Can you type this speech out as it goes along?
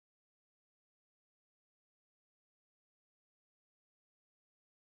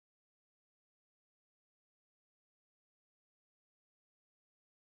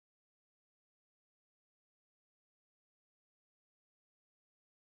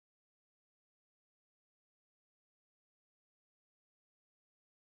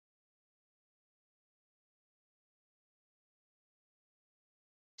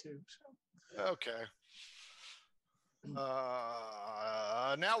too. So Okay.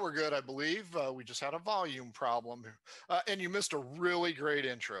 Now we're good, I believe. We just had a volume problem. And you missed a really great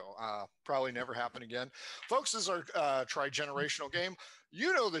intro. Probably never happen again. Folks, this is our tri-generational game.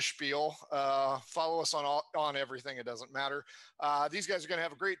 You know the spiel. Follow us on everything. It doesn't matter. These guys are going to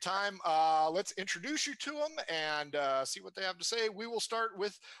have a great time. Let's introduce you to them and see what they have to say. We will start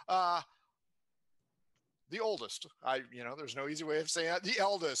with the oldest. There's no easy way of saying that. The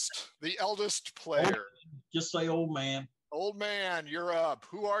eldest player. Just say old man. Old man, you're up.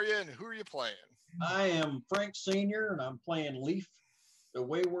 Who are you and who are you playing? I am Frank Sr., and I'm playing Leaf, the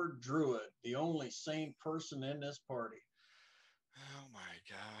Wayward Druid, the only sane person in this party. Oh my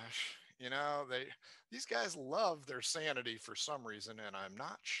gosh. These guys love their sanity for some reason, and I'm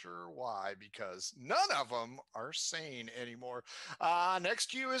not sure why, because none of them are sane anymore.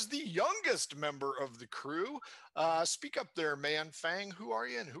 Next to you is the youngest member of the crew. Speak up there, Man Fang. Who are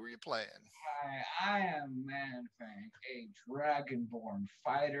you and who are you playing? Hi, I am Man Fang, a dragonborn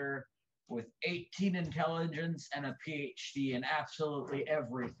fighter with 18 intelligence and a PhD in absolutely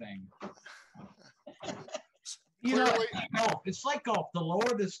everything. It's like golf. The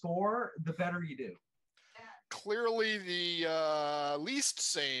lower the score, the better you do. Clearly the least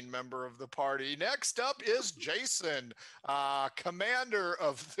sane member of the party. Next up is Jason, commander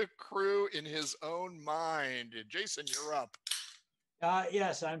of the crew in his own mind. Jason, you're up.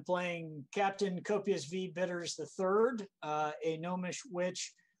 Yes, I'm playing Captain Copious V. Bitters III, a gnomish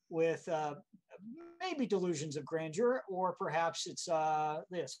witch with maybe delusions of grandeur, or perhaps it's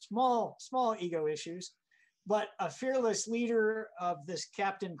small ego issues. But a fearless leader of this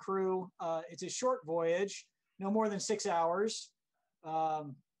captain crew. It's a short voyage, no more than 6 hours.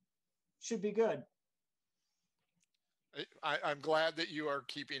 Should be good. I'm glad that you are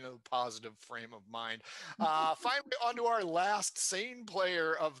keeping a positive frame of mind. Finally, on to our last sane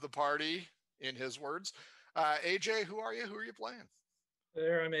player of the party, in his words. AJ, who are you? Who are you playing?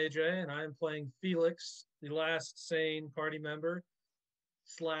 There, I'm AJ, and I'm playing Felix, the last sane party member /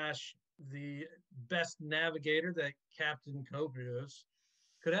 the best navigator that Captain Copious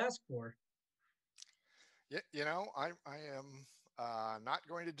could ask for. Yeah, I am not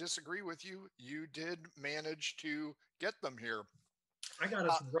going to disagree with you. You did manage to get them here. I got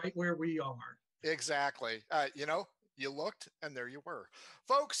us right where we are. Exactly. You looked and there you were.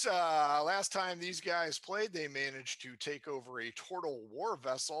 Folks, last time these guys played, they managed to take over a turtle war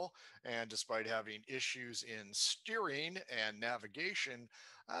vessel. And despite having issues in steering and navigation,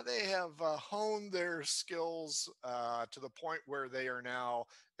 they have honed their skills to the point where they are now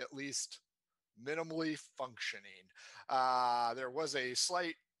at least minimally functioning. There was a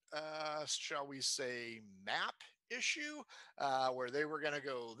slight, shall we say, map issue where they were going to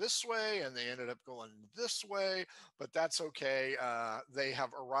go this way and they ended up going this way, but that's okay. They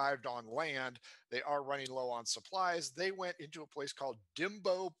have arrived on land. They are running low on supplies. They went into a place called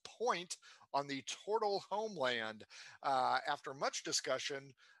Dimbo Point on the Turtle homeland. After much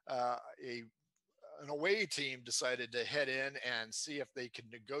discussion, an away team decided to head in and see if they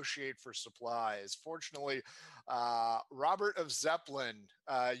could negotiate for supplies. Fortunately, Robert of Zeppelin,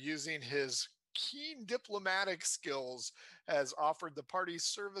 using his keen diplomatic skills, has offered the party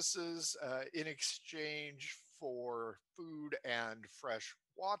services in exchange for food and fresh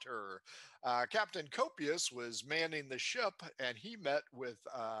water. Captain Copious was manning the ship, and he met with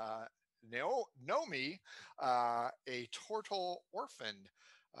Naomi, a turtle orphan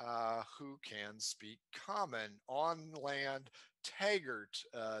who can speak common. On land, Taggart,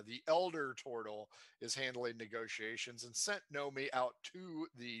 the elder turtle, is handling negotiations and sent Nomi out to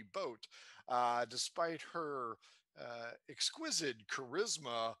the boat. Despite her exquisite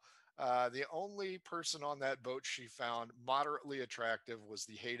charisma, the only person on that boat she found moderately attractive was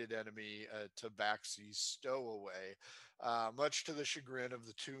the hated enemy, Tabaxi Stowaway, much to the chagrin of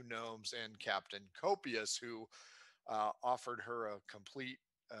the two gnomes and Captain Copious, who offered her a complete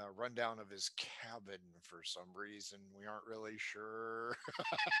rundown of his cabin for some reason. We aren't really sure,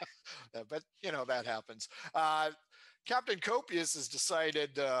 but that happens. Captain Copious has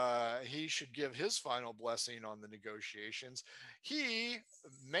decided he should give his final blessing on the negotiations. He,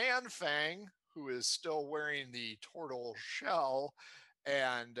 Man Fang, who is still wearing the turtle shell,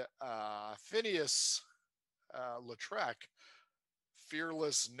 and Phineas Lautrec,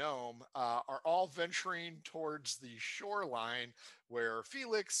 fearless gnome, are all venturing towards the shoreline where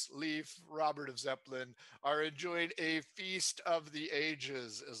Felix, Leaf, Robert of Zeppelin are enjoying a feast of the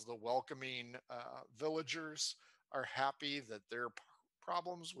ages as the welcoming villagers are happy that their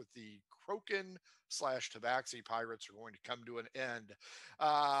problems with the Croakan / Tabaxi Pirates are going to come to an end.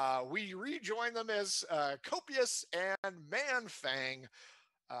 We rejoin them as Copious and Man Fang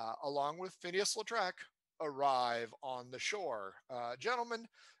along with Phineas Lautrec, arrive on the shore. Gentlemen,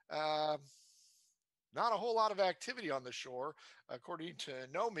 not a whole lot of activity on the shore, according to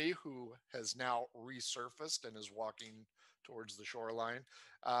Nomi, who has now resurfaced and is walking towards the shoreline.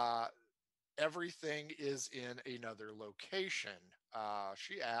 Everything is in another location.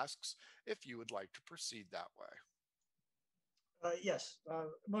 She asks if you would like to proceed that way. Yes,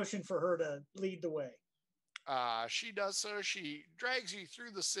 motion for her to lead the way. She does so. She drags you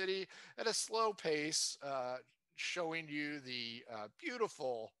through the city at a slow pace, showing you the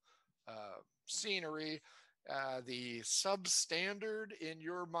beautiful scenery, the substandard in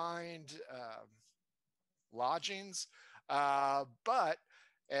your mind lodgings. But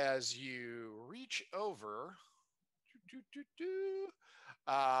as you reach over,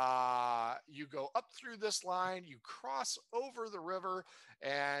 you go up through this line, you cross over the river,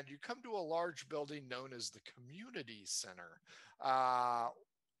 and you come to a large building known as the Community Center.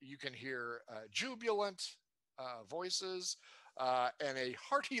 You can hear jubilant voices and a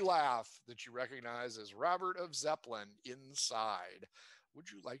hearty laugh that you recognize as Robert of Zeppelin inside.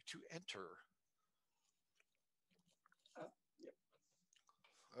 Would you like to enter?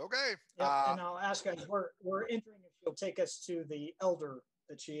 Okay. And I'll ask guys, we're entering if she'll take us to the elder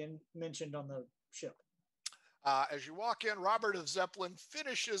that she mentioned on the ship. As you walk in, Robert of Zeppelin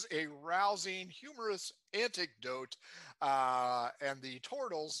finishes a rousing, humorous anecdote, and the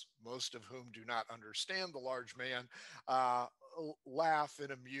turtles, most of whom do not understand the large man, laugh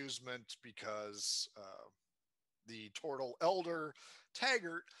in amusement because the turtle elder,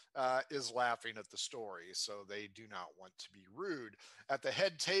 Taggart, is laughing at the story, so they do not want to be rude. At the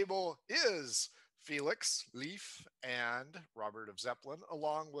head table is Felix, Leaf, and Robert of Zeppelin,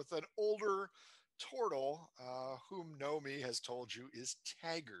 along with an older turtle whom Nomi has told you is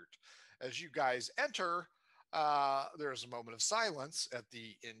Taggart. As you guys enter, there's a moment of silence at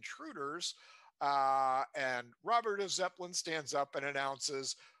the intruders, and Robert of Zeppelin stands up and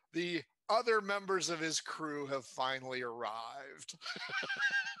announces the other members of his crew have finally arrived.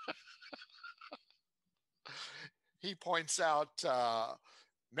 He points out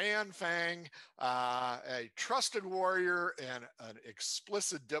Man Fang, a trusted warrior and an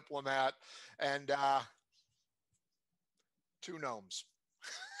explicit diplomat, and 2 gnomes.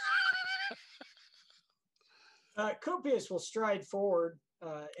 Copius will stride forward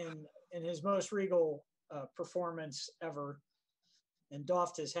in his most regal performance ever, and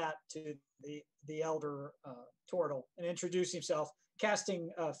doffed his hat to the elder turtle and introduce himself, casting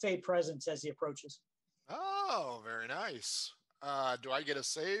Fey presence as he approaches. Oh, very nice. Do I get a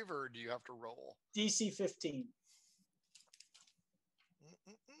save or do you have to roll? DC 15.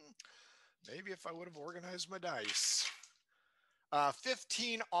 Maybe if I would have organized my dice.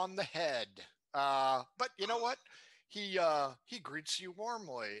 15 on the head. But you know what? He greets you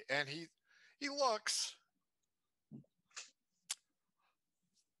warmly, and he looks.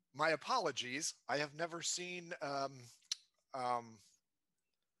 My apologies. I have never seen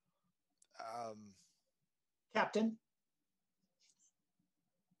Captain.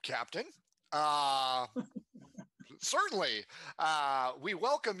 Certainly. We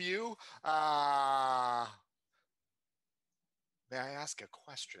welcome you. May I ask a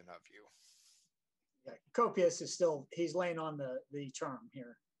question of you? Yeah, Copius is still, he's laying on the charm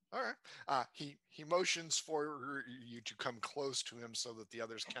here. All right. He motions for you to come close to him so that the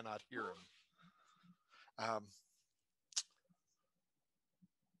others cannot hear him.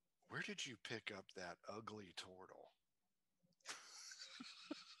 Where did you pick up that ugly turtle?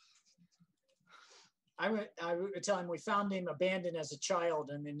 I would tell him we found him abandoned as a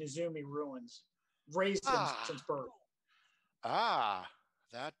child in the Nizumi ruins, raised him since birth.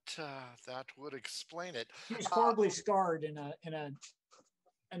 That would explain it. He was horribly scarred in an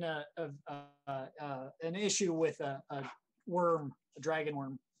issue with a worm, a dragon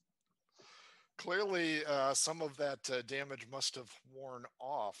worm. Clearly, some of that damage must have worn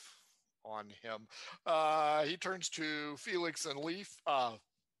off on him. He turns to Felix and Leaf.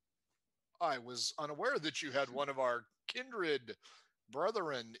 I was unaware that you had one of our kindred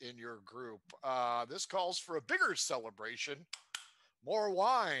brethren in your group. This calls for a bigger celebration. More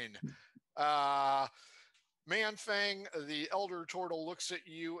wine. Manfang, the elder turtle, looks at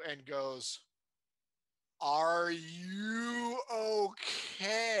you and goes, "Are you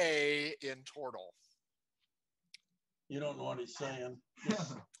okay?" in turtle. You don't know what he's saying.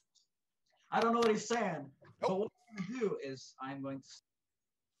 I don't know what he's saying. Nope. But what I'm going to do is I'm going to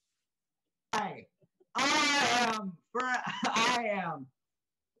say, I am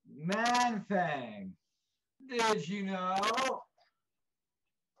Manfang. Did you know?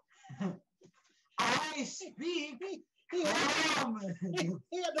 I speak He he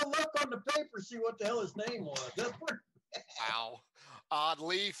had to look on the paper, see what the hell his name was. That's pretty Wow. Odd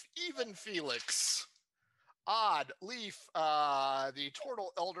Leaf, even Felix. Odd Leaf, the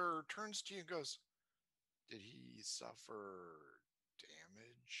Turtle Elder turns to you and goes, did he suffer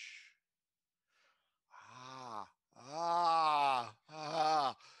damage?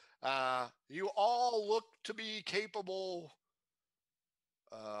 You all look to be capable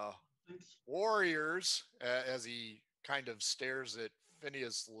warriors, as he kind of stares at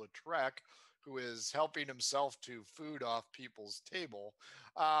Phineas Lautrec, who is helping himself to food off people's table.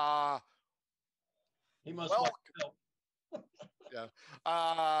 He must Well, like help.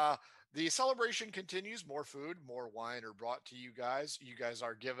 yeah. The celebration continues. More food, more wine are brought to you guys. You guys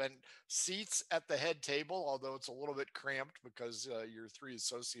are given seats at the head table, although it's a little bit cramped because your three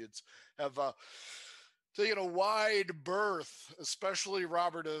associates have taken a wide berth, especially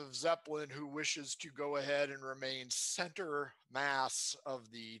Robert of Zeppelin, who wishes to go ahead and remain center mass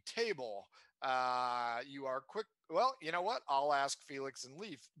of the table. You are quick. Well, you know what? I'll ask Felix and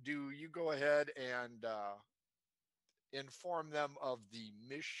Leaf. Do you go ahead and inform them of the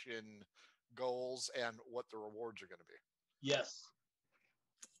mission goals and what the rewards are going to be? Yes,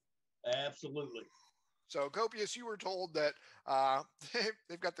 absolutely. So, Copius, you were told that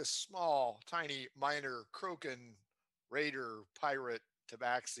they've got this small, tiny, minor Croakan Raider pirate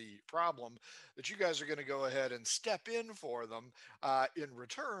tabaxi problem that you guys are going to go ahead and step in for them. In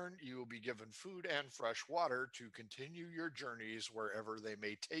return, you will be given food and fresh water to continue your journeys wherever they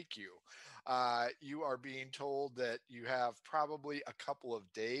may take you. You are being told that you have probably a couple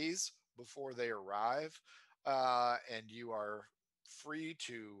of days before they arrive, and you are free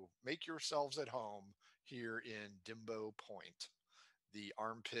to make yourselves at home here in Dimbo Point, the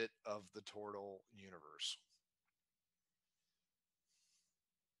armpit of the Turtle universe.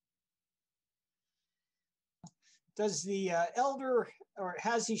 Does the elder, or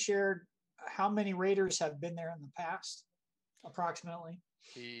has he shared how many raiders have been there in the past, approximately?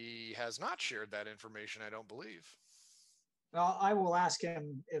 He has not shared that information, I don't believe. Well, I will ask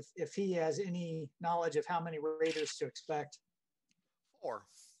him if he has any knowledge of how many raiders to expect. Four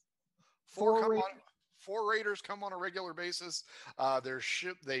raiders come on a regular basis. Their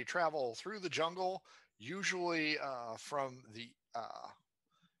ship, they travel through the jungle, usually from the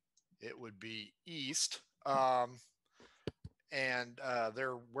it would be east, and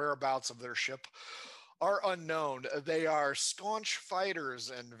their whereabouts of their ship are unknown. They are staunch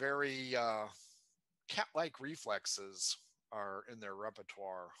fighters, and very cat-like reflexes are in their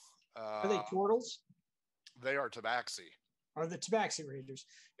repertoire. Are they turtles? They are tabaxi. Are the tabaxi raiders?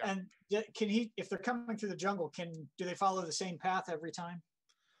 Yeah. And can he, if they're coming through the jungle, do they follow the same path every time?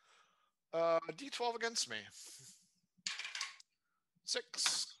 D12 against me.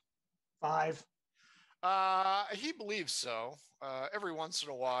 6. 5. He believes so. Every once in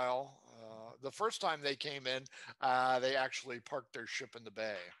a while, the first time they came in, they actually parked their ship in the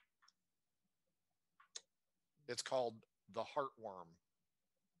bay. It's called the Heartworm.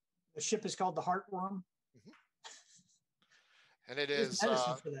 The ship is called the Heartworm. Mm-hmm. And it is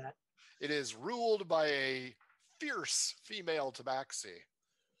medicine for that. It is ruled by a fierce female tabaxi.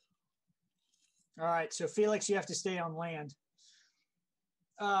 All right, so Felix, you have to stay on land.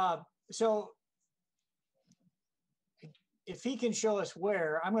 So if he can show us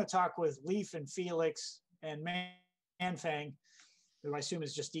where, I'm going to talk with Leaf and Felix and Manfang, who I assume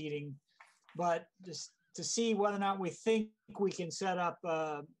is just eating, but just to see whether or not we think we can set up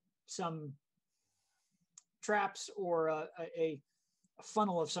some traps or a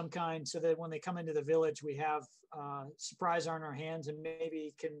funnel of some kind so that when they come into the village, we have surprise on our hands and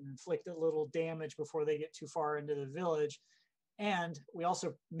maybe can inflict a little damage before they get too far into the village. And we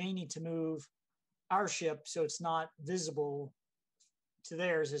also may need to move our ship so it's not visible to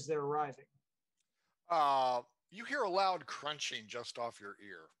theirs as they're arriving. You hear a loud crunching just off your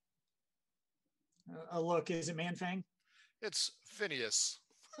ear. Look, is it Manfang? It's Phineas.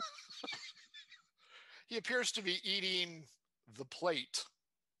 He appears to be eating the plate.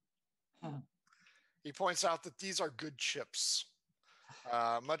 He points out that these are good chips,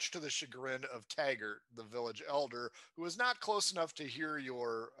 much to the chagrin of Taggart, the village elder, who is not close enough to hear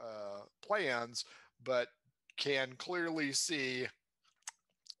your plans, but can clearly see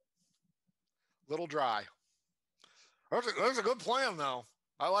little dry. That's a good plan, though.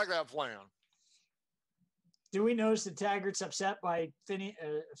 I like that plan. Do we notice that Taggart's upset by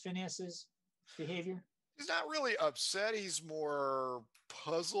Phineas's behavior? He's not really upset. He's more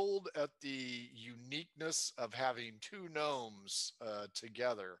puzzled at the uniqueness of having two gnomes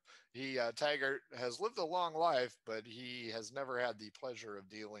together. Taggart has lived a long life, but he has never had the pleasure of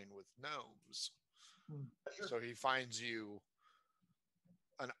dealing with gnomes. So he finds you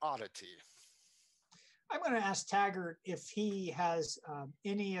an oddity. I'm going to ask Taggart if he has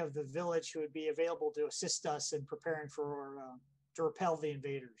any of the village who would be available to assist us in preparing for to repel the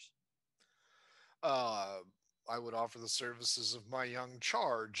invaders. I would offer the services of my young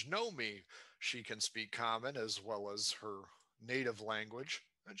charge, Nomi. She can speak common as well as her native language,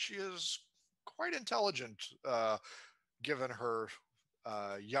 and she is quite intelligent, given her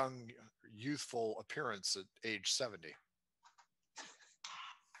young, youthful appearance at age 70.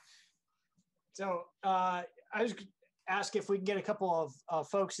 So I was ask if we can get a couple of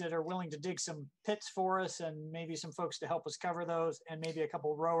folks that are willing to dig some pits for us, and maybe some folks to help us cover those, and maybe a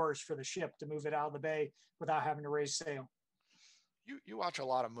couple rowers for the ship to move it out of the bay without having to raise sail. You watch a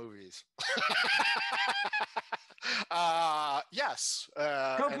lot of movies. Yes.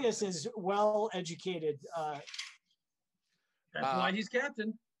 Copius is well educated. That's why he's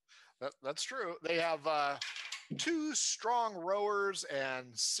captain. That's true. They have 2 strong rowers and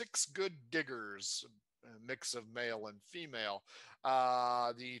 6 good diggers, a mix of male and female.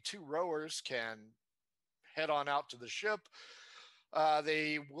 The 2 rowers can head on out to the ship.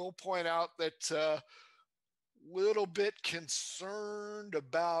 They will point out that little bit concerned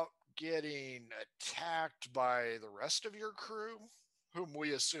about getting attacked by the rest of your crew, whom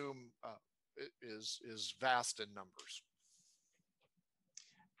we assume is vast in numbers.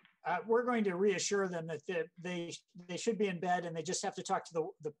 We're going to reassure them that they should be in bed, and they just have to talk to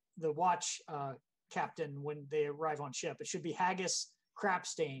the watch captain when they arrive on ship. It should be Haggis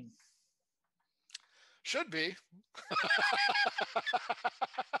Crapstain. Should be.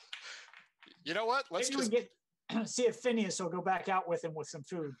 You know what? Let's Maybe just see if Phineas will go back out with him with some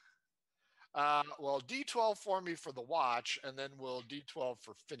food. Well, D12 for me for the watch, and then we'll D12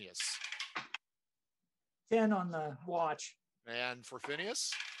 for Phineas. 10 on the watch. And for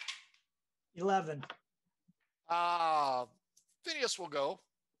Phineas? 11. Phineas will go.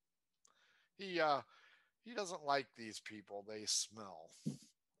 He doesn't like these people. They smell,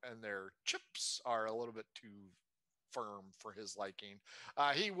 and their chips are a little bit too firm for his liking.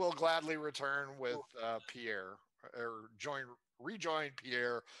 He will gladly return with Pierre, or rejoin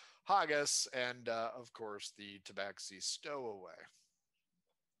Pierre, Haggis, and of course the Tabaxi stowaway.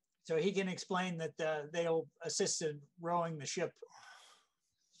 So he can explain that they'll assist in rowing the ship.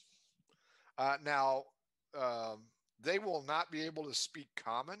 Now, they will not be able to speak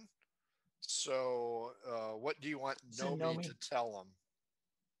common. So what do you want Nomi to tell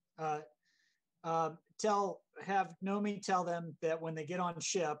them? Have Nomi tell them that when they get on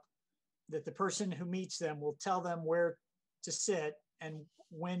ship, that the person who meets them will tell them where to sit and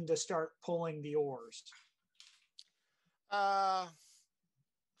when to start pulling the oars.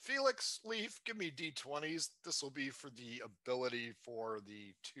 Felix, Leaf, give me D20s. This will be for the ability for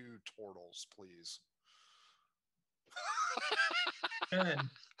the 2 turtles, please. 10.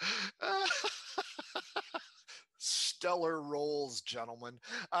 Stellar rolls, gentlemen.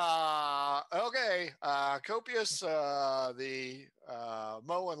 Okay. Copius, the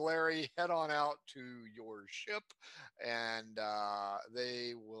Mo and Larry head on out to your ship, and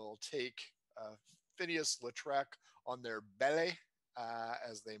they will take Phineas Lautrec on their belly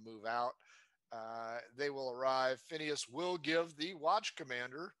as they move out. They will arrive. Phineas will give the watch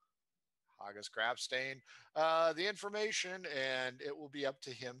commander, Haggis Crapstain, the information, and it will be up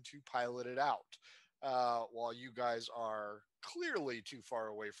to him to pilot it out. While you guys are clearly too far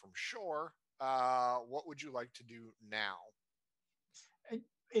away from shore, what would you like to do now?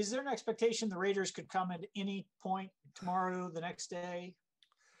 Is there an expectation the Raiders could come at any point tomorrow, the next day?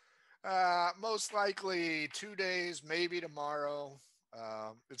 Most likely 2 days, maybe tomorrow.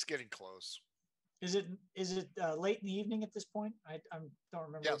 It's getting close. Is it late in the evening at this point? I don't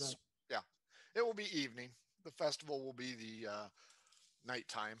remember. Yes. Yeah. It will be evening. The festival will be the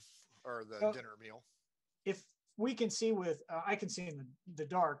nighttime, or the dinner meal. If we can see I can see in the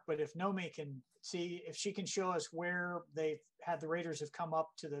dark, but if Nomi can see, if she can show us where they've had the Raiders have come up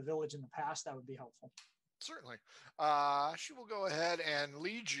to the village in the past, that would be helpful. Certainly. She will go ahead and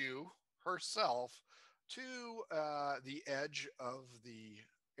lead you herself to the edge of the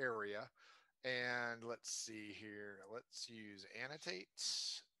area. And let's see here. Let's use annotate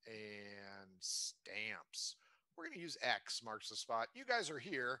and stamps. We're going to use X, marks the spot. You guys are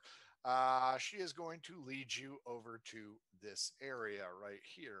here. She is going to lead you over to this area right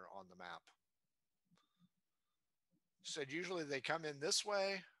here on the map. She said usually they come in this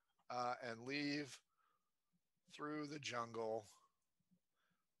way and leave through the jungle,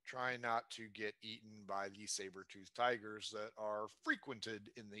 trying not to get eaten by the saber-toothed tigers that are frequented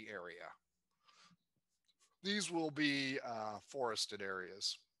in the area. These will be forested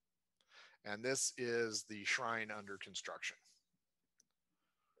areas. And this is the shrine under construction.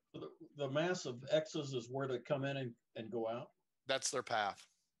 The mass of X's is where they come in and go out. That's their path.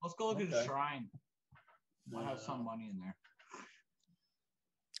 Let's go look at the Okay. shrine. Might have some money in there.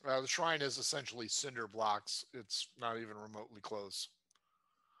 The shrine is essentially cinder blocks. It's not even remotely close.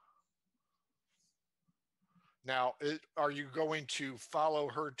 Now, are you going to follow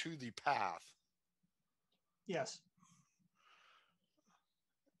her to the path? Yes.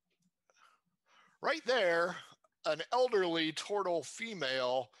 Right there, an elderly turtle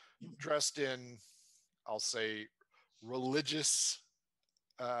female dressed in, I'll say, religious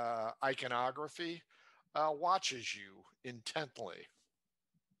iconography watches you intently.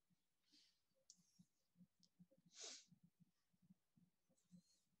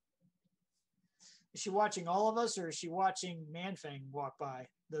 Is she watching all of us, or is she watching Manfang walk by?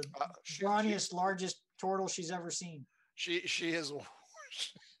 The brawniest, largest turtle she's ever seen. She is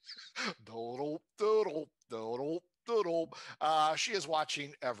doodle doodle doodle doodle. She is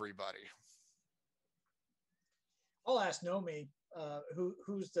watching everybody. I'll ask Nomi,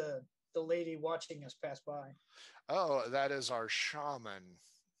 who's the lady watching us pass by. Oh, that is our shaman.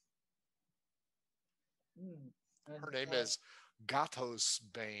 Her name is Gatos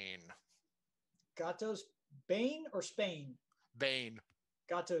Bane. Gatos Bane or Spain? Bane.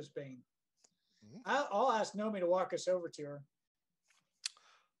 Gatos Bane. I'll ask Nomi to walk us over to her.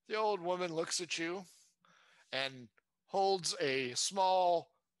 The old woman looks at you and holds a small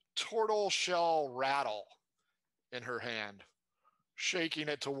turtle shell rattle in her hand, shaking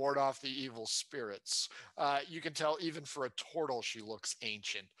it to ward off the evil spirits. You can tell even for a turtle, she looks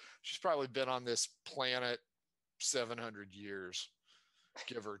ancient. She's probably been on this planet 700 years,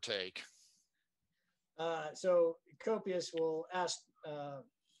 give or take. So Copius will ask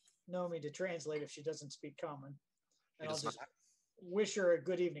Nomi to translate if she doesn't speak common. And I'll just wish her a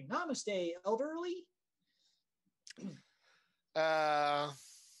good evening. Namaste, elderly. Give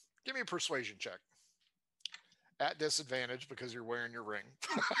me a persuasion check. At disadvantage because you're wearing your ring.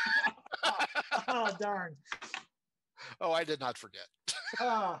 Oh, darn. Oh, I did not forget.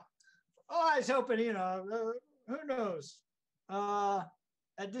 I was hoping, who knows?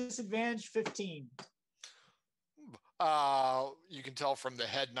 At disadvantage, 15. You can tell from the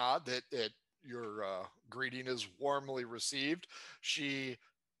head nod that your greeting is warmly received. She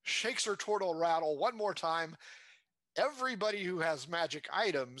shakes her turtle rattle one more time. Everybody who has magic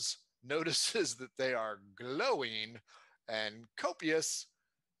items notices that they are glowing, and Copius,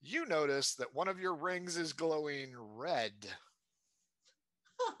 you notice that one of your rings is glowing red.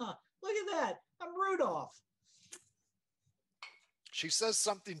 Look at that. I'm Rudolph. She says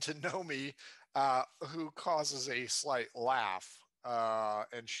something to Nomi, who causes a slight laugh,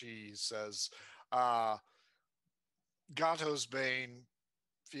 and she says, Gatos Bane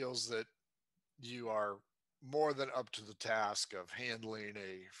feels that you are more than up to the task of handling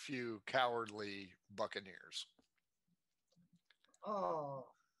a few cowardly buccaneers. Oh,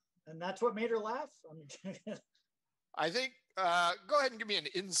 and that's what made her laugh? I think, go ahead and give me an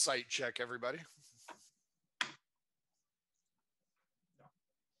insight check, everybody.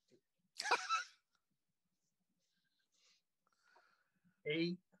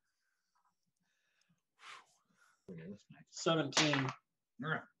 Eight. 17.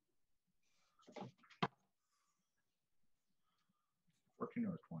 14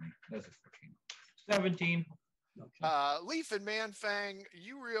 or 20. That's a 14. 17. Okay. Leaf and Manfang,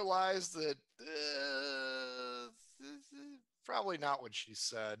 you realize that probably not what she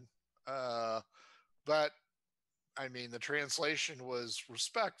said. But, I mean, the translation was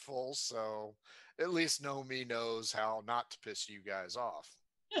respectful, so at least Nomi knows how not to piss you guys off.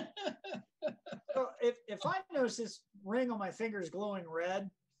 So if I notice this ring on my finger is glowing red,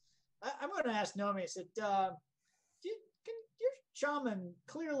 I'm going to ask Nomi. I said, your shaman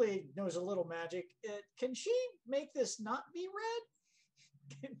clearly knows a little magic. Can she make this not be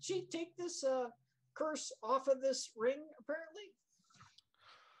red? Can she take this curse off of this ring, apparently?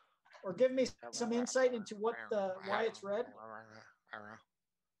 Or give me some insight into why it's red?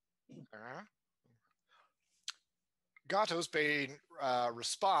 Gatos Bane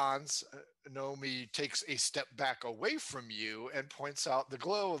responds. Nomi takes a step back away from you and points out the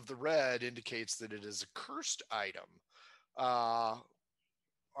glow of the red indicates that it is a cursed item. Our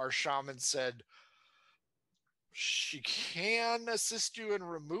shaman said she can assist you in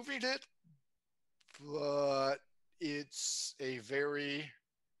removing it, but it's a very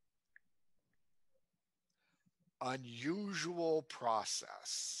unusual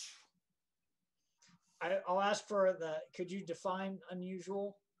process. I'll ask for could you define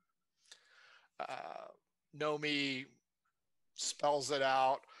unusual? Nomi spells it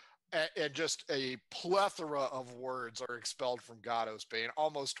out. and just a plethora of words are expelled from Gato's Bane,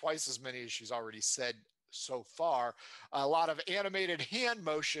 almost twice as many as she's already said so far. A lot of animated hand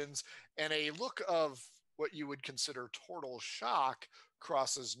motions and a look of what you would consider total shock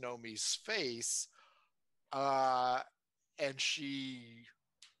crosses Nomi's face. And she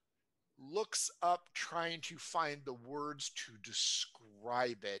looks up trying to find the words to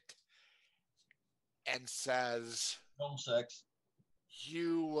describe it and says, Home sex.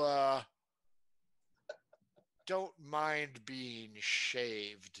 you don't mind being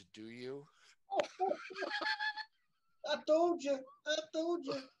shaved, do you? I told you. I told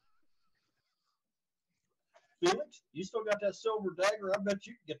you. Felix, you still got that silver dagger? I bet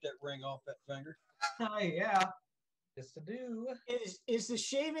you can get that ring off that finger. Oh, yeah. Yes, to do. Is the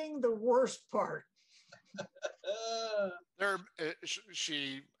shaving the worst part?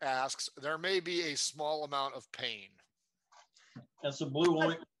 She asks, there may be a small amount of pain. That's a blue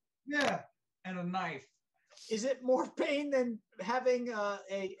ointment. Yeah, and a knife. Is it more pain than having a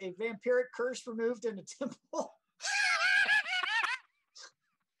vampiric curse removed in a temple?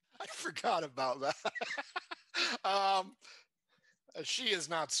 I forgot about that. She is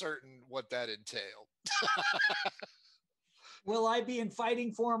not certain what that entailed. Will I be in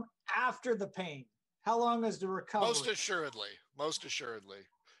fighting form after the pain? How long is the recovery? Most assuredly.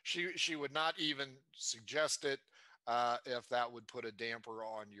 She would not even suggest it if that would put a damper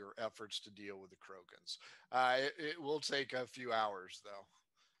on your efforts to deal with the Krokans. It will take a few hours, though.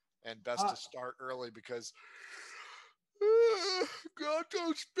 And best to start early because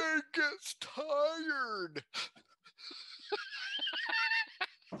Gato's Bane gets tired.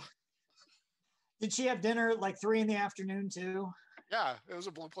 Did she have dinner at like 3 p.m. too? Yeah, it was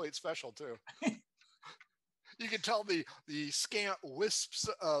a blue plate special too. You can tell the scant wisps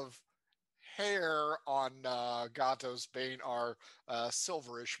of hair on Gato's Bane are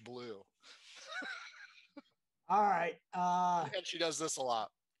silverish blue. All right. And she does this a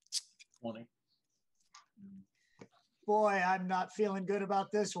lot. 20. Boy, I'm not feeling good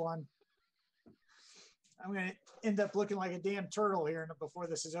about this one. I'm going to end up looking like a damn turtle here before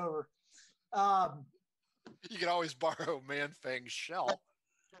this is over. You can always borrow Man-Fang's shell.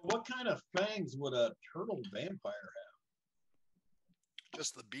 What kind of fangs would a turtle vampire have?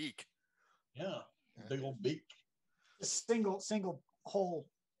 Just the beak. Yeah, big old beak. A single hole.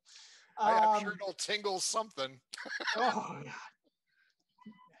 I'm sure it'll tingle something. Oh, God.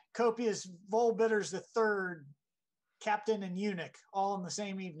 Copious Volbitters the Third, Captain and Eunuch, all in the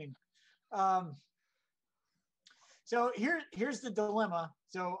same evening. So here's the dilemma.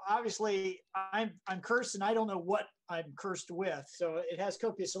 So obviously I'm cursed and I don't know what I'm cursed with. So it has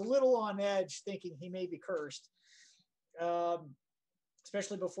Copious a little on edge, thinking he may be cursed,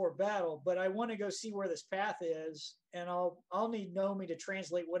 especially before battle. But I want to go see where this path is, and I'll need Nomi to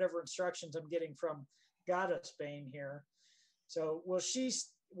translate whatever instructions I'm getting from Goddess Bane here. So will she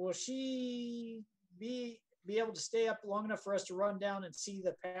be able to stay up long enough for us to run down and see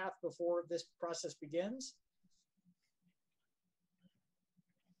the path before this process begins?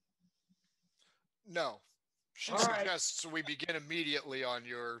 No. She suggests we begin immediately on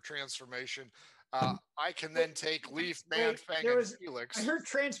your transformation. I can then take Leaf, Man-Fang, and Felix. I heard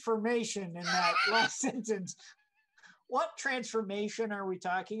transformation in that last sentence. What transformation are we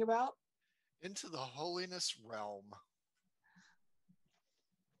talking about? Into the holiness realm.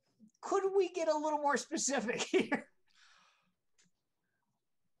 Could we get a little more specific here?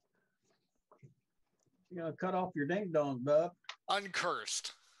 You're going to cut off your ding-dong, bub.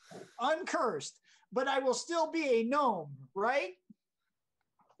 Uncursed. Uncursed. But I will still be a gnome, right?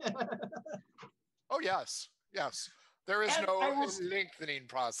 Oh, yes. Yes. There is no lengthening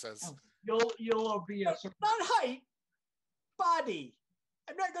process. You'll be a... Not height, body.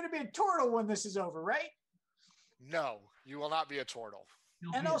 I'm not going to be a turtle when this is over, right? No, you will not be a turtle.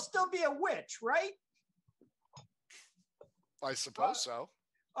 And I'll still be a witch, right? I suppose so.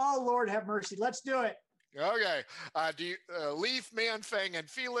 Oh, Lord have mercy. Let's do it. Okay. Leaf, Man-Fang, and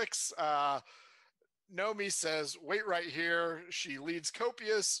Felix. Nomi says, wait right here. She leads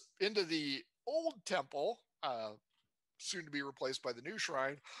Copious into the old temple, soon to be replaced by the new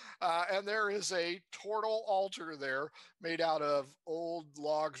shrine. And there is a turtle altar there made out of old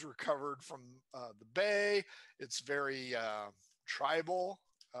logs recovered from the bay. It's very tribal.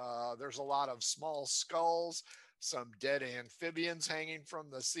 There's a lot of small skulls, some dead amphibians hanging from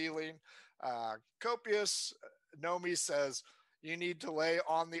the ceiling. Copious, Nomi says, you need to lay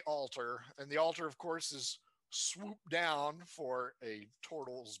on the altar. And the altar, of course, is swooped down for a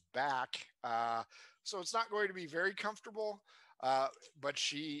turtle's back. So it's not going to be very comfortable. But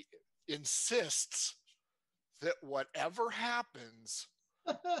she insists that whatever happens,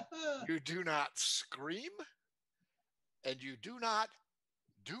 You do not scream, and you do not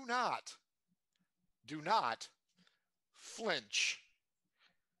flinch.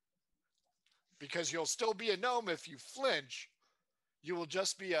 Because you'll still be a gnome if you flinch. You will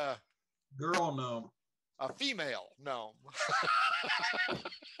just be a girl gnome. A female gnome.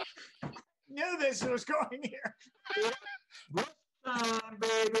 Knew this was going here. Good time,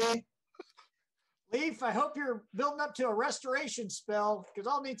 baby. Leaf, I hope you're building up to a restoration spell because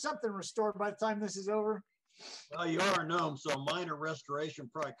I'll need something restored by the time this is over. Well, you are a gnome, so minor restoration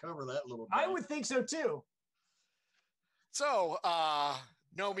probably cover that little bit. I would think so too. So,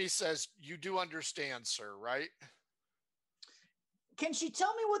 Nomi says, you do understand, sir, right? Can she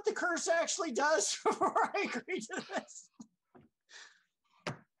tell me what the curse actually does before I agree to this?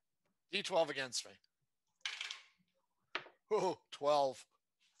 D12 against me. Oh, 12.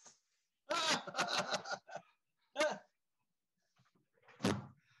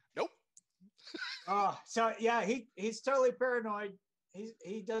 Nope. So yeah, he's totally paranoid.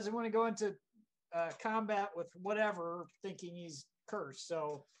 He doesn't want to go into combat with whatever, thinking he's cursed.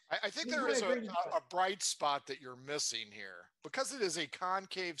 So I think there is a bright spot that you're missing here. Because it is a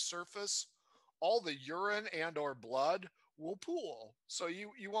concave surface, all the urine and or blood will pool. So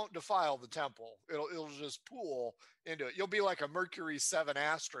you won't defile the temple. It'll just pool into it. You'll be like a Mercury 7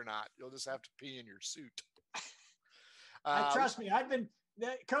 astronaut. You'll just have to pee in your suit. Trust me,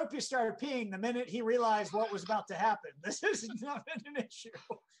 Copius started peeing the minute he realized what was about to happen. This is not an issue.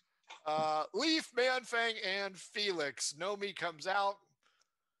 Leaf, Manfang, and Felix. Nomi comes out,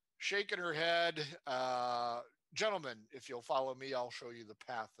 shaking her head. Gentlemen, if you'll follow me, I'll show you the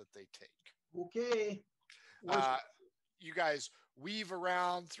path that they take. Okay. You guys weave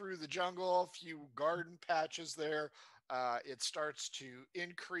around through the jungle, a few garden patches there. It starts to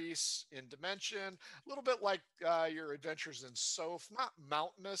increase in dimension, a little bit like your adventures in Soph, not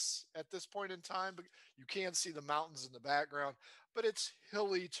mountainous at this point in time, but you can see the mountains in the background, but it's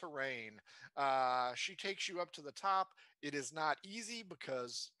hilly terrain. She takes you up to the top. It is not easy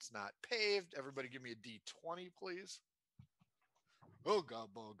because it's not paved. Everybody give me a D20, please. Hoga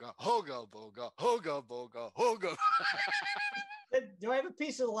boga, hoga boga, hoga boga, hoga. Do I have a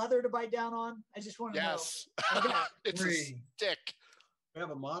piece of leather to bite down on? I just want to know. Yes. It's a stick. Do you have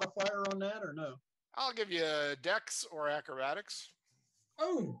a modifier on that or no? I'll give you a dex or acrobatics.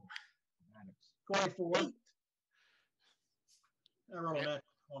 Oh, 24. I rolled that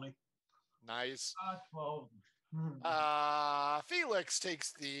 20. Nice. 12. Felix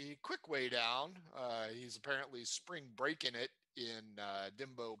takes the quick way down. He's apparently spring breaking it in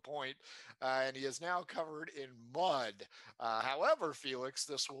Dimbo Point, and he is now covered in mud. However, Felix,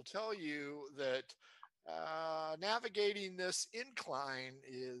 this will tell you that navigating this incline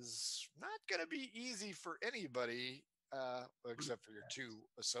is not going to be easy for anybody except for your two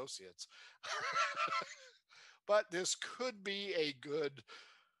associates. But this could be a good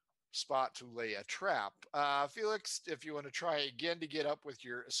spot to lay a trap. Felix, if you want to try again to get up with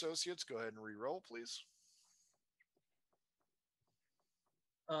your associates, go ahead and re-roll, please.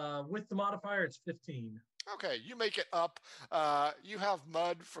 With the modifier, it's 15. Okay, you make it up. You have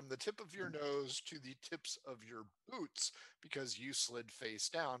mud from the tip of your nose to the tips of your boots because you slid face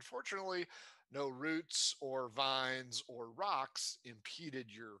down. Fortunately, no roots or vines or rocks impeded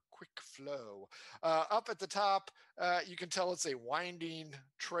your quick flow. Up at the top, you can tell it's a winding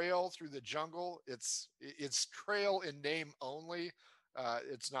trail through the jungle. It's trail in name only.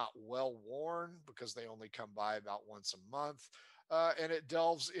 It's not well worn because they only come by about once a month. And it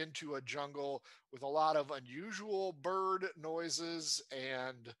delves into a jungle with a lot of unusual bird noises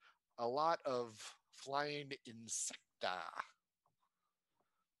and a lot of flying insecta.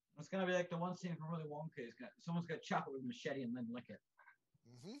 It's gonna be like the one scene from Willy Wonka. Someone's gonna chop it with a machete and then lick it.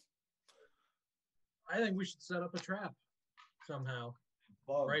 Mm-hmm. I think we should set up a trap somehow,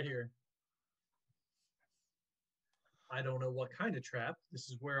 right here. I don't know what kind of trap. This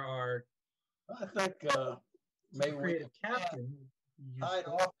is where our I think maybe we create a captain. hide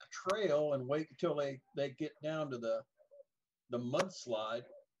off the trail and wait until they get down to the mudslide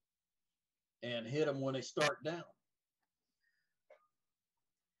and hit them when they start down.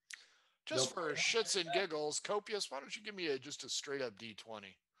 Just for shits and giggles, Copious, why don't you give me just a straight up D20?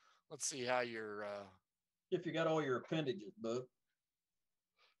 Let's see how you're... If you got all your appendages, bub.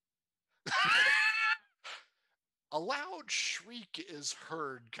 A loud shriek is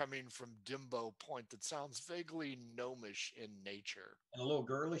heard coming from Dimbo Point that sounds vaguely gnomish in nature. And a little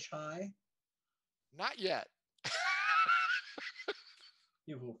girlish high. Not yet.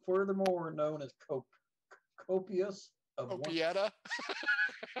 He will furthermore known as Copious of Copietta.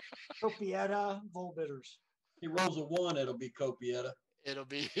 Copietta, Volbitters. He rolls a 1, it'll be Copietta. It'll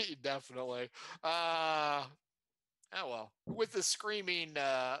be definitely. Oh well, with the screaming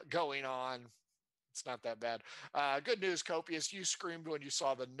going on, it's not that bad. Good news, Copious. You screamed when you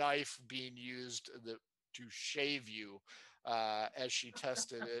saw the knife being used to shave you as she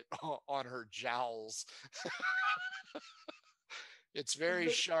tested it on her jowls. It's very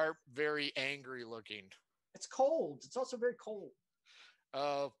sharp, very angry looking. It's cold. It's also very cold.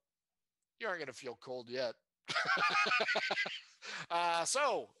 You aren't going to feel cold yet.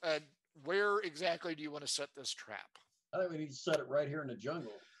 So, where exactly do you want to set this trap? I think we need to set it right here in the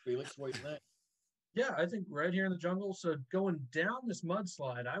jungle. Felix, what do you think? Yeah, I think right here in the jungle. So going down this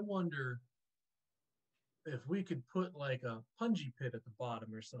mudslide, I wonder if we could put like a punji pit at the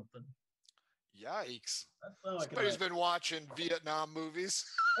bottom or something. Yikes. Like somebody's been watching Vietnam movies.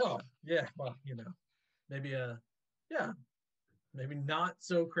 Oh, yeah. Well, maybe maybe not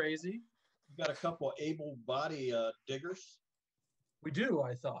so crazy. You got a couple of able-body diggers? We do,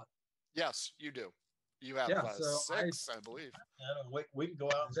 I thought. Yes, you do. You have so 6, I believe. We can go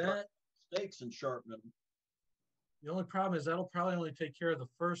out and start stakes and sharpen them. The only problem is that'll probably only take care of the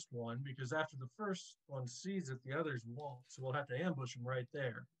first one, because after the first one sees it, the others won't. So we'll have to ambush them right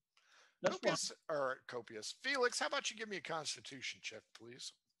there. Copious. Felix, how about you give me a constitution check,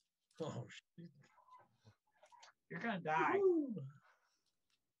 please? Oh, shit. You're going to die. Woo.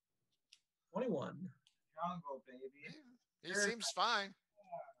 21. Jungle, baby. He seems fine.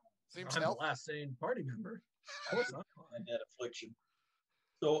 Seems I'm healthy. the last sane party member. Of course I'm fine. That affliction.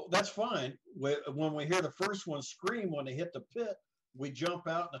 So that's fine. When we hear the first one scream when they hit the pit, we jump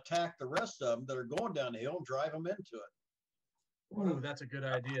out and attack the rest of them that are going down the hill and drive them into it. Ooh, that's a good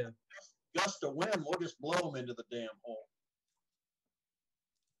idea. Gust of wind, we'll just blow them into the damn hole.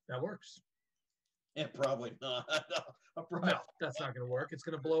 That works. Yeah, probably not. No, that's not going to work. It's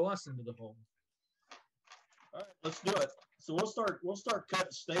going to blow us into the hole. All right, let's do it. So we'll start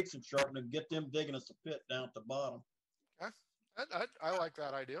cutting stakes and sharpening and get them digging us a pit down at the bottom. Okay. I like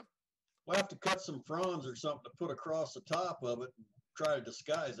that idea. We'll have to cut some fronds or something to put across the top of it and try to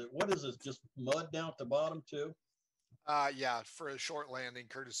disguise it. What is this, just mud down at the bottom too? Yeah, for a short landing,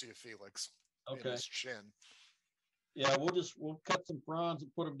 courtesy of Felix. Okay. In his chin. Yeah, we'll cut some fronds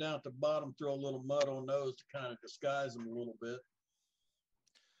and put them down at the bottom, throw a little mud on those to kind of disguise them a little bit.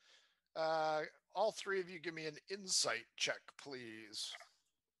 All three of you give me an insight check, please.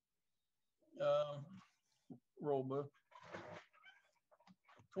 Roll move.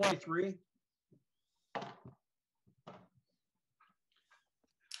 23.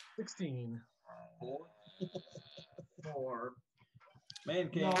 16. 4. Man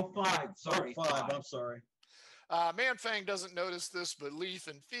cave. No, 5. Sorry. 5. I'm sorry. Manfang doesn't notice this, but Leith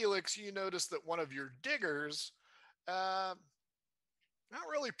and Felix, you notice that one of your diggers, not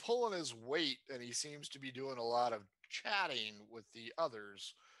really pulling his weight, and he seems to be doing a lot of chatting with the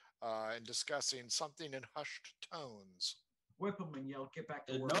others and discussing something in hushed tones. Whip him and yell, get back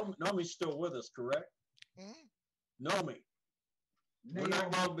to And work. Nomi's still with us, correct? Mm-hmm. Nomi. We're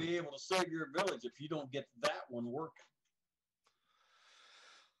not going to be able to save your village if you don't get that one working.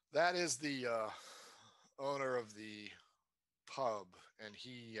 That is the owner of the pub, and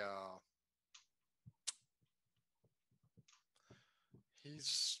he's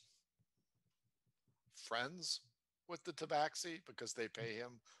friends with the Tabaxi because they pay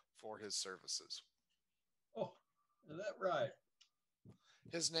him for his services. Oh, is that right?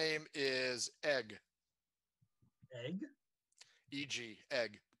 His name is Egg. Egg? E.G.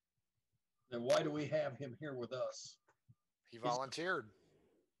 Egg. Then why do we have him here with us? He volunteered.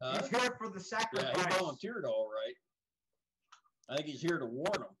 He's here for the sacrifice. Yeah, he volunteered all right. I think he's here to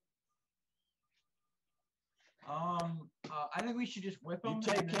warn them. I think we should just whip him. You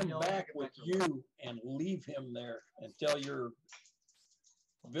take him back with you and leave him there and tell your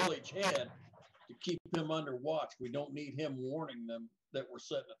village head to keep him under watch. We don't need him warning them that we're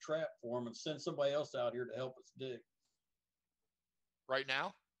setting a trap for him, and send somebody else out here to help us dig. Right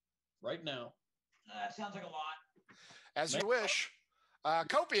now? Right now. That sounds like a lot. As you wish.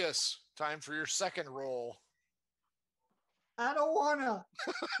 Copious, time for your second roll. I don't wanna.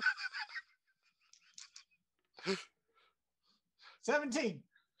 17.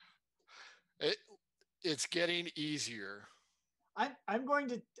 It's getting easier.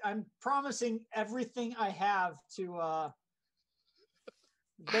 I'm promising everything I have to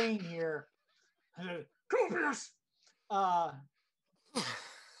Bane here. Copious. I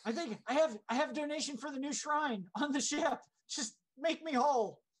think I have a donation for the new shrine on the ship. Just make me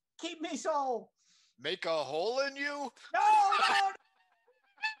whole. Keep me whole. Make a hole in you? No.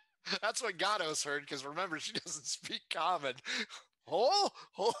 That's what Gatos heard, because remember, she doesn't speak common.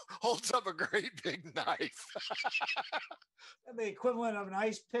 holds up a great big knife. The equivalent of an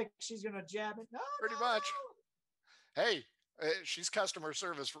ice pick. She's going to jab it. No, Pretty much. Hey, she's customer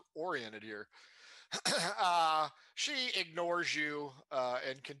service oriented here. She ignores you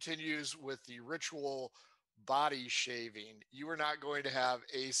and continues with the ritual body shaving. You are not going to have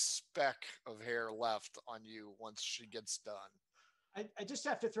a speck of hair left on you once she gets done. I just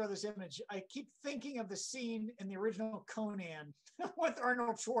have to throw this image. I keep thinking of the scene in the original Conan with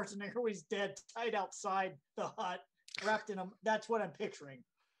Arnold Schwarzenegger, who is dead, tied outside the hut, wrapped in him. That's what I'm picturing.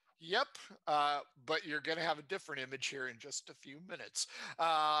 Yep, but you're going to have a different image here in just a few minutes.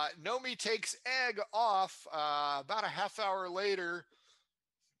 Nomi takes Egg off about a half hour later.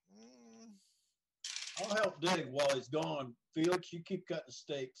 I'll help dig while he's gone. Felix, you keep cutting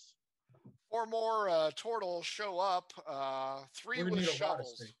steaks. 4 more turtles show up. 3 with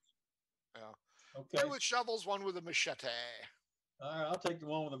shovels. Yeah. Okay. 3 with shovels, 1 with a machete. All right, I'll take the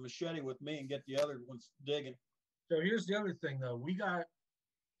one with a machete with me and get the other ones digging. So here's the other thing, though. We got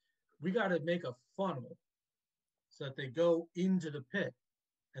to make a funnel so that they go into the pit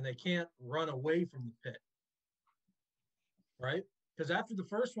and they can't run away from the pit, right? Because after the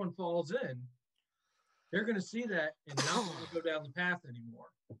first one falls in, they're going to see that and not want to go down the path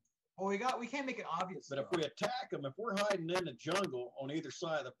anymore. Well, we can't make it obvious. But if we attack them, if we're hiding in the jungle on either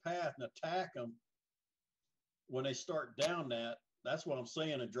side of the path and attack them when they start down that's what I'm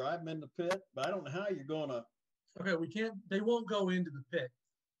saying, and drive them in the pit. But I don't know how you're going to. Okay, they won't go into the pit.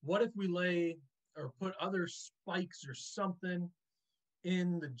 What if we lay or put other spikes or something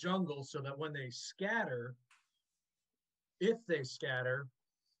in the jungle so that when they scatter, if they scatter,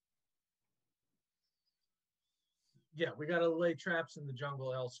 yeah, we got to lay traps in the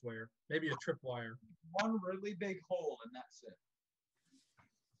jungle elsewhere. Maybe a tripwire. One really big hole, and that's it.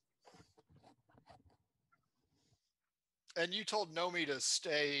 And you told Nomi to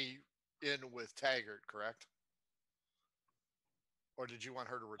stay in with Taggart, correct? Or did you want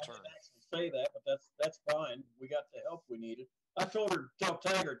her to return? I didn't actually say that, but that's fine. We got the help we needed. I told her to tell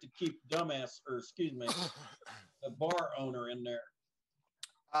Taggart to keep the bar owner in there.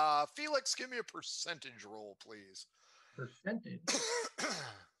 Felix, give me a percentage roll, please. Percentage?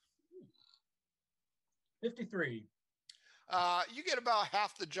 53. You get about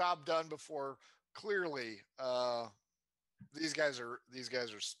half the job done before clearly these guys are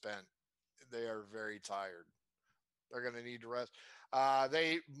spent. They are very tired. They're going to need to rest.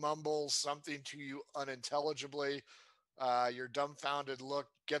 They mumble something to you unintelligibly. Your dumbfounded look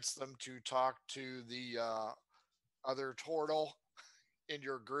gets them to talk to the other turtle in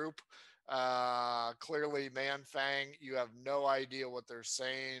your group. Clearly, Man-Fang, you have no idea what they're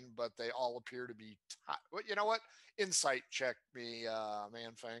saying, but they all appear to be tired. You know what? Insight check me,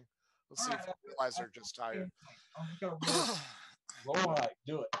 Man-Fang. Let's see if you realize they're just tired. Roll high.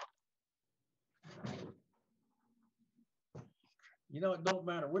 Do it. You know, it don't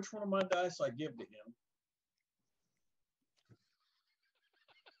matter which one of my dice I give to him.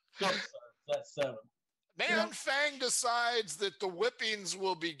 That's 7. Man-Fang decides that the whippings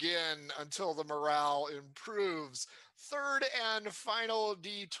will begin until the morale improves. Third and final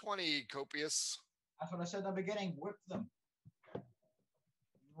D20, Copious. That's what I said in the beginning. Whip them.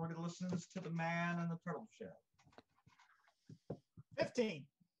 We're going to listen to the man and the turtle show. 15.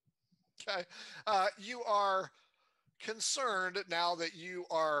 Okay. You are concerned now that you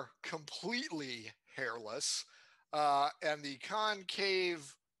are completely hairless, and the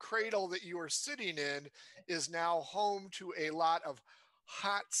concave cradle that you are sitting in is now home to a lot of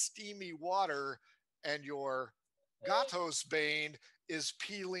hot, steamy water, and your Gatos Bane is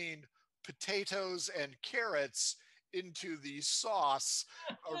peeling potatoes and carrots into the sauce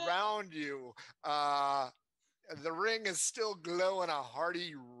around you. The ring is still glowing a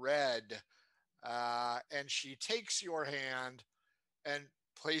hearty red. And she takes your hand and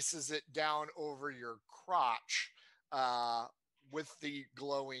places it down over your crotch with the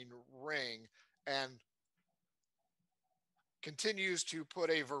glowing ring, and continues to put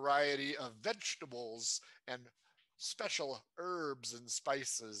a variety of vegetables and special herbs and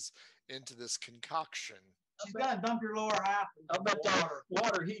spices into this concoction. She's got to dump your lower half. I bet that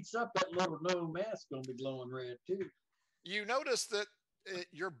water heats up, that little gnome mask going to be glowing red too. You notice that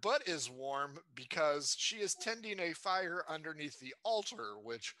your butt is warm because she is tending a fire underneath the altar,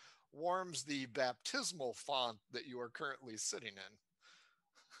 which warms the baptismal font that you are currently sitting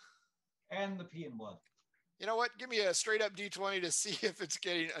in. And the pee and blood. You know what? Give me a straight up D20 to see if it's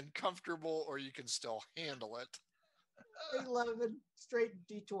getting uncomfortable or you can still handle it. 11, straight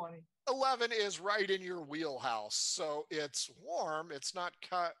D20. 11 is right in your wheelhouse. So it's warm. It's not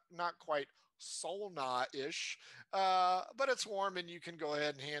quite sauna-ish, but it's warm and you can go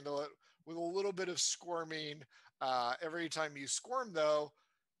ahead and handle it with a little bit of squirming. Every time you squirm, though,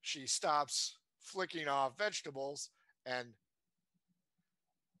 she stops flicking off vegetables and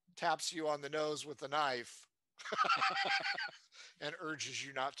taps you on the nose with a knife and urges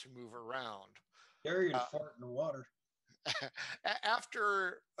you not to move around. Darian's farting in the water.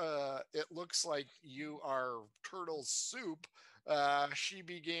 After it looks like you are turtle soup, she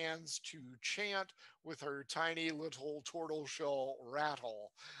begins to chant with her tiny little tortoise shell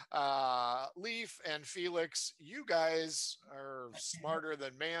rattle. Leaf and Felix, you guys are smarter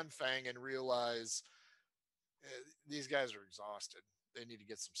than Manfang and realize these guys are exhausted. They need to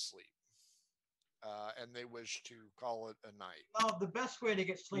get some sleep. And they wish to call it a night. Well, the best way to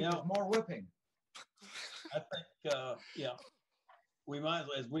get sleep is more whipping. I think, yeah, we might,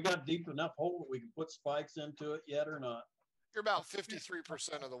 as we got deep enough hole that we can put spikes into it yet or not. You're about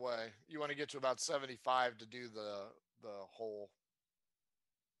 53% of the way. You want to get to about 75 to do the hole.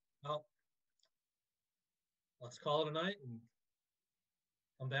 Well, let's call it a night and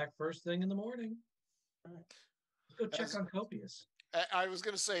come back first thing in the morning. All right. Let's go check on Copious. I was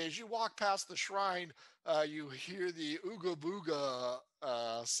going to say, as you walk past the shrine, you hear the ooga booga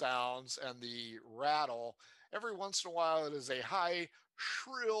sounds and the rattle. Every once in a while, it is a high,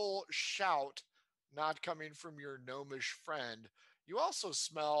 shrill shout, not coming from your gnomish friend. You also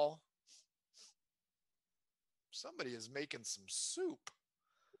smell somebody is making some soup,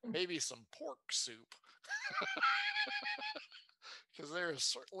 maybe some pork soup, because there is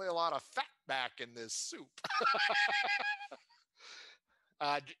certainly a lot of fat back in this soup.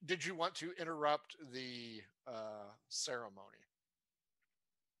 Did you want to interrupt the ceremony?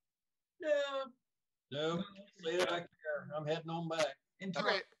 No, say that I care. I'm heading on back.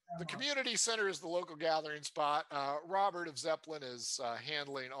 Okay, the community center is the local gathering spot. Robert of Zeppelin is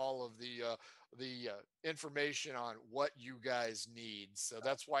handling all of the information on what you guys need. So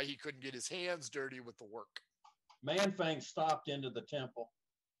that's why he couldn't get his hands dirty with the work. Manfang stopped into the temple.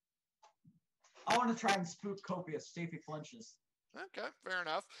 I want to try and spook Copious, see if he flinches. Okay, fair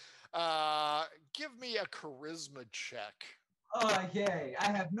enough. Give me a charisma check. Oh, yay. I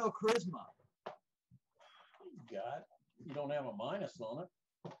have no charisma. You don't have a minus on it.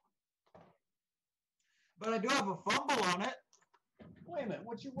 But I do have a fumble on it. Wait a minute,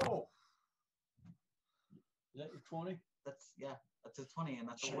 what'd you roll? Is that your 20? That's a 20, and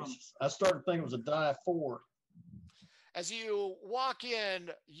that's a 1. I started thinking it was a die 4. As you walk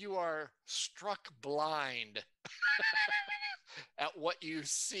in, you are struck blind at what you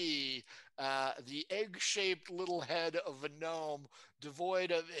see. The egg-shaped little head of a gnome,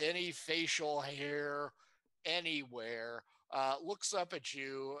 devoid of any facial hair anywhere, looks up at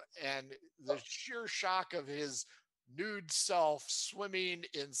you, and the sheer shock of his nude self swimming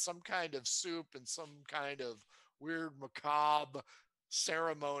in some kind of soup and some kind of weird macabre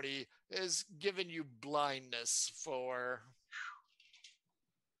ceremony has given you blindness for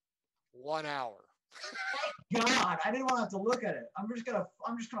 1 hour. God, I didn't want to have to look at it. I'm just gonna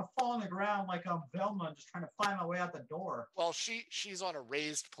fall on the ground like I'm Velma and just trying to find my way out the door. Well, she's on a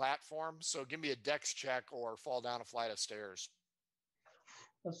raised platform, so give me a dex check or fall down a flight of stairs.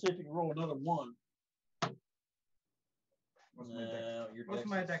 Let's see if you can roll another 1. What's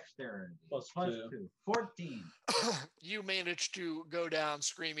my dexterity? Plus 2. 14. You manage to go down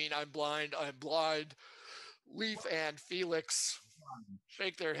screaming, I'm blind, I'm blind. Leaf and Felix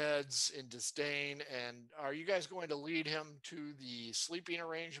shake their heads in disdain. And are you guys going to lead him to the sleeping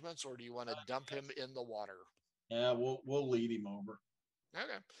arrangements, or do you want to dump him in the water? Yeah, we'll lead him over.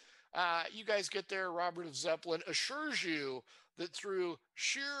 Okay. You guys get there. Robert of Zeppelin assures you that through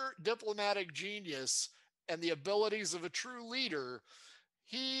sheer diplomatic genius and the abilities of a true leader,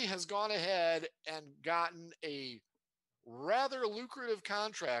 he has gone ahead and gotten a rather lucrative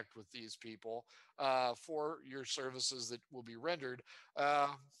contract with these people for your services that will be rendered.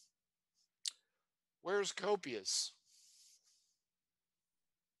 Where's Copious?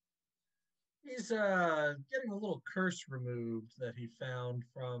 He's getting a little curse removed that he found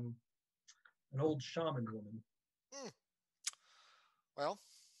from an old shaman woman. Well,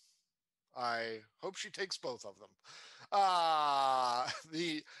 I hope she takes both of them.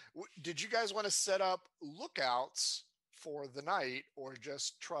 Did you guys want to set up lookouts for the night, or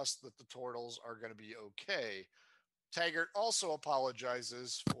just trust that the turtles are going to be okay? Taggart also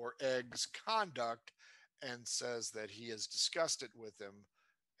apologizes for Egg's conduct and says that he has discussed it with him,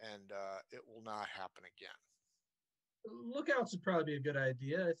 and it will not happen again. Lookouts would probably be a good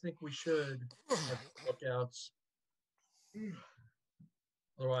idea. I think we should have lookouts.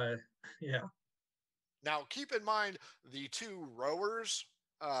 Otherwise, yeah. Now, keep in mind, the 2 rowers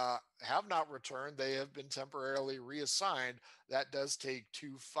have not returned. They have been temporarily reassigned. That does take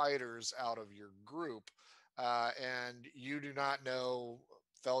 2 fighters out of your group. And you do not know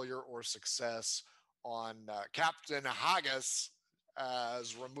failure or success on Captain Haggis'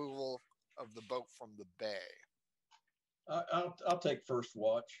 removal of the boat from the bay. I'll take first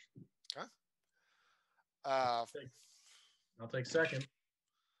watch. Okay. I'll take second.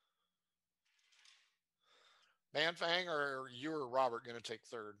 Manfang, or you or Robert going to take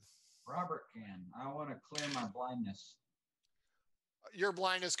third? Robert can. I want to clear my blindness. Your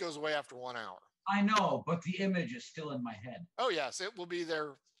blindness goes away after 1 hour. I know, but the image is still in my head. Oh, yes. It will be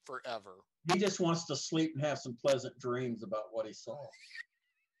there forever. He just wants to sleep and have some pleasant dreams about what he saw.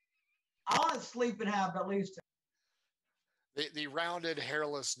 I want to sleep and have at least. The rounded,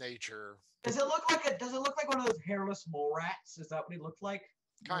 hairless nature. Does it look like one of those hairless mole rats? Is that what he looked like?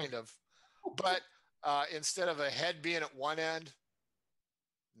 Kind of. But instead of a head being at one end,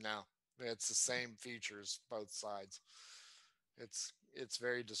 no. It's the same features, both sides. It's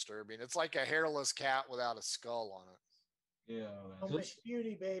very disturbing. It's like a hairless cat without a skull on it. Yeah. Almost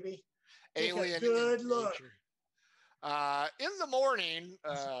beauty, baby. Alien. Good look. In the morning,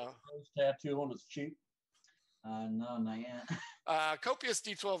 tattoo on his cheek. No, not yet. Copious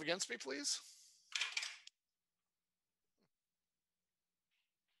D12 against me, please.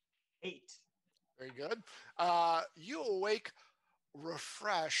 8. Very good. You awake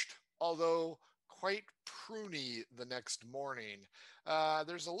refreshed, although quite pruny the next morning.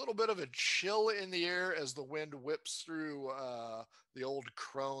 There's a little bit of a chill in the air as the wind whips through the old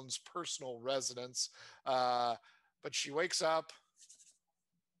crone's personal residence. But she wakes up,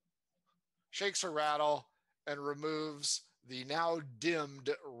 shakes her rattle, and removes the now dimmed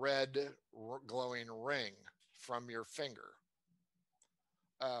red glowing ring from your finger.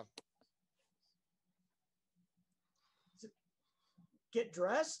 Get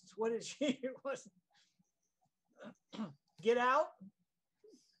dressed? What did she? Get out?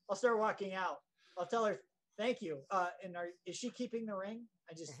 I'll start walking out. I'll tell her, thank you. Is she keeping the ring?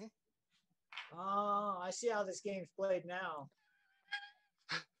 Oh, I see how this game's played now.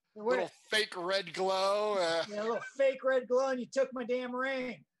 Little fake red glow. Yeah, a little fake red glow, and you took my damn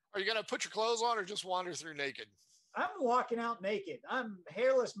ring. Are you going to put your clothes on or just wander through naked? I'm walking out naked. I'm a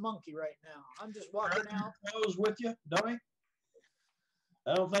hairless monkey right now. I'm just walking out. Clothes with you, dummy?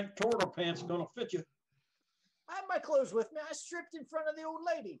 I don't think turtle pants are going to fit you. I have my clothes with me. I stripped in front of the old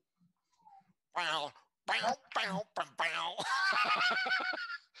lady. Bow, bow, bow, bow, bow.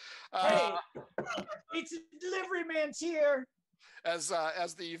 Hey, it's a delivery man's here. As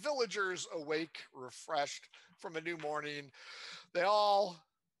the villagers awake, refreshed from a new morning, they all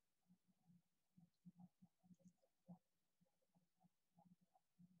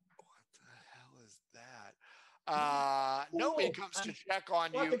Nomi comes to check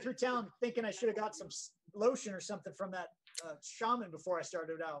on you. Walking through town thinking I should have got some lotion or something from that shaman before I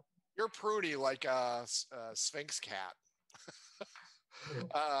started out. You're pruny like a Sphinx cat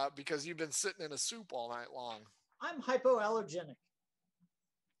because you've been sitting in a soup all night long. I'm hypoallergenic.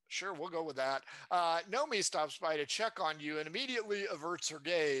 Sure, we'll go with that. Nomi stops by to check on you and immediately averts her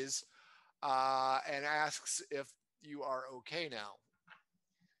gaze and asks if you are okay now.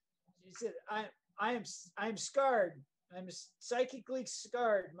 She said, I'm scarred. I'm psychically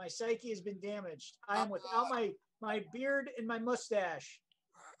scarred. My psyche has been damaged. I am without my beard and my mustache.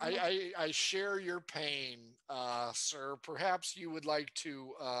 I share your pain, sir. Perhaps you would like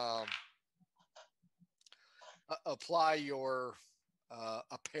to apply your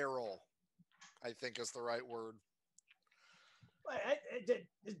apparel, I think is the right word.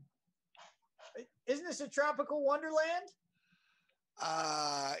 Isn't this a tropical wonderland?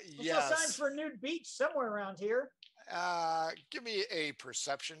 Yes. There's signs for a nude beach somewhere around here. Give me a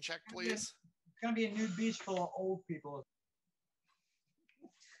perception check, please. It's gonna be a nude beach full of old people.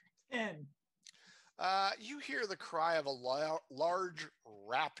 10. You hear the cry of a large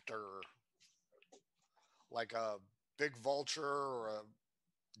raptor, like a big vulture or a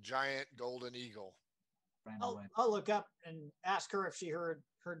giant golden eagle. I'll look up and ask her if she heard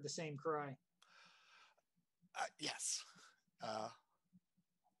the same cry. Yes.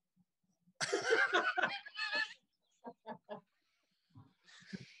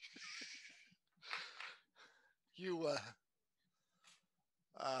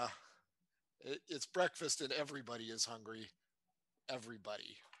 It's breakfast and everybody is hungry.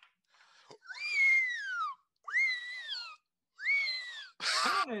 Everybody.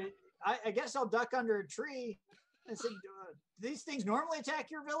 I guess I'll duck under a tree and say, do these things normally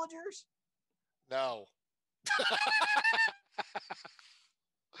attack your villagers? No.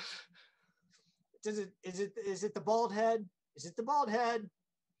 Is it the bald head? Is it the bald head?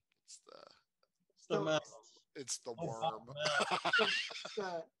 It's the mouse. It's the Oh, worm.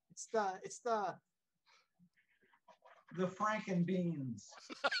 It's the Franken beans.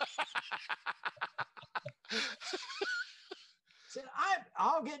 said,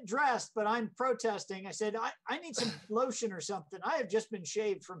 I'll get dressed, but I'm protesting. I said, I need some lotion or something. I have just been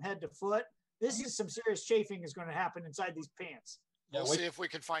shaved from head to foot. This is some serious chafing is going to happen inside these pants. We'll see if we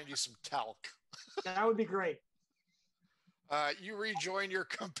can find you some talc. That would be great. You rejoin your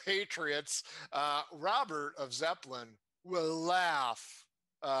compatriots. Robert of Zeppelin will laugh.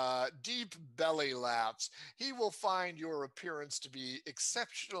 Deep belly laughs. He will find your appearance to be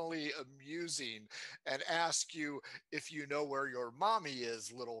exceptionally amusing and ask you if you know where your mommy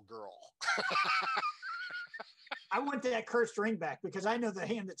is, little girl. I want that cursed ring back because I know the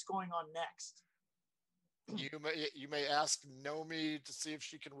hand that's going on next. You may ask Nomi to see if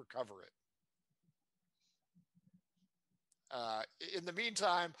she can recover it. In the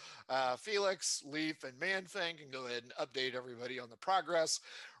meantime, Felix, Leaf, and Manfang can go ahead and update everybody on the progress.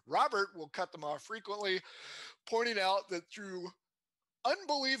 Robert will cut them off frequently, pointing out that through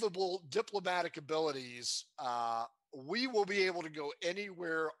unbelievable diplomatic abilities, we will be able to go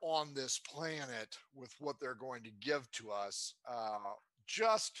anywhere on this planet with what they're going to give to us,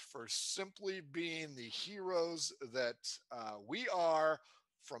 just for simply being the heroes that we are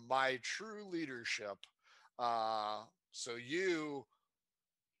from my true leadership. So you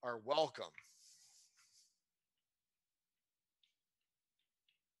are welcome.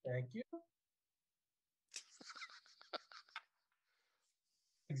 Thank you.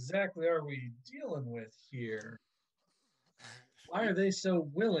 Exactly are we dealing with here? Why are they so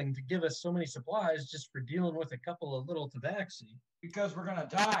willing to give us so many supplies just for dealing with a couple of little tabaxi? Because we're gonna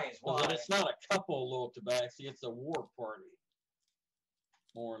die is why. It's not a couple of little tabaxi, it's a war party.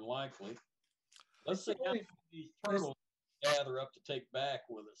 More than likely. Let's see how many of these turtles gather up to take back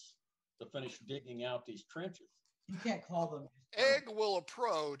with us to finish digging out these trenches. You can't call them. Egg will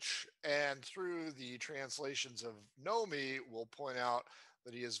approach, and through the translations of Nomi, will point out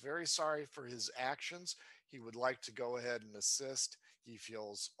that he is very sorry for his actions. He would like to go ahead and assist. He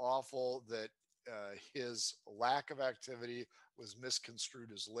feels awful that his lack of activity was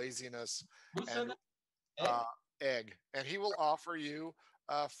misconstrued as laziness. Who said that? Egg. And he will offer you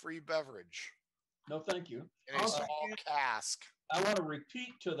a free beverage. No, thank you. In a small cask. I want to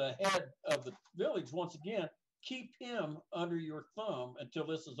repeat to the head of the village once again, keep him under your thumb until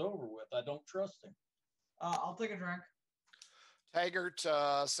this is over with. I don't trust him. I'll take a drink. Taggart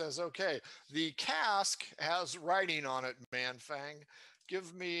says, okay, the cask has writing on it, Manfang.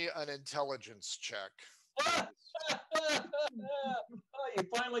 Give me an intelligence check. Oh, you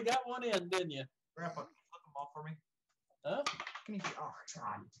finally got one in, didn't you? Grandpa, can you flip them off for me? Huh? Can you? Oh,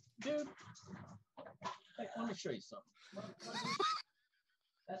 God. Dude. Hey, let me show you something.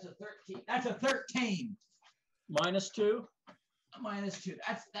 That's a 13. That's a 13. -2? -2.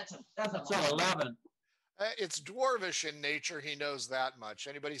 That's an 11. It's dwarvish in nature. He knows that much.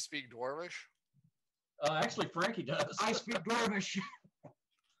 Anybody speak dwarvish? Actually, Frankie does. I speak dwarvish.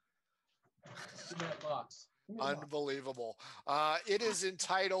 Give me that box. Unbelievable. It is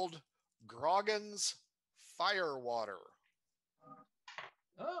entitled Croakan's Firewater.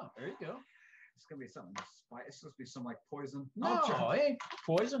 Oh, there you go. It's gonna be something. It's supposed to be some like poison. No, it ain't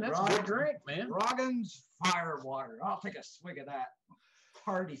poison. That's a good drink, man. Croakan's Firewater. I'll take a swig of that.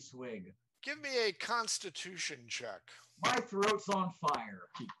 Hearty swig. Give me a constitution check. My throat's on fire.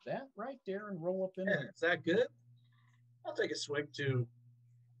 Keep that right there and roll up in Yeah, there. is that good? I'll take a swig too.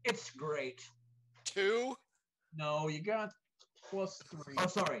 It's great. 2? No, you got +3. Oh,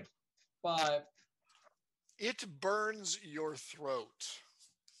 sorry. 5. It burns your throat.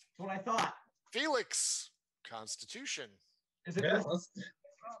 That's what I thought. Felix, constitution. Is it? Yeah,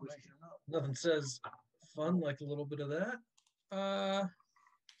 nothing says fun like a little bit of that.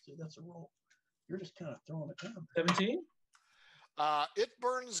 See, that's a roll. You're just kind of throwing it down. 17? It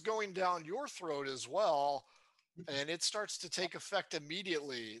burns going down your throat as well, and it starts to take effect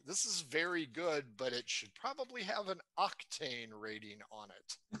immediately. This is very good, but it should probably have an octane rating on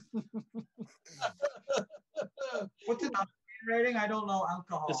it. What's an octane rating? I don't know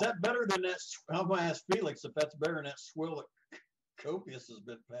alcohol. Is that better than that? I'm going to ask Felix if that's better than that swill that Copious has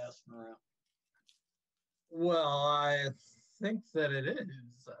been passing around. Well, I think that it is.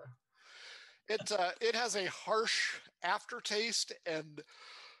 It has a harsh aftertaste and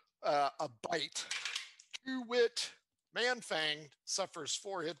a bite. To wit, Manfang suffers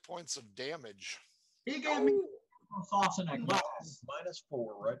 4 hit points of damage. He gave me sauce in a glass.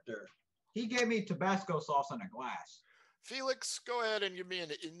 -4 right there. He gave me Tabasco sauce in a glass. Felix, go ahead and give me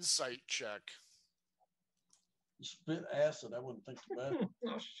an insight check. Spit acid. I wouldn't think about it.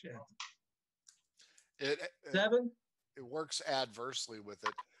 Oh shit. It 7. it works adversely with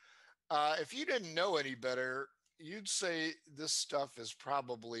it. If you didn't know any better, you'd say this stuff is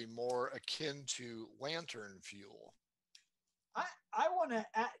probably more akin to lantern fuel. I want to.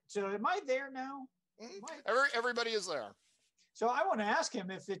 So am I there now? Everybody is there. So I want to ask him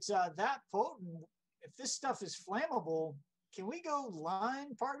if it's that potent. If this stuff is flammable, can we go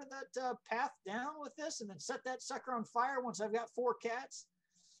line part of that path down with this and then set that sucker on fire once I've got 4 cats?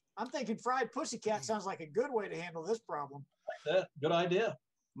 I'm thinking fried pussycat sounds like a good way to handle this problem. Like that. Good idea.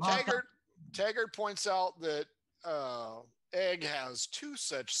 Taggart points out that Egg has 2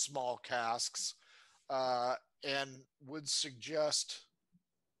 such small casks and would suggest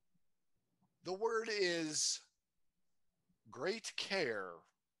the word is great care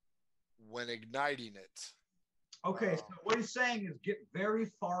when igniting it. Okay, so what he's saying is get very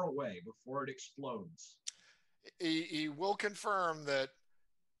far away before it explodes. He will confirm that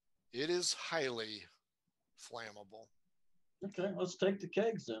it is highly flammable. Okay, let's take the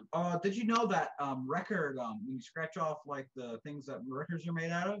kegs then. Did you know that record, when you scratch off like the things that records are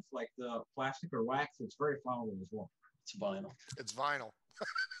made out of, like the plastic or wax, it's very flammable as well. It's vinyl. It's vinyl.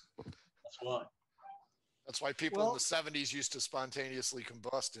 That's why. That's why people in the 70s used to spontaneously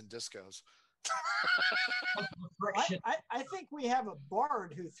combust in discos. I think we have a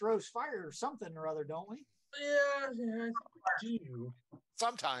bard who throws fire or something or other, don't we? Yeah, I think we do.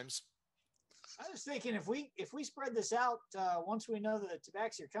 Sometimes. I was thinking if we spread this out, once we know that the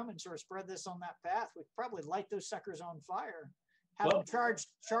tabaxi are coming, sort of spread this on that path, we could probably light those suckers on fire. Have them charge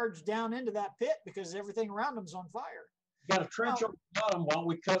down into that pit because everything around them's on fire. Got a trench on the bottom while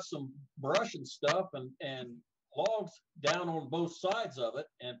we cut some brush and stuff and logs down on both sides of it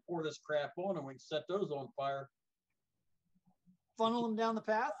and pour this crap on and we can set those on fire. Funnel them down the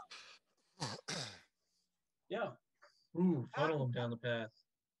path? Yeah. Ooh, funnel them down the path.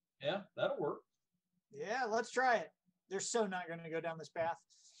 Yeah, that'll work. Yeah, let's try it. They're so not going to go down this path.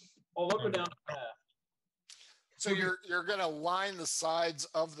 Oh, they'll go down the path. So you're going to line the sides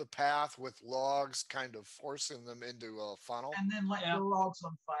of the path with logs, kind of forcing them into a funnel? And then light the logs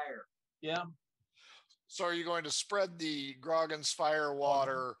on fire. Yeah. So are you going to spread the Groggan's fire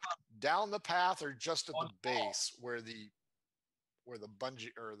water down the path or just at the base where the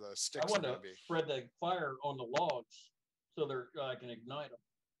bungee or the sticks I want are to going to be? spread the fire on the logs so I can ignite them.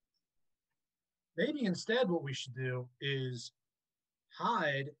 Maybe instead what we should do is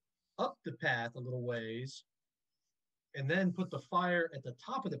hide up the path a little ways and then put the fire at the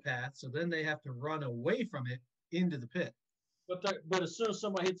top of the path so then they have to run away from it into the pit. But as soon as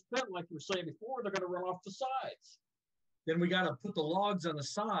somebody hits the pit, like you were saying before, they're going to run off the sides. Then we got to put the logs on the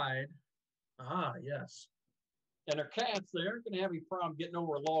side. Ah, yes. And their cats, they aren't going to have any problem getting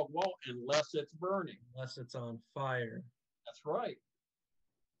over a log wall unless it's burning. Unless it's on fire. That's right.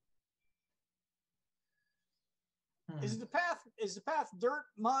 Is the path dirt,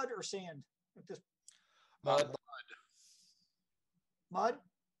 mud, or sand? Mud. Mud?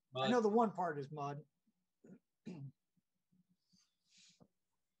 I know the one part is mud.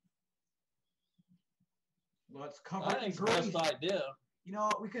 Let's cover I think it's the best idea. You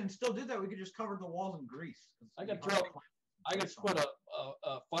know, we can still do that. We could just cover the walls in grease. I could put a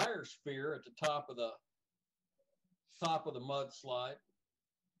fire spear at the top of the mudslide.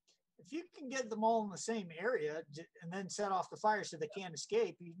 If you can get them all in the same area and then set off the fire so they can't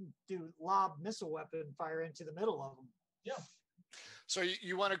escape, you can do lob missile weapon fire into the middle of them. Yeah. So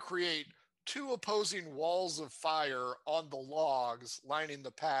you want to create 2 opposing walls of fire on the logs lining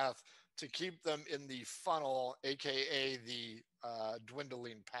the path to keep them in the funnel, aka the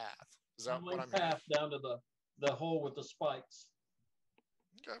dwindling path. Is that what I'm hearing? Path down to the hole with the spikes.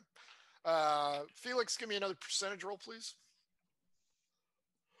 Okay. Felix, give me another percentage roll, please.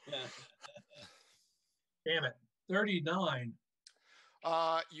 Yeah. Damn it. 39.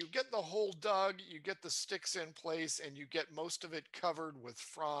 You get the hole dug, you get the sticks in place, and you get most of it covered with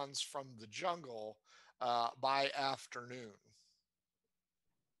fronds from the jungle by afternoon.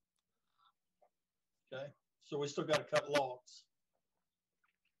 Okay. So we still got to cut logs.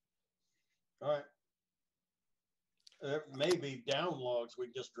 All right. There may be down logs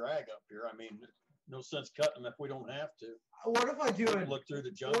we just drag up here. I mean, no sense cutting them if we don't have to. What if I do look through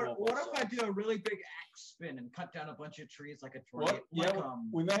the jungle? What if I do a really big axe spin and cut down a bunch of trees like a tornado?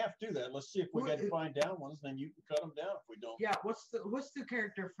 We may have to do that. Let's see if we got to find down ones. Then you can cut them down if we don't. Yeah. What's the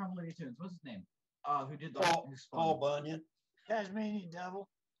character from Looney Tunes? What's his name? Who did the Paul Bunyan? Tasmanian Devil.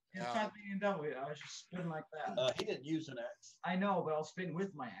 Yeah. Tasmanian Devil. I was just spin like that. He didn't use an axe. I know, but I'll spin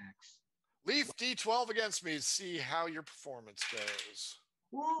with my axe. Leaf D12 against me to see how your performance goes.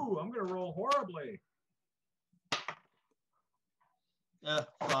 Woo! I'm gonna roll horribly.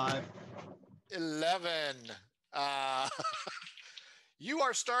 5. 11. You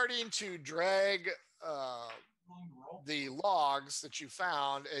are starting to drag the logs that you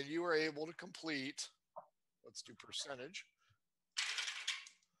found, and you were able to complete. Let's do percentage.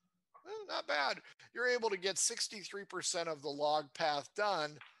 Not bad. You're able to get 63% of the log path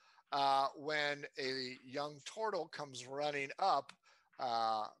done when a young turtle comes running up,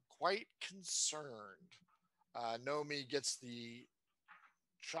 quite concerned. Nomi gets the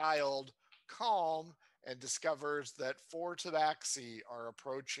child calm and discovers that 4 tabaxi are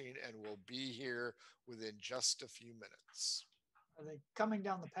approaching and will be here within just a few minutes. Are they coming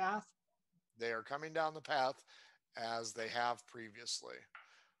down the path? They are coming down the path as they have previously.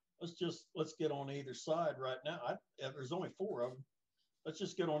 Let's get on either side right now. There's only 4 of them. Let's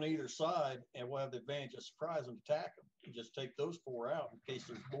just get on either side, and we'll have the advantage of surprise and attack them. And just take those 4 out in case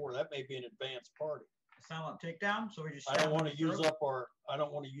there's more. That may be an advanced party. Silent takedown. So we just. I don't want to use up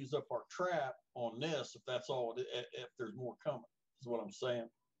our trap on this if that's all. If there's more coming, is what I'm saying.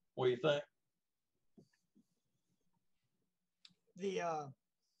 What do you think? The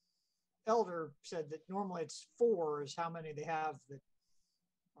elder said that normally it's 4 is how many they have that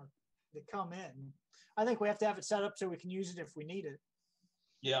come in. I think we have to have it set up so we can use it if we need it.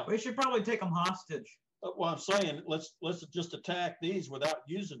 Yeah. We should probably take them hostage. Well, I'm saying let's just attack these without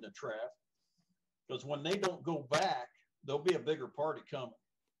using the trap, because when they don't go back, there'll be a bigger party coming.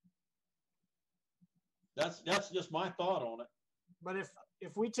 That's just my thought on it. But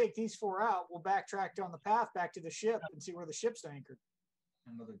if we take these 4 out, we'll backtrack down the path back to the ship and see where the ship's anchored.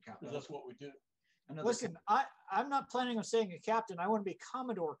 Another captain. That's what we do. Listen, I'm not planning on saying a captain. I want to be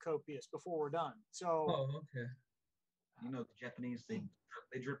Commodore Copious before we're done. So. Oh, okay. You know, the Japanese, they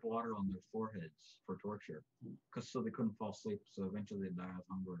drip water on their foreheads for torture, so they couldn't fall asleep. So eventually they die of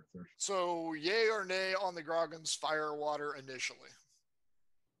hunger or thirst. So, yay or nay on the Groggan's fire water initially?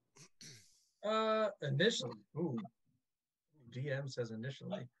 Initially. Ooh. DM says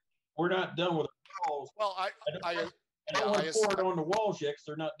initially. We're not done with the walls. Well, I don't want to pour it on the walls yet because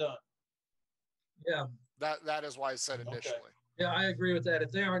they're not done. Yeah. That is why I said initially. Okay. Yeah, I agree with that.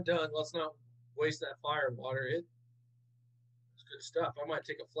 If they aren't done, let's not waste that fire water. It's good stuff. I might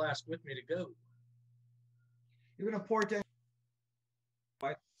take a flask with me to go. You're gonna pour it down.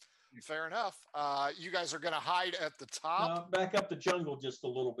 Fair enough. You guys are going to hide at the top. Back up the jungle just a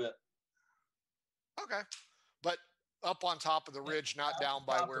little bit. Okay, but up on top of the ridge, not down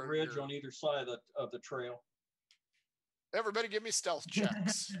by where the ridge on either side of the trail. Everybody, give me stealth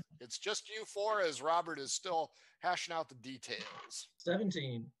checks. It's just you 4 as Robert is still hashing out the details.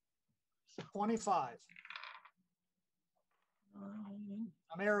 17. 25.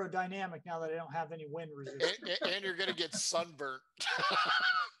 I'm aerodynamic now that I don't have any wind resistance. And you're going to get sunburnt.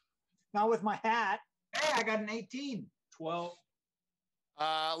 Not with my hat. Hey, I got an 18. 12.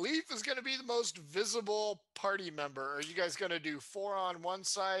 Leaf is going to be the most visible party member. Are you guys going to do 4 on one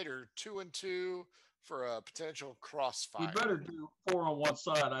side or 2 and 2 for a potential crossfire? You better do 4 on one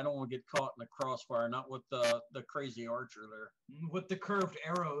side. I don't want to get caught in a crossfire, not with the crazy archer there. With the curved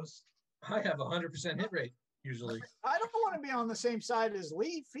arrows. I have 100% hit rate usually. I don't want to be on the same side as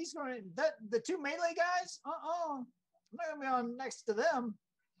Leaf. He's going to the 2 melee guys. I'm not going to be on next to them.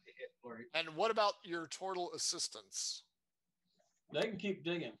 And what about your turtle assistants? They can keep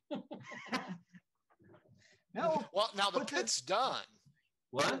digging. No. Well, now the pit's done.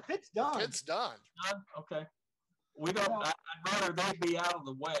 What? The pit's done. The pit's done. Okay. We don't. I'd rather they be out of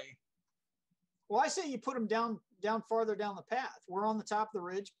the way. Well, I say you put them down farther down the path. We're on the top of the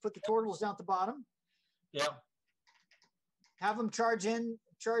ridge. Put the turtles down at the bottom. Yeah. Have them charge in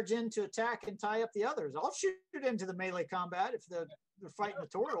to attack and tie up the others. I'll shoot into the melee combat if they're fighting the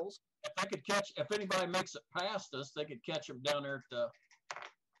turtles. If anybody makes it past us, they could catch them down there at the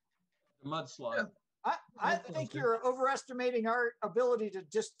mudslide. I think you're overestimating our ability to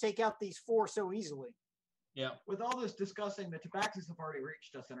just take out these 4 so easily. Yeah. With all this discussing, the Tabaxis have already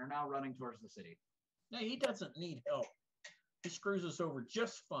reached us and are now running towards the city. No, he doesn't need help. He screws us over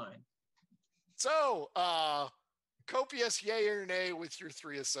just fine. So, Copious, yay or nay with your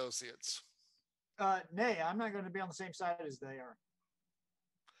 3 associates? Nay, I'm not going to be on the same side as they are.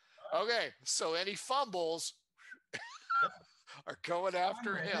 Okay, so any fumbles are going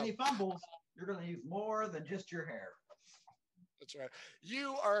after him. Any fumbles, you're going to use more than just your hair. That's right.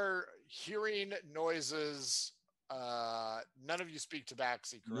 You are hearing noises. None of you speak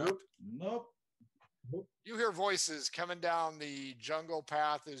Tabaxi, correct? Nope. You hear voices coming down the jungle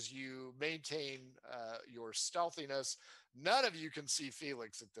path as you maintain your stealthiness. None of you can see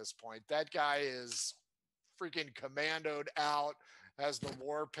Felix at this point. That guy is freaking commandoed out, has the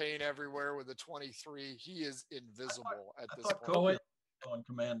war paint everywhere with a 23. He is invisible at this point. on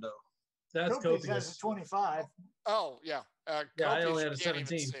commando. That's Copious has a Copious. 25. Oh, yeah. Yeah, I Copious, only you had a can't even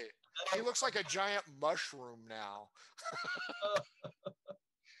 17. see. He looks like a giant mushroom now.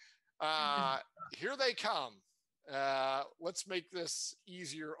 Here they come. Let's make this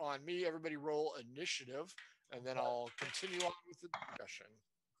easier on me. Everybody roll initiative, and then I'll continue on with the discussion.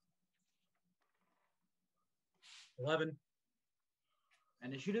 11.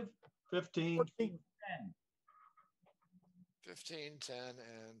 Initiative? 15. 14. 10. 15, 10,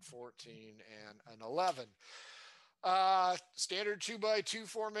 and 14, and an 11. Standard 2x2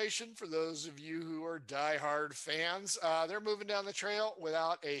 formation for those of you who are diehard fans. They're moving down the trail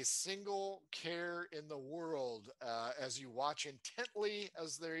without a single care in the world. As you watch intently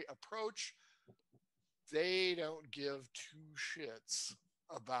as they approach, they don't give two shits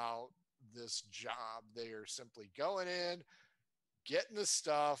about this job. They are simply going in, getting the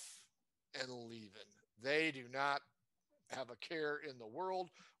stuff, and leaving. They do not have a care in the world.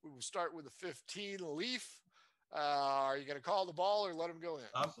 We will start with a 15 Leaf. Are you going to call the ball or let him go in?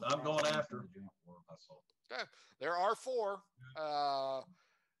 I'm going after. Okay. There are 4.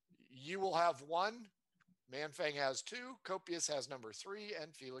 You will have 1. Manfang has 2. Copious has number 3.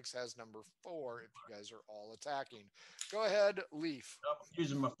 And Felix has number 4 if you guys are all attacking. Go ahead, Leaf. I'm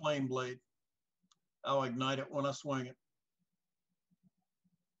using my flame blade. I'll ignite it when I swing it.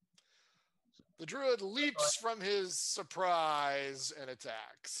 The druid leaps from his surprise and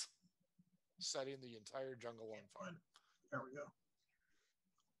attacks, setting the entire jungle on fire. There we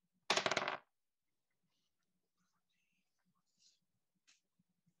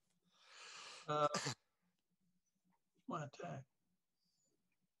go. My attack.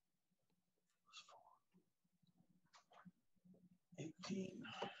 18.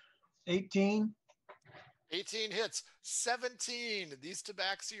 18. 18 hits. 17. These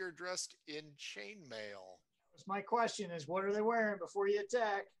tabaxi are dressed in chainmail. That's my question is, what are they wearing before you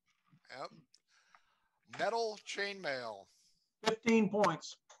attack? Yep. Metal chainmail. 15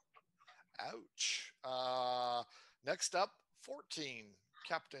 points. Ouch. Next up, 14.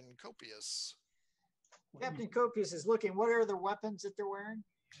 Captain Copious. Captain Copious is looking. What are the weapons that they're wearing?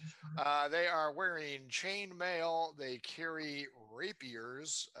 They are wearing chainmail. They carry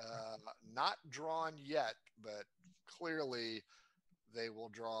rapiers, not drawn yet, but clearly they will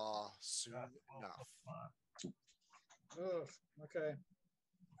draw soon enough. Oh, okay.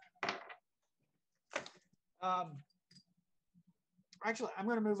 Actually, I'm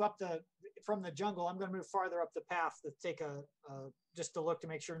going to move up from the jungle. I'm going to move farther up the path to take just to look to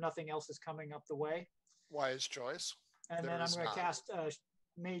make sure nothing else is coming up the way. Wise choice. And then I'm going to cast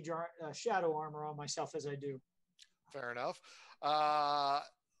shadow armor on myself as I do. Fair enough. Tie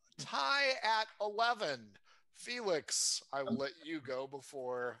at 11. Felix, I will let you go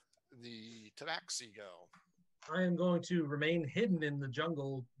before the tabaxi go. I am going to remain hidden in the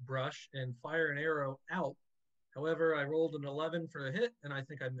jungle brush and fire an arrow out. However, I rolled an 11 for a hit, and I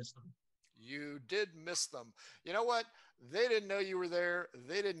think I missed them. You did miss them. You know what? They didn't know you were there.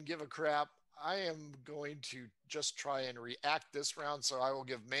 They didn't give a crap. I am going to just try and react this round, so I will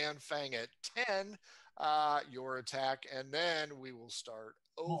give Manfang at 10 your attack, and then we will start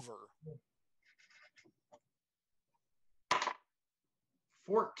over.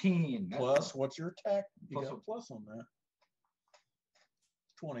 14. Plus, what's your attack? You got a plus on that.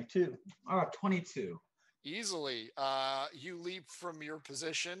 22. 22. Easily. You leap from your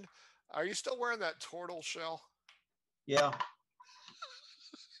position. Are you still wearing that turtle shell? Yeah.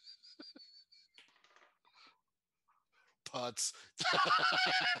 Putts.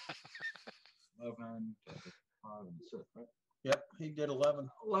 11, 5, and 6, right? Yep, he did 11.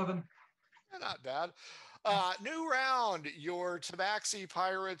 11. Not bad. New round. Your Tabaxi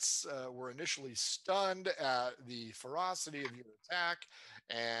Pirates were initially stunned at the ferocity of your attack,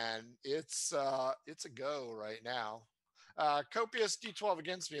 and it's a go right now. Copious D12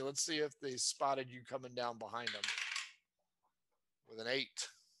 against me. Let's see if they spotted you coming down behind them with an 8.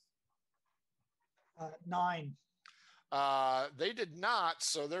 9. They did not,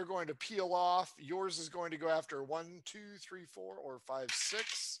 so they're going to peel off. Yours is going to go after 1, 2, 3, 4, or 5,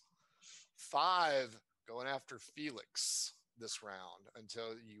 6. 5 going after Felix this round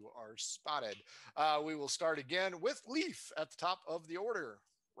until you are spotted. We will start again with Leaf at the top of the order.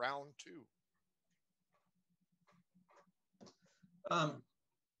 Round 2.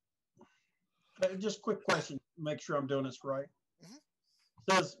 Just quick question. Make sure I'm doing this right.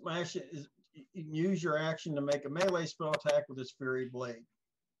 Mm-hmm. Says my action is you can use your action to make a melee spell attack with this Fury Blade.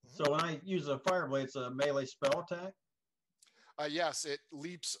 Mm-hmm. So when I use a Fire Blade, it's a melee spell attack? Yes, it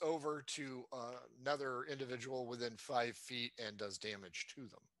leaps over to another individual within 5 feet and does damage to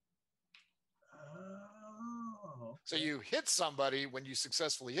them. Oh, So you hit somebody. When you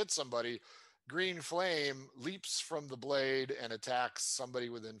successfully hit somebody, green flame leaps from the blade and attacks somebody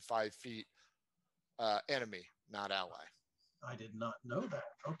within 5 feet. Enemy, not ally. I did not know that.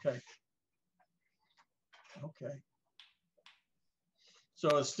 Okay. Okay.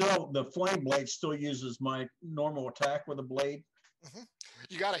 So it's still, the flame blade still uses my normal attack with a blade? Mm-hmm.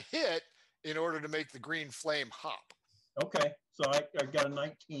 You got to hit in order to make the green flame hop. Okay, so I got a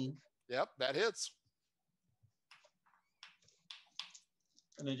 19. Yep, that hits.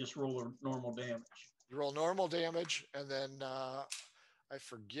 And then just roll a normal damage. You roll normal damage, and then I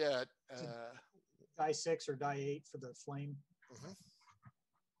forget. Die 6 or die 8 for the flame. Mm-hmm.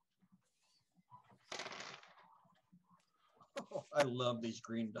 Oh, I love these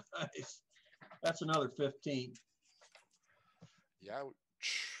green dice. That's another 15. Yeah.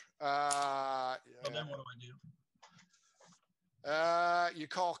 So then what do? You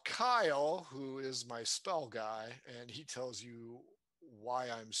call Kyle, who is my spell guy, and he tells you why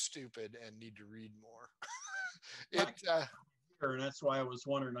I'm stupid and need to read more. And that's why I was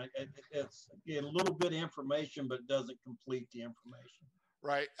wondering. It's a little bit of information, but it doesn't complete the information.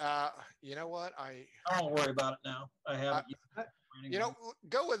 Right. You know what? I don't worry about it now. I haven't.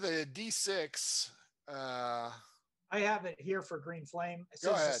 Go with a D6. I have it here for green flame. It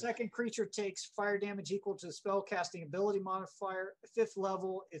says the second creature takes fire damage equal to the spell casting ability modifier. 5th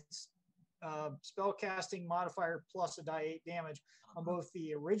level, it's spell casting modifier plus a die 8 damage on both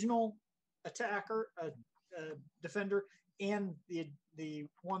the original attacker, defender, and the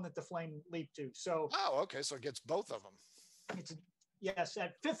one that the flame leaped to. So okay, so it gets both of them. Yes,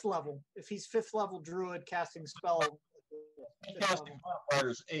 at 5th level. If he's 5th level druid casting spell, casting modifier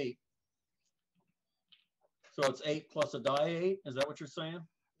is 8. So it's 8 plus a die 8. Is that what you're saying?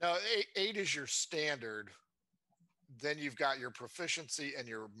 No, 8 is your standard. Then you've got your proficiency and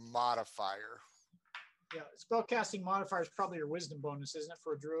your modifier. Yeah, spellcasting modifier is probably your wisdom bonus, isn't it,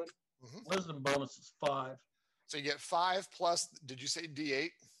 for a druid? Mm-hmm. Wisdom bonus is 5. So you get 5 plus. Did you say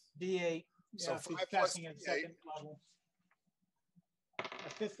D8? D8. So yeah, 5 casting plus at 2nd level.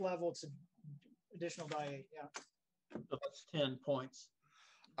 At 5th level, it's an additional die 8. Yeah. So that's 10 points.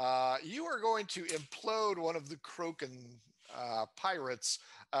 You are going to implode one of the Croakan pirates.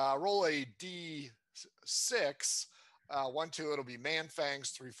 Roll a D6. 1, 2, it'll be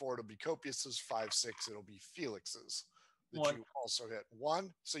Manfang's. 3, 4, it'll be Copius's. 5, 6, it'll be Felix's. That you also hit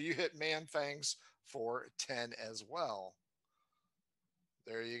 1. So you hit Manfang's for 10 as well.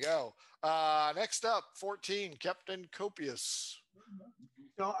 There you go. Next up, 14, Captain Copius.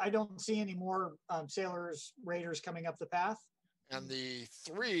 So I don't see any more sailors, raiders coming up the path. And the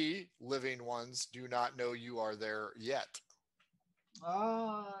 3 living ones do not know you are there yet.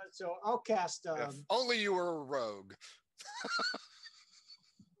 So I'll cast. If only you were a rogue.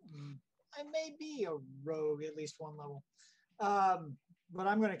 I may be a rogue at least one level. But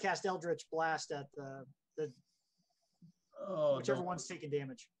I'm going to cast Eldritch Blast at the whichever one's taking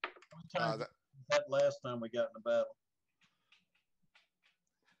damage. That last time we got in the battle.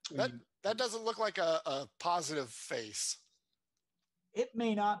 That doesn't look like a positive face. It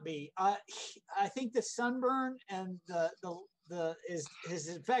may not be. I think the sunburn and has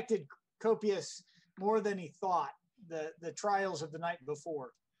affected Copius more than he thought. The trials of the night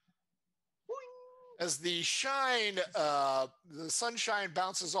before. As the sunshine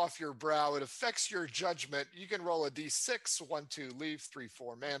bounces off your brow, it affects your judgment. You can roll a D6, 1, 2, leave, 3,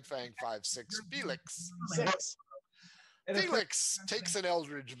 4, Manfang, 5, 6, Felix. 6. Felix takes an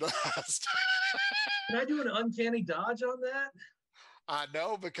Eldritch Blast. Can I do an uncanny dodge on that?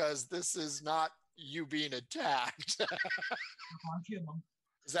 No, because this is not you being attacked.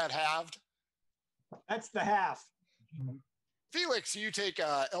 Is that halved? That's the half. Felix, you take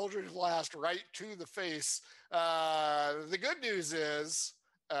Eldritch Blast right to the face. The good news is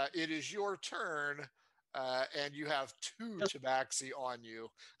it is your turn, and you have 2 tabaxi on you.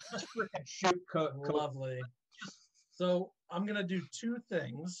 Lovely. So I'm going to do 2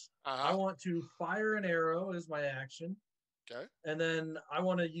 things. I want to fire an arrow as my action. Okay. And then I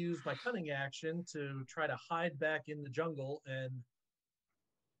want to use my cunning action to try to hide back in the jungle and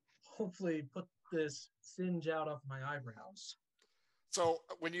hopefully put this singe out of my eyebrows. So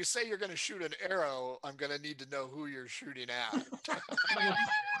when you say you're going to shoot an arrow, I'm going to need to know who you're shooting at. What kind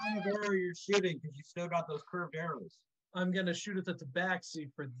of arrow you're shooting, because you still got those curved arrows. I'm going to shoot at the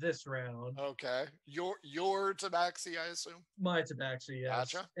tabaxi for this round. Okay. Your tabaxi, I assume? My tabaxi,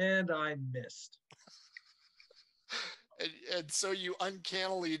 yes. Gotcha. And I missed. And so you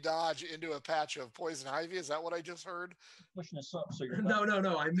uncannily dodge into a patch of poison ivy. Is that what I just heard? Pushing us up so you're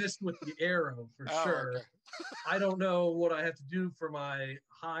No. I missed with the arrow for sure. Okay. I don't know what I have to do for my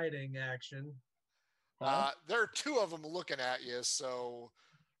hiding action. There are two of them looking at you, so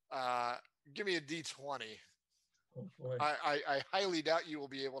give me a D20. Oh boy. I highly doubt you will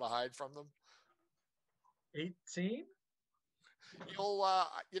be able to hide from them. 18? You'll,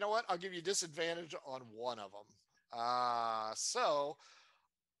 you know what? I'll give you disadvantage on one of them. So,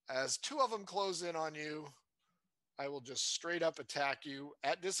 as two of them close in on you, I will just straight up attack you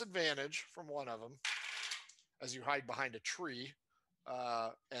at disadvantage from one of them as you hide behind a tree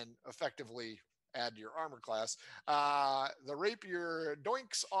and effectively add to your armor class. The rapier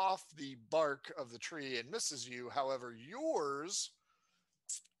doinks off the bark of the tree and misses you. However, yours,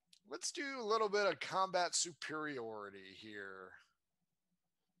 let's do a little bit of combat superiority here.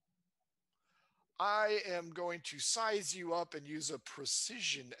 I am going to size you up and use a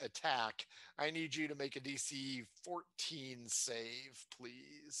precision attack. I need you to make a DC 14 save,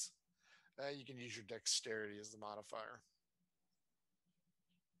 please. You can use your dexterity as the modifier.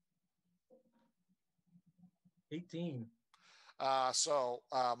 18. So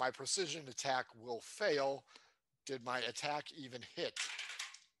my precision attack will fail. Did my attack even hit?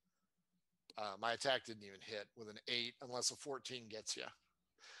 My attack didn't even hit with an 8 unless a 14 gets you.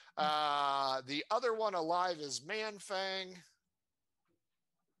 The other one alive is Manfang.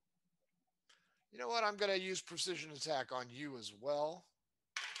 You know what? I'm going to use precision attack on you as well.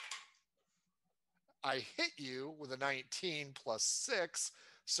 I hit you with a 19 plus 6.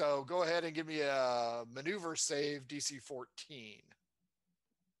 So go ahead and give me a maneuver save, DC 14.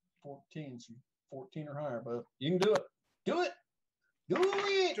 14, so 14 or higher, but you can do it. Do it. Do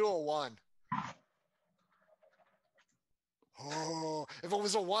it. Do a 1. Oh, if it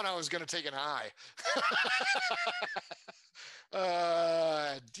was a 1, I was going to take an eye.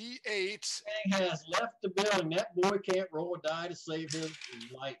 D8. He has left the building. That boy can't roll a die to save his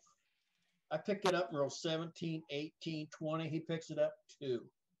life. I pick it up and roll 17, 18, 20. He picks it up 2,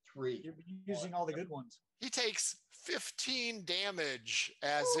 3. You're using all the good ones. He takes 15 damage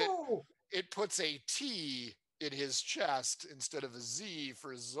as it puts a T in his chest instead of a Z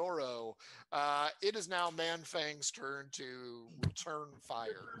for Zorro. It is now Manfang's turn to return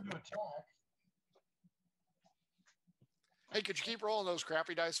fire. Hey, could you keep rolling those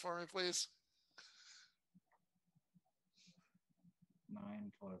crappy dice for me, please?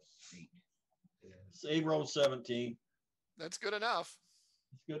 9 plus 8. He rolled 17. That's good enough.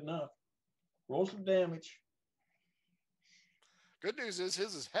 It's good enough. Roll some damage. Good news is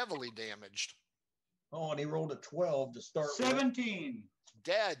his is heavily damaged. Oh, and he rolled a 12 to start 17.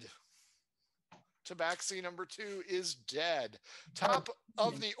 Dead. Tabaxi number 2 is dead. Top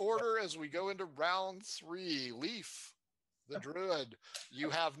of the order as we go into round 3. Leaf, the druid.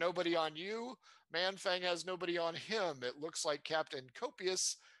 You have nobody on you. Manfang has nobody on him. It looks like Captain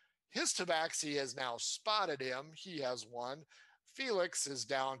Copious, his Tabaxi has now spotted him. He has 1. Felix is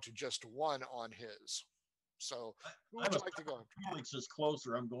down to just 1 on his. So who would you like to go after? Felix is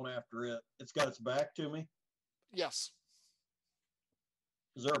closer. I'm going after it. It's got its back to me. Yes.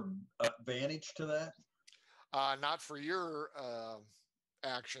 Is there an advantage to that? Not for your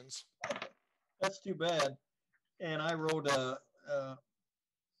actions. That's too bad. And I rolled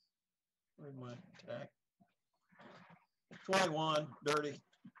where's my attack? 21, dirty.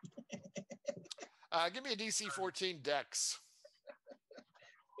 Give me a DC 14 dex.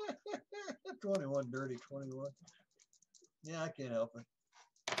 21, dirty, 21. Yeah, I can't help it.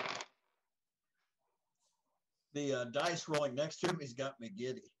 The dice rolling next to me's got me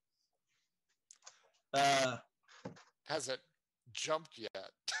giddy. Has it jumped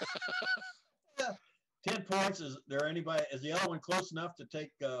yet? Yeah. 10 points. Is there anybody? Is the other one close enough to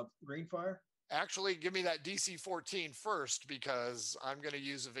take green fire? Actually, give me that DC 14 first because I'm going to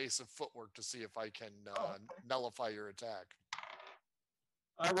use evasive footwork to see if I can nullify your attack.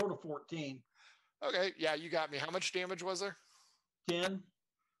 I rolled a 14. Okay, yeah, you got me. How much damage was there? 10.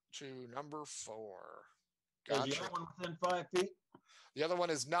 To number 4. Gotcha. Gotcha. Is the other one within 5 feet? The other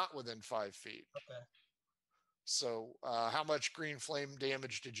one is not within 5 feet. Okay. So how much green flame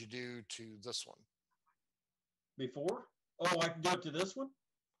damage did you do to this one? Before? Oh, I can do it to this one?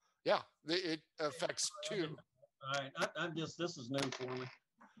 Yeah, it affects 2. All right. I'm just, this is new for me.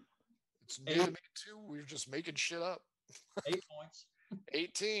 It's new to me too. We're just making shit up. 8 points.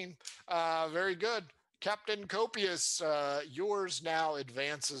 18. Very good. Captain Copious, yours now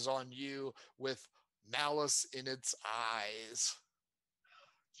advances on you with malice in its eyes.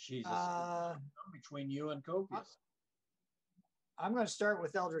 Jesus. Between you and Copious. I'm going to start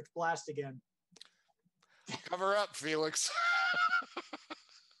with Eldritch Blast again. Cover up, Felix.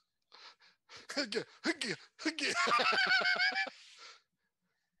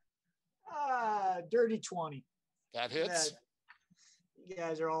 Dirty 20. That hits. You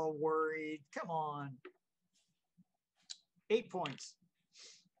guys are all worried. Come on. 8 points.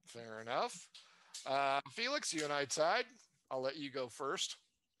 Fair enough. Felix, you and I tied. I'll let you go first.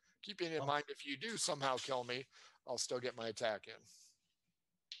 Keeping in mind, if you do somehow kill me, I'll still get my attack in.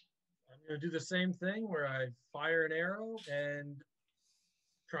 I'm going to do the same thing where I fire an arrow and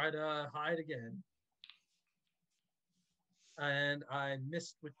try to hide again. And I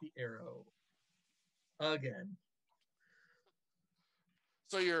missed with the arrow again.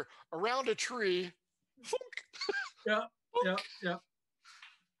 So you're around a tree. Yeah.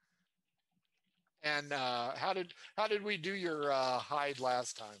 And how did we do your hide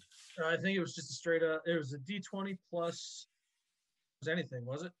last time? I think it was just a straight up. It was a D20 plus. Was anything?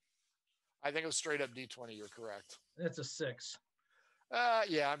 Was it? I think it was straight up D20. You're correct. It's a 6.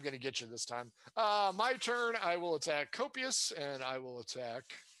 Yeah, I'm going to get you this time. My turn. I will attack Copious, and I will attack,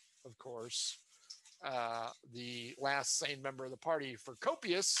 of course, the last sane member of the party. For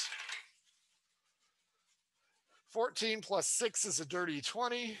Copious, 14 plus 6 is a dirty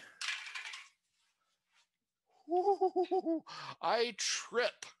 20. Ooh, I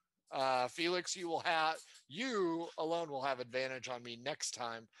trip. Felix, you alone will have advantage on me next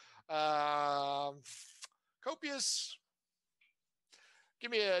time. Copious,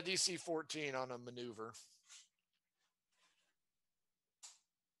 give me a DC 14 on a maneuver.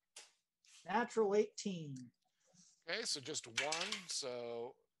 Natural 18. Okay, so just 1.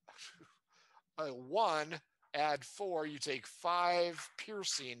 So a 1, add 4, you take 5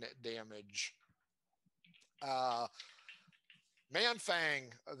 piercing damage.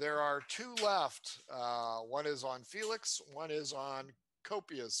 Manfang, there are 2 left. One is on Felix, one is on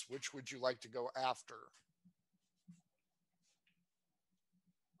Copious. Which would you like to go after?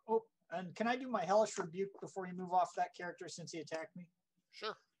 Oh, and can I do my Hellish Rebuke before you move off that character since he attacked me?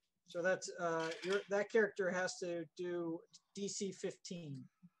 Sure. So that's that character has to do DC 15.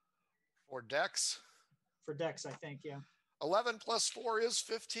 For Dex? For Dex, I think, yeah. 11 plus 4 is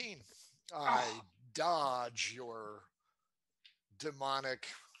 15. I dodge your demonic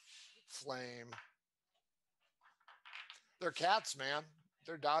flame. They're cats, man.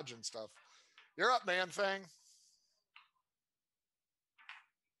 They're dodging stuff. You're up, Manfang.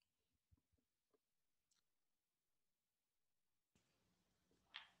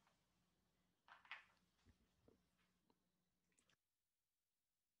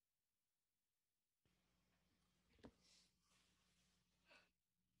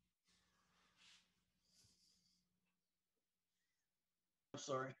 I'm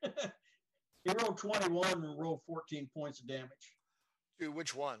sorry. He rolled 21 and rolled 14 points of damage. Dude,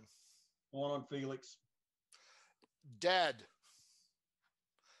 which one? One on Felix. Dead.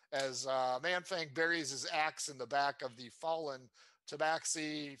 As Manfang buries his axe in the back of the fallen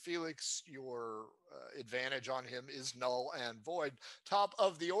Tabaxi. Felix, your advantage on him is null and void. Top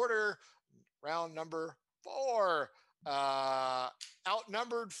of the order, round number 4.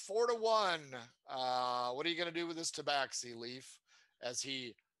 Outnumbered 4-1. What are you going to do with this Tabaxi, Leaf, as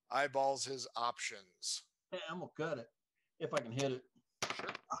he eyeballs his options? Hey, I'm going to cut it if I can hit it. Sure.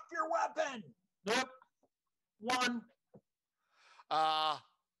 Up your weapon! Nope. 1.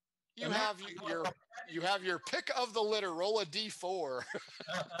 You have your pick of the litter. Roll a D4.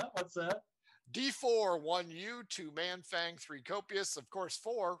 What's that? D4, 1 you, 2 Manfang, 3 Copious. Of course,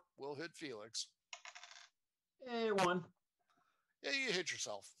 4 will hit Felix. Hey, 1. Yeah, you hit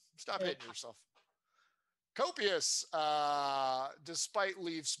yourself. Stop hitting yourself. Copious, despite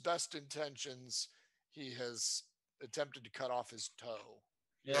Leaf's best intentions, he has attempted to cut off his toe.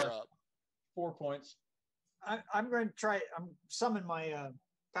 Yeah. You're up. 4 points. I'm going to try. I'm summon my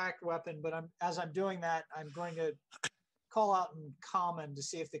packed weapon, but as I'm doing that, I'm going to call out in common to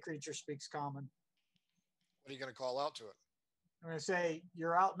see if the creature speaks common. What are you going to call out to it? I'm going to say,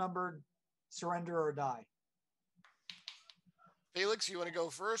 "You're outnumbered. Surrender or die." Felix, you want to go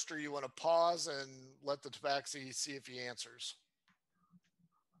first, or you want to pause and let the Tabaxi see if he answers?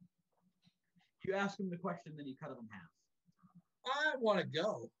 You ask him the question, then you cut him in half. I want to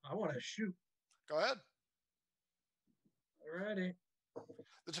go. I want to shoot. Go ahead. Alrighty.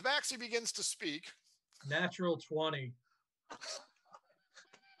 The Tabaxi begins to speak. Natural 20.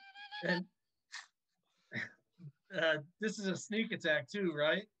 And this is a sneak attack too,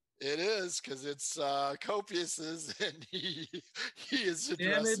 right? It is, because it's Copious's, and he is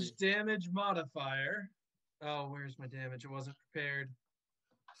addressing. Damage modifier. Oh, where's my damage? I wasn't prepared.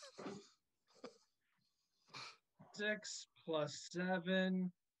 6 plus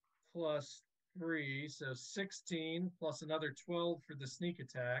 7 plus 3, so 16 plus another 12 for the sneak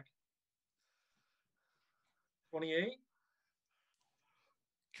attack. 28?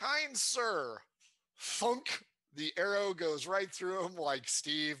 Kind sir, Funk The arrow goes right through him like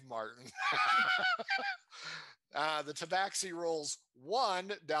Steve Martin. The tabaxi rolls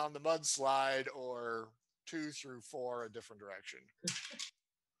 1 down the mudslide or 2 through 4 a different direction.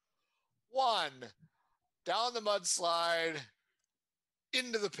 1 down the mudslide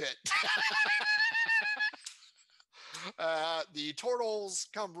into the pit. The turtles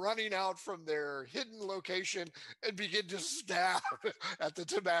come running out from their hidden location and begin to stab at the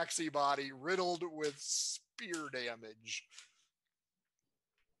tabaxi body, riddled with spear damage.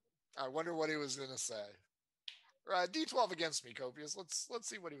 I wonder what he was going to say. D12 against me, Copious. Let's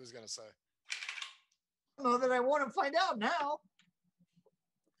see what he was going to say. I don't know that I want to find out now.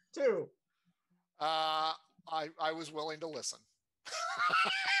 2. I was willing to listen.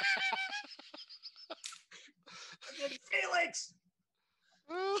 Felix!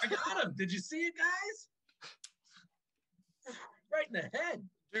 I got him. Did you see it, guys? Right in the head.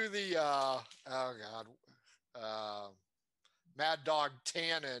 Do the Mad Dog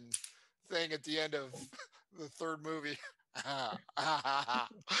Tannen thing at the end of the 3rd movie.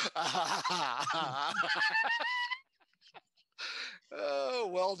 Oh,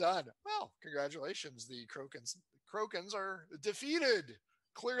 well done. Well, congratulations. The Croakans are defeated.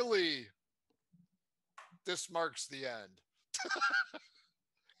 Clearly, this marks the end.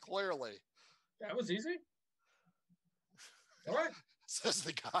 Clearly. That was easy. All right. Says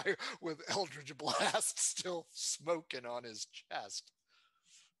the guy with Eldritch Blast still smoking on his chest.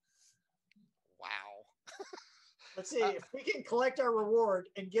 Wow. Let's see if we can collect our reward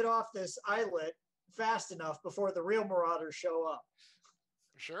and get off this islet fast enough before the real marauders show up.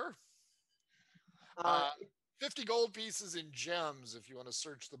 Sure. 50 gold pieces in gems if you want to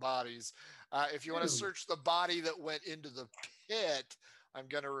search the bodies. If you want to search the body that went into the pit, I'm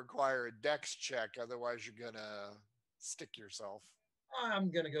going to require a dex check. Otherwise, you're going to stick yourself.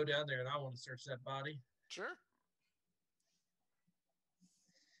 I'm going to go down there and I want to search that body. Sure.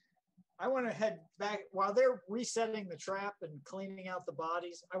 I want to head back while they're resetting the trap and cleaning out the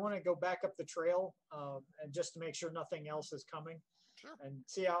bodies. I want to go back up the trail and just to make sure nothing else is coming. Sure. And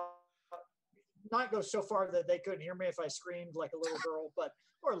see how, not go so far that they couldn't hear me if I screamed like a little girl,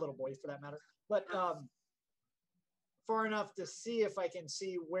 or a little boy for that matter, but far enough to see if I can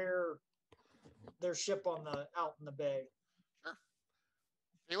see where their ship out in the bay. Sure.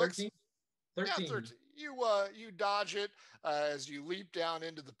 Felix? 13. Yeah, 13. You dodge it as you leap down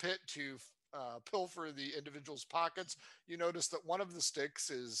into the pit to pilfer the individual's pockets. You notice that one of the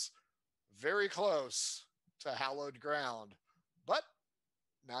sticks is very close to hallowed ground, but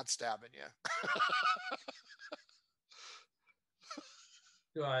not stabbing you.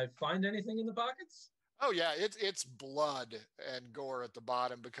 Do I find anything in the pockets? Oh yeah, it's blood and gore at the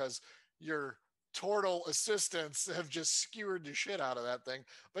bottom because your turtle assistants have just skewered the shit out of that thing.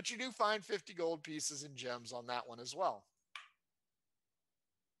 But you do find 50 gold pieces and gems on that one as well.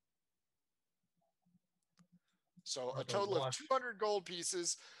 So a total of 200 gold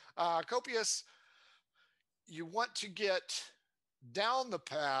pieces. Copious, you want to get down the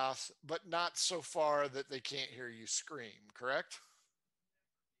path, but not so far that they can't hear you scream, correct?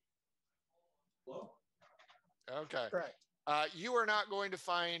 Hello? Okay. Correct. You are not going to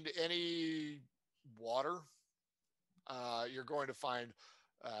find any water. You're going to find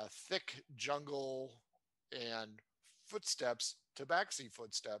thick jungle and footsteps, tabaxi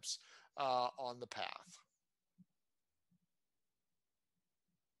footsteps on the path.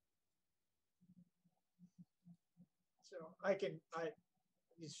 So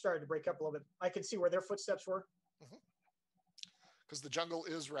you started to break up a little bit. I can see where their footsteps were. Because the jungle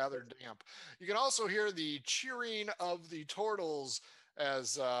is rather damp. You can also hear the cheering of the turtles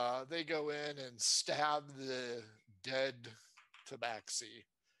as they go in and stab the dead tabaxi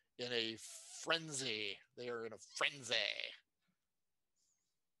in a frenzy. They are in a frenzy.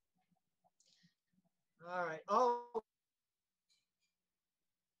 All right. I'll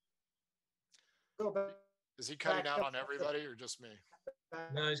go back. Is he cutting out on everybody or just me?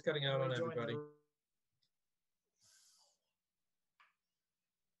 No, he's cutting out on everybody.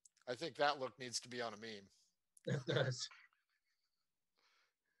 I think that look needs to be on a meme. It does.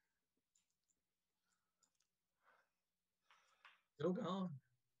 Still gone.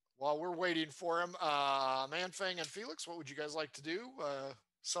 While we're waiting for him, Manfang and Felix, what would you guys like to do?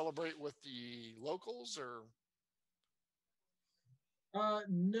 Celebrate with the locals or?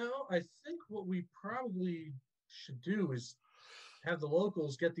 No, I think what we probably should do is have the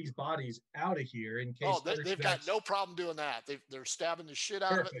locals get these bodies out of here in case. Oh, they've got no problem doing that. They're stabbing the shit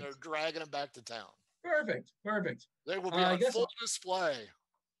out of it and they're dragging them back to town. Perfect. They will be on full display.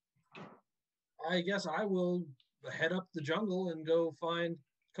 I guess I will head up the jungle and go find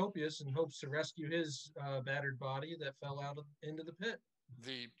Copious and hopes to rescue his battered body that fell out into the pit.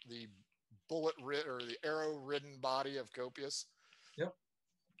 The bullet or the arrow ridden body of Copious. Yep.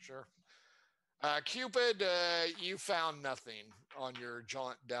 Sure. Cupid, you found nothing on your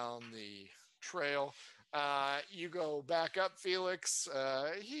jaunt down the trail. You go back up, Felix.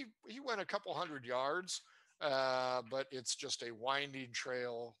 He went a couple 100 yards, but it's just a winding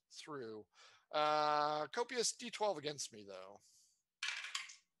trail through. Copious, D12 against me, though.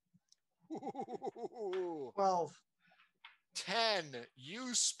 12. 10.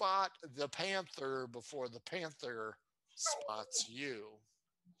 You spot the panther before the panther spots you.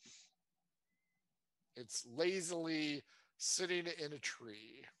 It's lazily sitting in a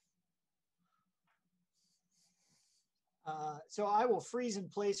tree. So I will freeze in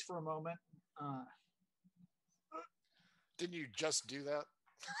place for a moment. Didn't you just do that?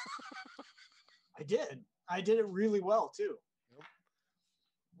 I did. I did it really well, too. Nope.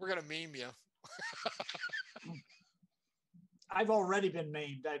 We're going to meme you. I've already been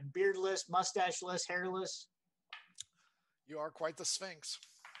maimed. I'm beardless, mustacheless, hairless. You are quite the Sphinx.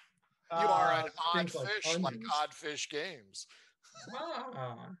 You are an odd fish, like Odd Fish Games.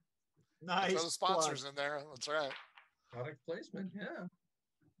 Nice. Throw the sponsors in there. That's right. Product placement, yeah.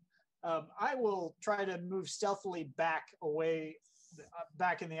 I will try to move stealthily back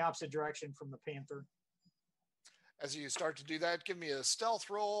in the opposite direction from the panther. As you start to do that, give me a stealth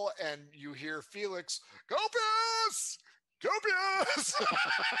roll, and you hear Felix, Copious! Copious!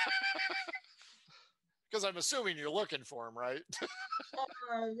 Because I'm assuming you're looking for him, right?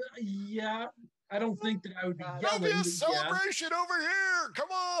 Yeah. I don't think that I would be yelling. There'll be a celebration over here. Come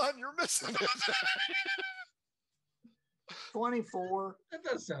on, you're missing it. 24. That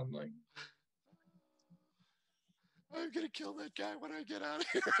does sound like. I'm going to kill that guy when I get out of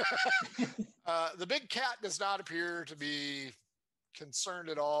here. The big cat does not appear to be concerned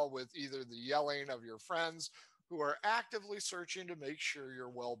at all with either the yelling of your friends who are actively searching to make sure your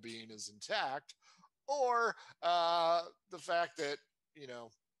well-being is intact, or the fact that,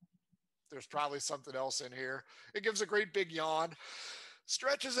 there's probably something else in here. It gives a great big yawn,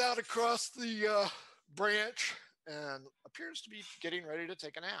 stretches out across the branch, and appears to be getting ready to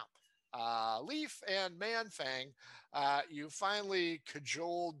take a nap. Leaf and Manfang, you finally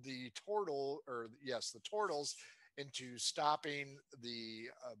cajoled the turtles into stopping the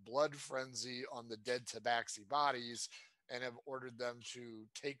blood frenzy on the dead tabaxi bodies, and have ordered them to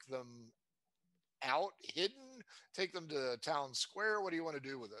take them out, hidden, take them to town square. What do you want to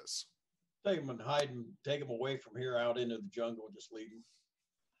do with this? Take them and hide them, take them away from here out into the jungle, and just leave them.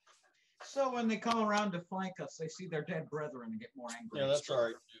 So when they come around to flank us, they see their dead brethren and get more angry. Yeah, that's all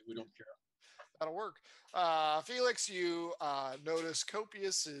right. We don't care. That'll work. Felix, you notice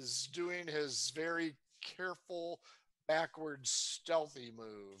Copious is doing his very careful backwards stealthy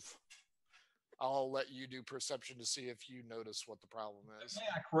move. I'll let you do perception to see if you notice what the problem is. May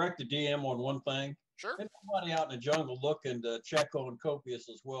I correct the DM on one thing? Sure. There's nobody out in the jungle looking to check on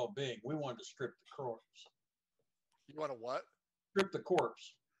Copious's well-being. We wanted to strip the corpse. You want to what? Strip the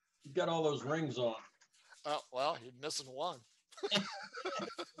corpse. You've got all those rings on. Oh, well, you're missing one.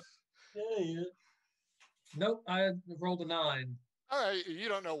 Yeah. Nope, I rolled a 9. All right, you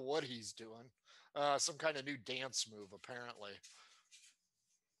don't know what he's doing. Some kind of new dance move, apparently.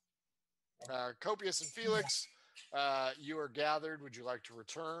 Copious and Felix, you are gathered. Would you like to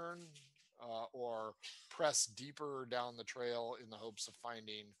return or press deeper down the trail in the hopes of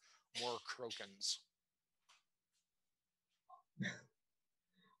finding more Crokans?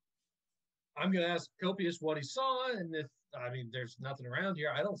 I'm going to ask Copious what he saw, and if, there's nothing around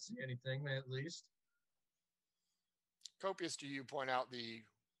here. I don't see anything, at least. Copious, do you point out the...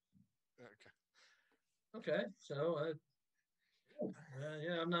 Okay, so,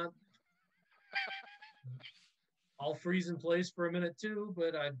 I'm not... I'll freeze in place for a minute, too,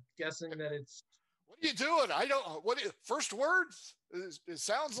 but I'm guessing that it's... What are you doing? I don't... First words? It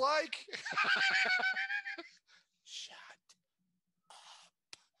sounds like... Shut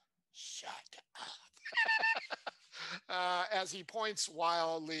up. As he points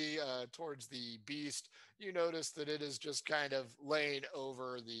wildly towards the beast, you notice that it is just kind of laying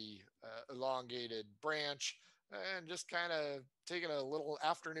over the elongated branch and just kind of taking a little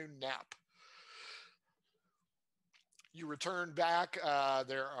afternoon nap. You return back.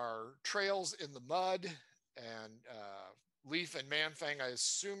 There are trails in the mud, and Leaf and Manfang, I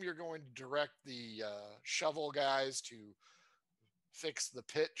assume you're going to direct the shovel guys to fix the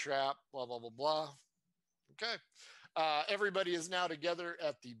pit trap, blah, blah, blah, blah. Okay. Everybody is now together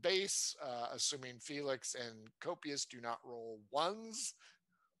at the base, assuming Felix and Copious do not roll ones.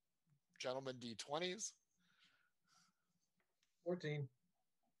 Gentlemen, D20s. 14.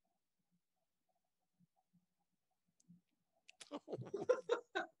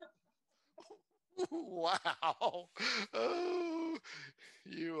 Wow. Oh,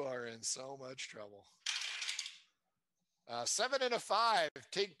 you are in so much trouble. 7 and a 5.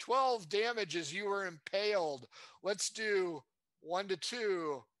 Take 12 damage as you are impaled. Let's do 1 to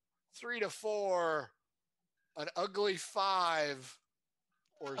 2, 3 to 4, an ugly 5,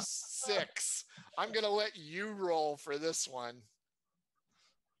 or 6. I'm going to let you roll for this one.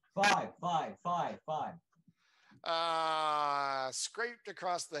 5, 5, 5, 5. Scraped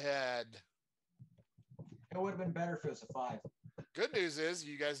across the head. It would have been better if it was a 5. Good news is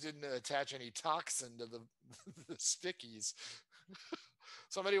you guys didn't attach any toxin to the, the stickies.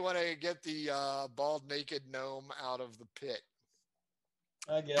 Somebody want to get the bald naked gnome out of the pit.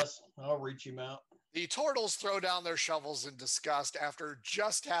 I guess I'll reach him out. The turtles throw down their shovels in disgust after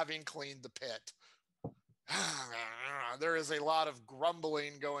just having cleaned the pit. There is a lot of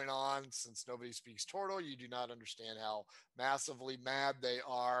grumbling going on. Since nobody speaks turtle, you do not understand how massively mad they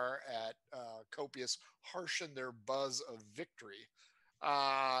are at Copious harshen their buzz of victory.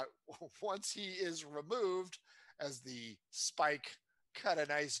 Once he is removed, as the spike cut a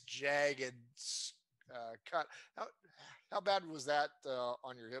nice jagged cut. How bad was that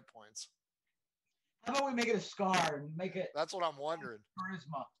on your hit points? How about we make it a scar and make it That's what I'm wondering.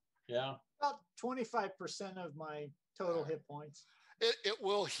 charisma? Yeah. About 25% of my total hit points. It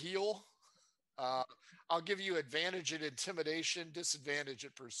will heal. I'll give you advantage at intimidation, disadvantage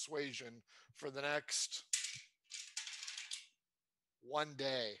at persuasion for the next 1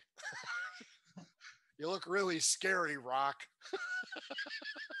 day. You look really scary, Rock.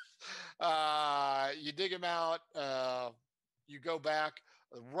 You dig him out. You go back.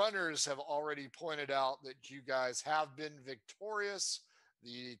 The runners have already pointed out that you guys have been victorious.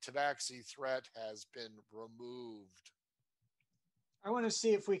 The tabaxi threat has been removed. I want to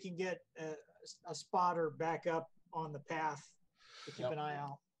see if we can get a spotter back up on the path to keep an eye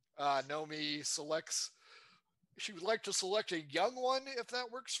out. Nomi selects. She would like to select a young one if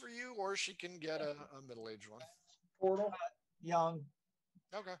that works for you, or she can get a middle-aged one. Portal. Young.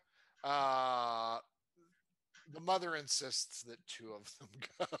 Okay. The mother insists that 2 of them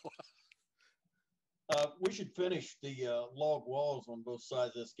go. We should finish the log walls on both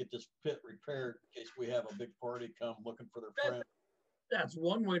sides. Let's get this pit repaired in case we have a big party come looking for their friend. That's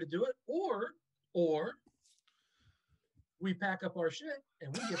one way to do it. Or we pack up our shit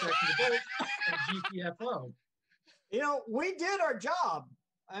and we get back to the boat and GTFO. You know, we did our job.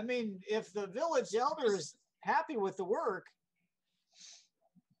 I mean, if the village elder is happy with the work.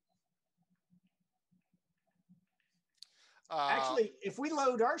 Actually, if we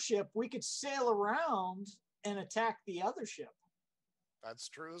load our ship, we could sail around and attack the other ship. That's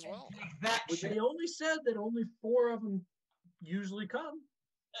true as well. They only said that only 4 of them usually come.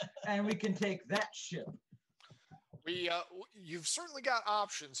 And we can take that ship. You've certainly got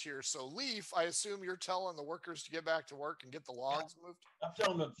options here. So, Leaf, I assume you're telling the workers to get back to work and get the logs moved? I'm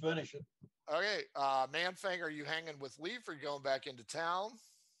telling them to finish it. Okay. Manfang, are you hanging with Leaf or going back into town?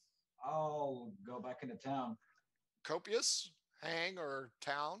 I'll go back into town. Copious, hang or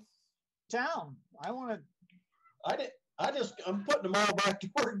town? Town. I want to. I'm putting them all back to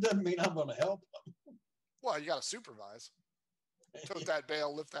work. Doesn't mean I'm going to help them. Well, you got to supervise. Tote that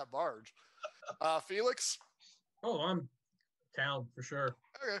bale, lift that barge. Felix? Oh, I'm town for sure.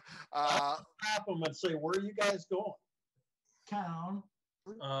 Okay. Tap them and say, where are you guys going? Town.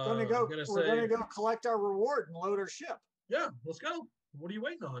 We're gonna go collect our reward and load our ship. Yeah, let's go. What are you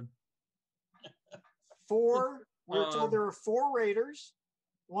waiting on? 4. We were told there were 4 raiders.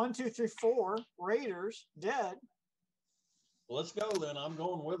 1, 2, 3, 4 raiders dead. Well, let's go then. I'm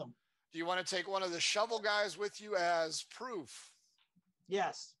going with them. Do you want to take one of the shovel guys with you as proof?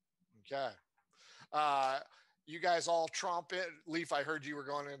 Yes. Okay. You guys all tromp it. Leaf, I heard you were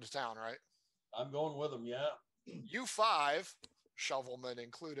going into town, right? I'm going with them, yeah. You 5, shovelman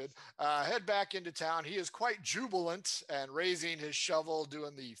included, head back into town. He is quite jubilant and raising his shovel,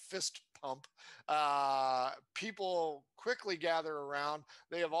 doing the fist pump. People quickly gather around.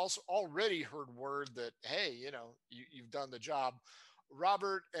 They have also already heard word that, hey, you've done the job.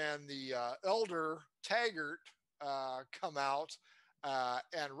 Robert and the elder Taggart come out,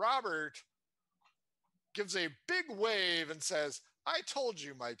 and Robert gives a big wave and says, I told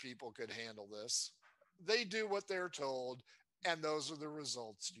you my people could handle this. They do what they're told, and those are the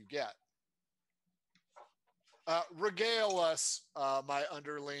results you get. Regale us, my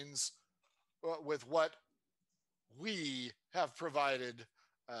underlings, with what we have provided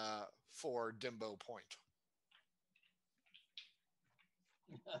for Dimbo Point.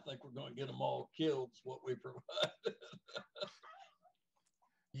 I think we're going to get them all killed, is what we provide.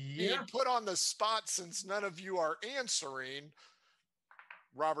 Yeah. Being put on the spot since none of you are answering,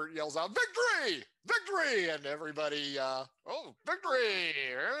 Robert yells out, "Victory! Victory!" And everybody, oh, victory!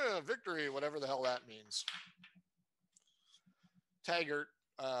 Victory, whatever the hell that means. Taggart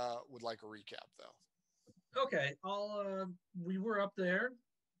would like a recap, though. Okay. We were up there.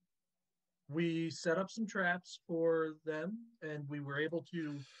 We set up some traps for them, and we were able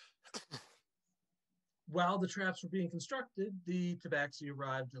to, while the traps were being constructed, the tabaxi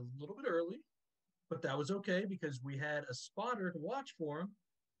arrived a little bit early, but that was okay because we had a spotter to watch for them.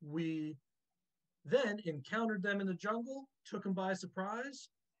 We then encountered them in the jungle, took them by surprise,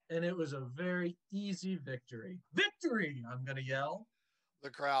 and it was a very easy victory. Victory! I'm going to yell. The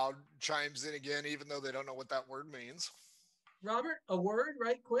crowd chimes in again, even though they don't know what that word means. Robert, a word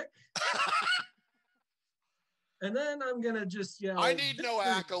right quick. And then I'm going to just yell. I need no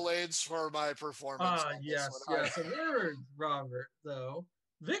accolades for my performance. Yes, a word, Robert, though.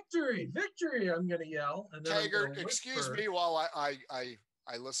 Victory, victory, I'm going to yell. And then Taggart, excuse me while I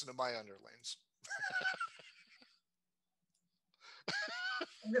listen to my underlings.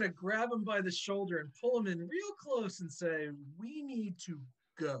 I'm going to grab him by the shoulder and pull him in real close and say, we need to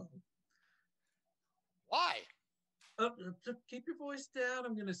go. Why? Keep your voice down.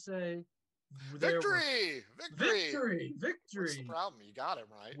 I'm going to say, victory, victory, victory. What's the problem? You got him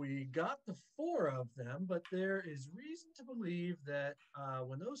right. We got the 4 of them, but there is reason to believe that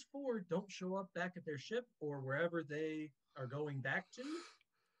when those 4 don't show up back at their ship or wherever they are going back to,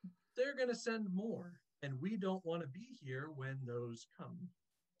 they're going to send more. And we don't want to be here when those come.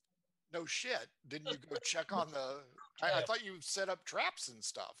 No shit. Didn't you go check on the... I thought you set up traps and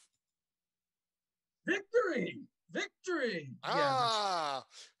stuff. Victory! Victory! Ah!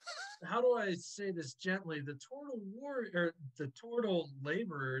 Yeah, how do I say this gently? The turtle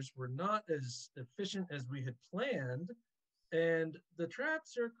laborers were not as efficient as we had planned. And the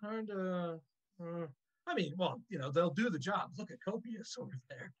traps are kind of... they'll do the job. Look at Copious over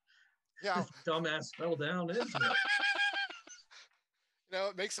there. Yeah. Dumbass fell down into it.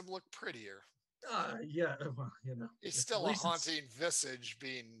 It makes him look prettier. Yeah, well, He's still a haunting visage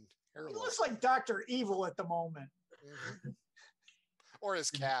being hairless. He looks like Dr. Evil at the moment. Mm-hmm. Or his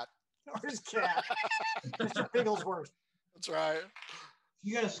cat. Or his cat. Mr. Bigglesworth. That's right.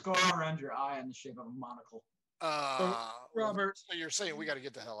 You got a scar around your eye in the shape of a monocle. Robert. So you're saying we got to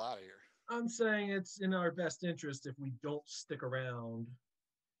get the hell out of here. I'm saying it's in our best interest if we don't stick around.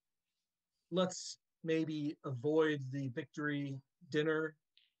 Let's maybe avoid the victory dinner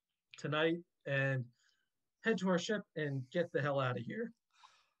tonight and head to our ship and get the hell out of here.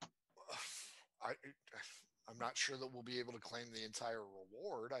 I'm not sure that we'll be able to claim the entire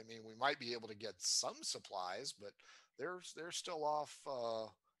reward. I mean, we might be able to get some supplies, but they're still off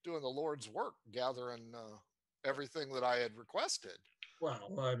doing the Lord's work, gathering everything that I had requested. Well,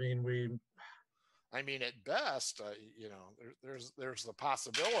 I mean, at best, there's the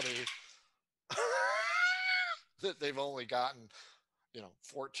possibility that they've only gotten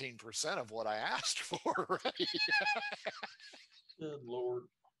 14% of what I asked for already. Good Lord.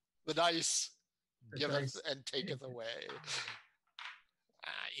 The dice giveth and taketh away.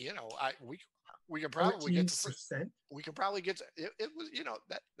 We can probably 14%? get to. We can probably get to. It was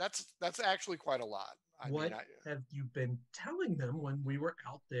that's actually quite a lot. What have you been telling them when we were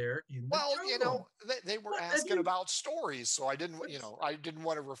out there in the jungle? They were asking about stories, so I didn't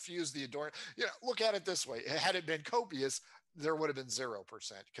want to refuse the adorn. Look at it this way: had it been Copious, there would have been 0%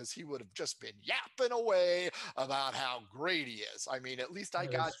 because he would have just been yapping away about how great he is. I mean, at least I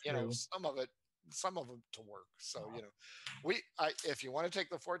got some of it to work. So if you want to take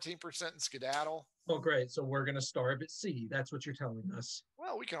the 14% and skedaddle. Oh, great. So we're going to starve at sea. That's what you're telling us.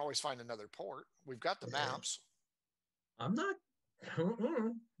 Well, we can always find another port. We've got the maps. I'm not.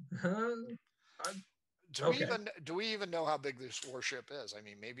 Do we even know how big this warship is? I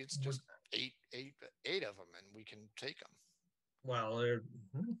mean, maybe it's just eight of them, and we can take them. Well,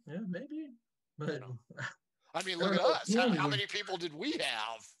 yeah, maybe. But I mean, look at us. How many people did we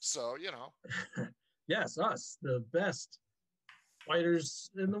have? So Yes, us, the best fighters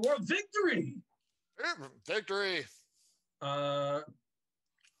in the world. Victory! Victory!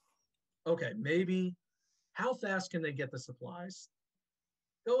 Okay, maybe. How fast can they get the supplies?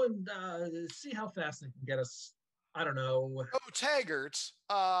 Go and see how fast they can get us. I don't know. Oh, Taggart,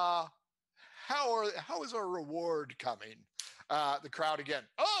 how is our reward coming? The crowd again.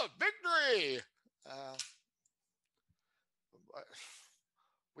 Oh, victory!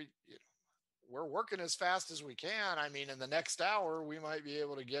 We're working as fast as we can. I mean, in the next hour, we might be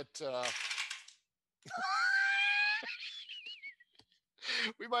able to get.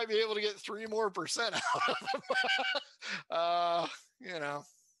 We might be able to get 3% more out of them.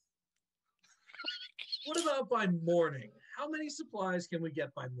 What about by morning? How many supplies can we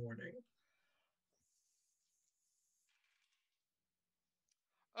get by morning?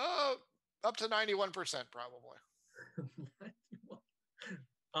 Up to 91%, probably.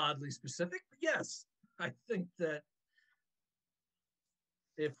 Oddly specific, but yes. I think that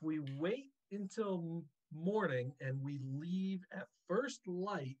if we wait until morning and we leave at first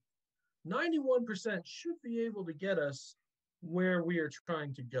light, 91% should be able to get us where we are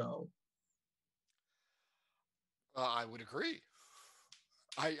trying to go. I would agree.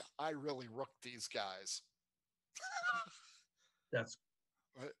 I really rooked these guys. That's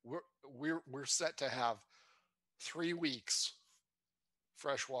we're set to have 3 weeks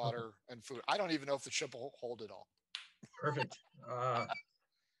fresh water and food. I don't even know if the ship will hold it all. perfect.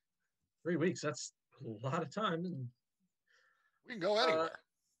 3 weeks, that's a lot of time. And we can go anywhere.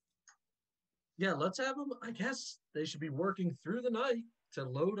 Yeah, let's have them. I guess they should be working through the night to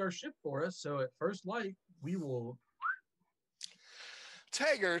load our ship for us. So at first light, we will.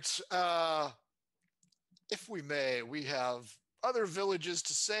 Taggart, if we may, we have other villages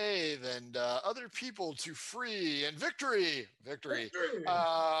to save and other people to free and victory.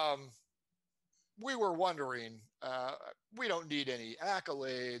 We were wondering, we don't need any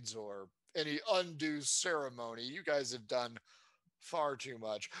accolades or any undue ceremony. You guys have done far too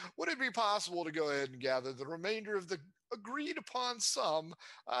much. Would it be possible to go ahead and gather the remainder of the agreed upon sum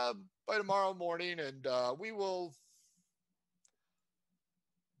by tomorrow morning, and we will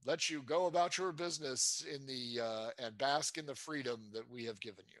let you go about your business in the and bask in the freedom that we have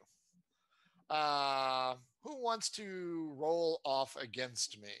given you. Who wants to roll off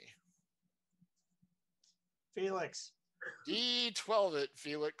against me? Felix. D12 it,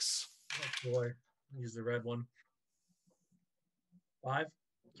 Felix. Oh boy, use the red one. 5.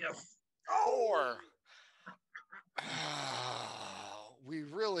 Yes. 4. We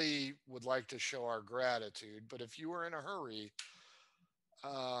really would like to show our gratitude, but if you are in a hurry,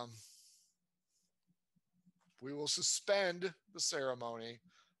 we will suspend the ceremony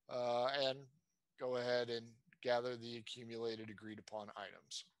and go ahead and gather the accumulated agreed upon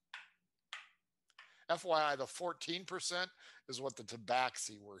items. FYI, the 14% is what the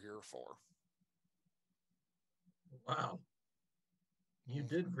tabaxi we're here for. Wow. You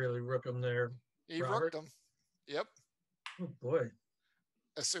did really rook them there. You Robert. rooked them. Yep. Oh boy.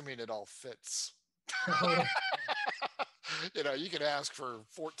 Assuming it all fits. You know, you can ask for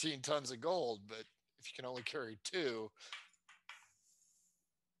 14 tons of gold, but if you can only carry 2.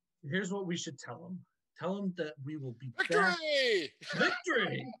 Here's what we should tell them. Tell them that we will be Victory! Back.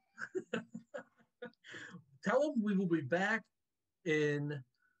 Victory! Tell them we will be back in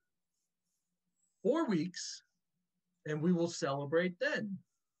 4 weeks and we will celebrate then.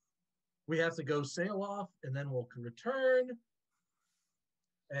 We have to go sail off and then we'll return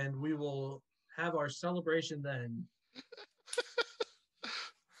and we will have our celebration then.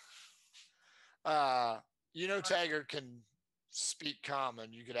 You know, Taggart can speak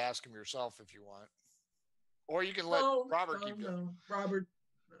common. You could ask him yourself if you want. Or you can let Robert keep going. No, Robert,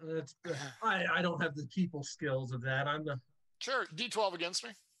 I don't have the people skills of that. I'm the Sure. D12 against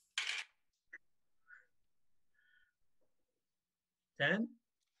me. 10.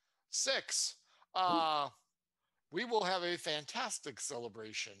 6. We will have a fantastic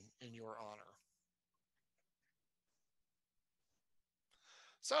celebration in your honor.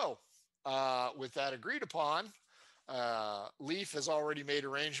 So, with that agreed upon, Leaf has already made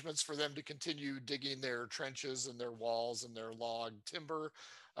arrangements for them to continue digging their trenches and their walls and their log timber.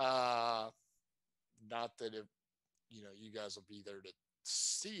 Not that it, you know, you guys will be there to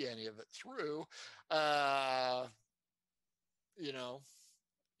see any of it through. You know,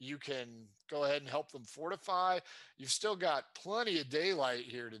 you can go ahead and help them fortify. You've still got plenty of daylight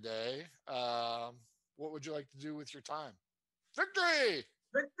here today. What would you like to do with your time? Victory!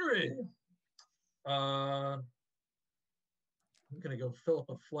 Victory! I'm gonna go fill up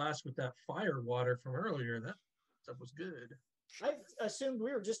a flask with that fire water from earlier. That stuff was good. I assumed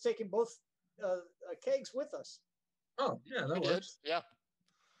we were just taking both kegs with us. Oh yeah, that works. Did. Yeah,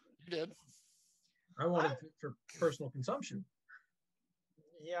 you did. I wanted it for personal consumption.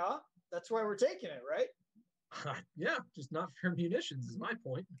 Yeah, that's why we're taking it, right? Yeah, just not for munitions is my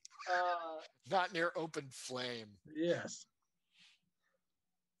point. Not near open flame. Yes.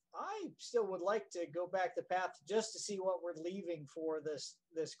 I still would like to go back the path just to see what we're leaving for this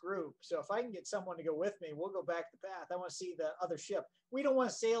group. So if I can get someone to go with me, we'll go back the path. I want to see the other ship. We don't want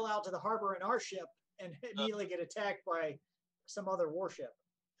to sail out to the harbor in our ship and immediately get attacked by some other warship.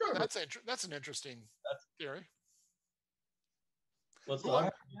 Sure, that's an interesting theory. Let's let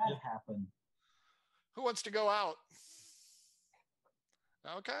that happen. Who wants to go out?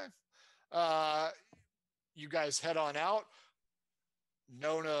 Okay. you guys head on out.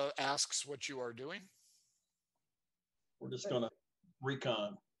 Nona asks what you are doing. We're just going to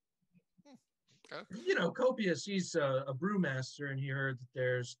recon. Okay. You know, Copious, he's a brewmaster, and he heard that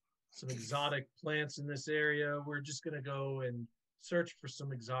there's some exotic plants in this area. We're just going to go and search for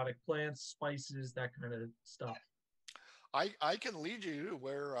some exotic plants, spices, that kind of stuff. I can lead you to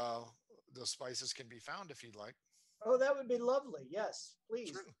where the spices can be found if you'd like. Oh, that would be lovely. Yes, please.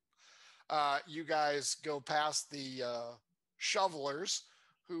 Sure. You guys go past the shovelers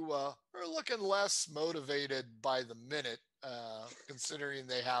who are looking less motivated by the minute, considering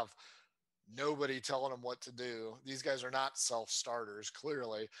they have nobody telling them what to do. These guys are not self-starters,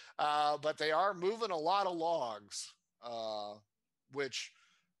 clearly, but they are moving a lot of logs, which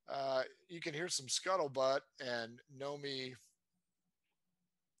you can hear some scuttlebutt, and Nomi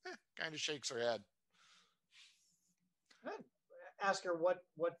kind of shakes her head. Ask her what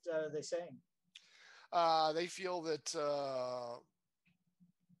they saying. They feel that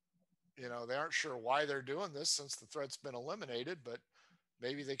they aren't sure why they're doing this since the threat's been eliminated, but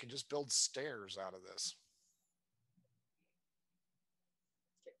maybe they can just build stairs out of this.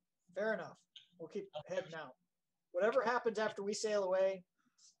 Okay. Fair enough. We'll keep heading out. Whatever happens after we sail away,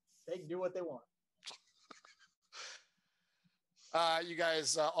 they can do what they want. You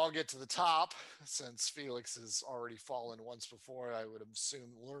guys all get to the top. Since Felix has already fallen once before, I would assume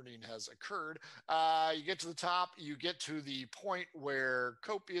learning has occurred. You get to the top. You get to the point where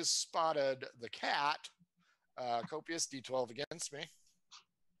Copious spotted the cat. Copious, D12 against me.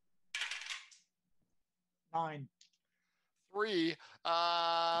 9. 3.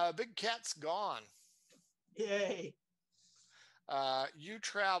 Big cat's gone. Yay. You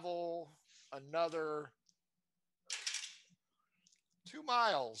travel another 2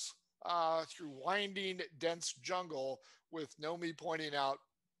 miles through winding, dense jungle with Nomi pointing out,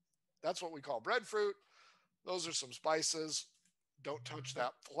 that's what we call breadfruit. Those are some spices. Don't touch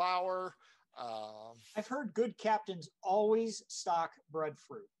that flour. I've heard good captains always stock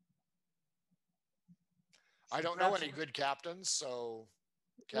breadfruit. I don't know any good captains, so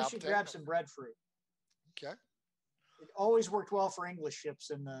You should grab some breadfruit. Okay. It always worked well for English ships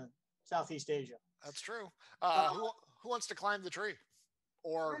in Southeast Asia. That's true. Who wants to climb the tree?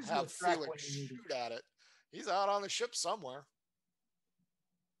 Or Where's have the track Felix when you need shoot at it? He's out on the ship somewhere.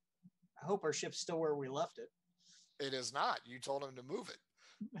 I hope our ship's still where we left it. It is not. You told him to move it.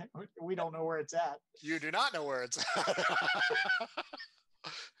 We don't know where it's at. You do not know where it's at.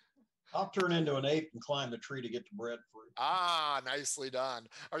 I'll turn into an ape and climb the tree to get to breadfruit. Ah, nicely done.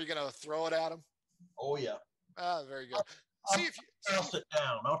 Are you going to throw it at him? Oh, yeah. Ah, very good. I'll toss it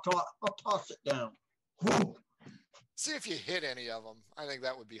down. I'll toss it down. See if you hit any of them. I think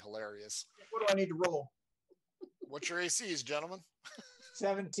that would be hilarious. What do I need to roll? What's your ACs, gentlemen?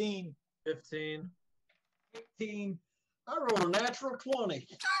 17. 15. 18. I rolled a natural 20.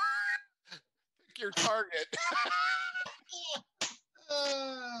 Pick your target.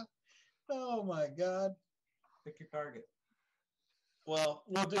 Oh, my God. Pick your target. Well,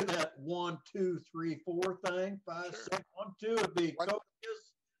 we'll do that 1, 2, 3, 4 thing. 5, Sure. 6. 1, 2 would be One.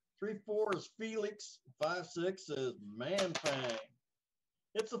 Copious. 3, 4 is Felix. 5, 6 is Manfang.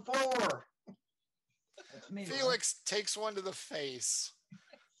 It's a 4. That's me. Felix takes one to the face.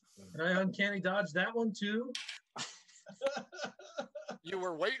 Can I uncanny dodge that one too? You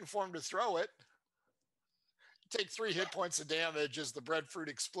were waiting for him to throw it. Take 3 hit points of damage as the breadfruit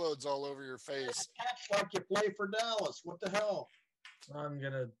explodes all over your face. That's like you play for Dallas. What the hell? I'm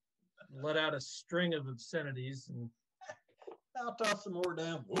going to let out a string of obscenities and I'll toss some more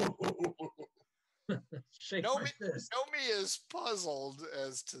down. shake my fist. Nomi is puzzled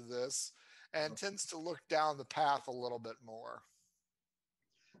as to this and tends to look down the path a little bit more.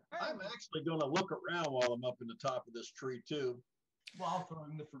 I'm actually going to look around while I'm up in the top of this tree, too. While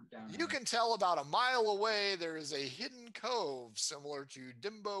throwing the fruit down. You can tell about a mile away there is a hidden cove similar to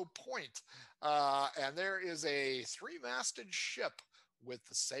Dimbo Point, and there is a 3-masted ship with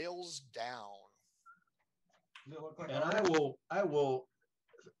the sails down. Does it look like And I will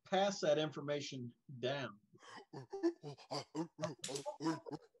pass that information down.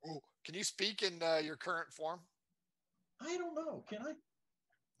 Can you speak in your current form? I don't know. Can I?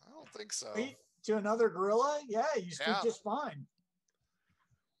 I don't think so. To another gorilla? Yeah, you speak just fine.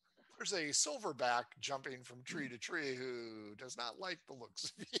 There's a silverback jumping from tree to tree who does not like the looks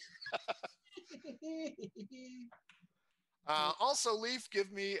of you. Also, Leaf,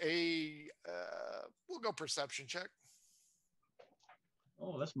 give me a, we'll go perception check.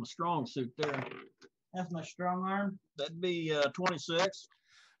 Oh, that's my strong suit there. That's my strong arm. That'd be 26.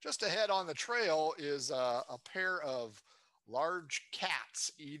 Just ahead on the trail is a pair of large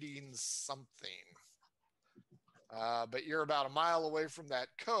cats eating something. But you're about a mile away from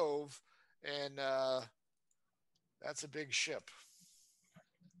that cove, and that's a big ship.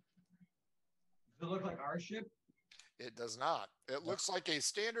 Does it look like our ship? It does not. It looks like a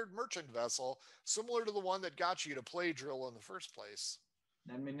standard merchant vessel, similar to the one that got you to play drill in the first place.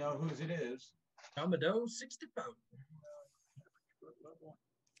 Let me know whose it is. Commodore 64.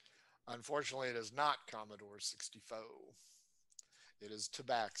 Unfortunately, it is not Commodore 64. It is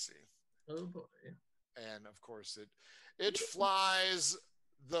Tabaxi. Oh boy. And of course, it flies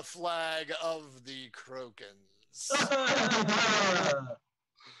the flag of the Crokans.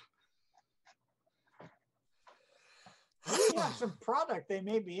 You have some product they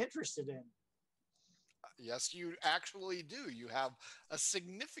may be interested in. Yes, you actually do. You have a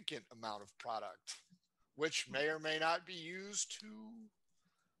significant amount of product, which may or may not be used to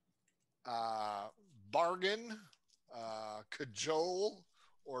bargain, cajole,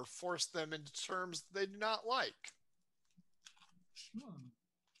 or force them into terms they do not like.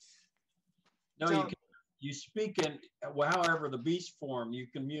 No, So- you speak in however the beast form. You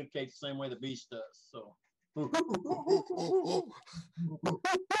communicate the same way the beast does. So.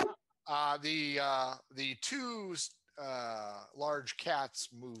 The two large cats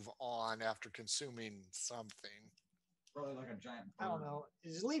move on after consuming something. Probably like a giant bird. I don't know.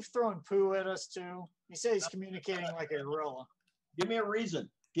 Is Leaf throwing poo at us too? He says he's communicating like a gorilla. Give me a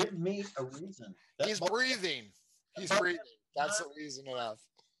reason. Give me a reason. He's breathing. He's breathing. That's the reason enough.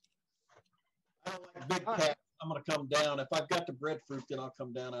 I don't like big cats. I'm going to come down. If I've got the breadfruit, then I'll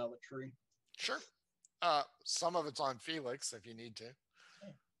come down out of the tree. Sure. Some of it's on Felix if you need to.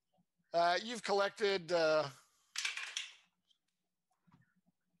 You've collected 4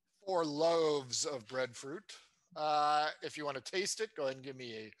 loaves of breadfruit. If you want to taste it, go ahead and give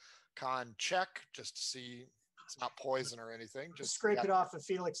me a con check just to see it's not poison or anything. Just Scrape it off of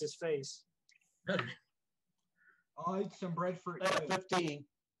Felix's face. I'll eat some breadfruit. That's too. 15.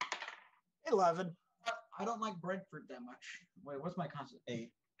 11. I don't like breadfruit that much. Wait, what's my constant?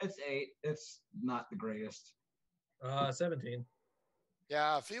 8. It's 8. It's not the greatest. 17.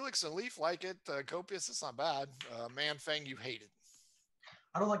 Yeah, Felix and Leaf like it. Copious, it's not bad. Manfang, you hate it.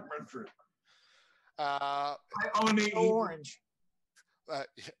 I don't like breadfruit. Uh, I only eat Orange.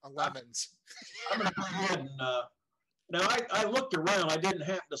 Lemons. I'm going to go ahead and. Now, I looked around. I didn't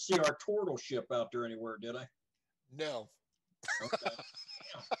happen to see our turtle ship out there anywhere, did I? No. Okay.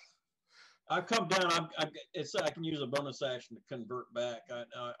 I've come down. I can use a bonus action to convert back.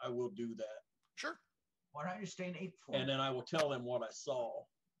 I will do that. Sure. Why don't you stay in 8 for And then I will tell them what I saw.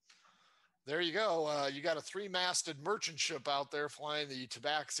 There you go. You got a 3-masted merchant ship out there flying the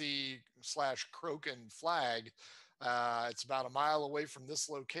Tabaxi/Croakan flag. It's about a mile away from this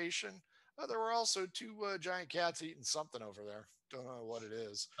location. There were also 2 giant cats eating something over there. Don't know what it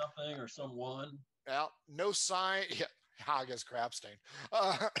is. Something or someone. Well, no sign. Yeah, I guess crap stain.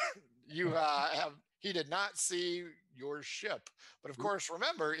 He did not see your ship. But of course,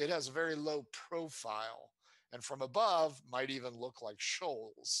 remember, it has a very low profile. And from above, might even look like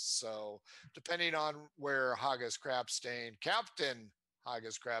shoals. So depending on where Haggis Crapstain, Captain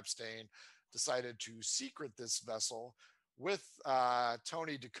Haggis Crapstain, decided to secret this vessel with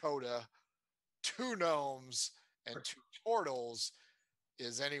Tony Dakota, 2 gnomes, and 2 turtles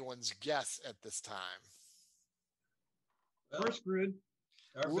is anyone's guess at this time. Well, We're screwed.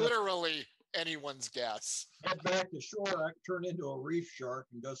 Literally anyone's guess. Head back to shore. I can turn into a reef shark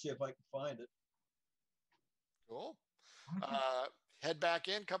and go see if I can find it. Cool. Head back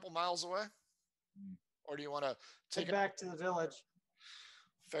in, a couple miles away, or do you want to take Take it back to the village.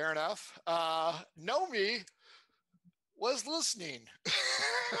 Fair enough. Nomi was listening.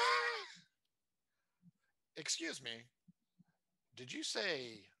 Excuse me. Did you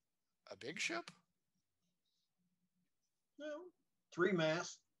say a big ship? No, 3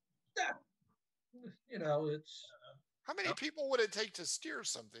 masts. You know, it's How many people would it take to steer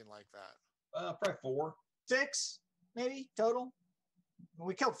something like that? Probably 4. 6, maybe total.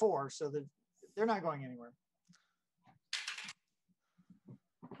 We killed 4, so they're not going anywhere.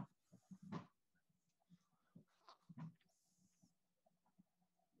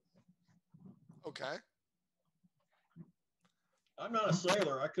 Okay. I'm not a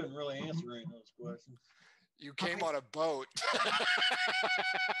sailor. I couldn't really answer any of those questions. You came on a boat.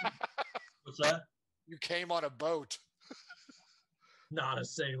 What's that? You came on a boat. not a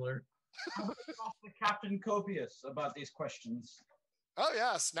sailor. Talk to Captain Copious about these questions. Oh,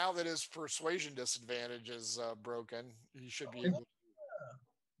 yes. Now that his persuasion disadvantage is broken, he should be able to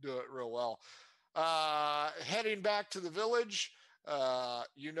do it real well. Heading back to the village,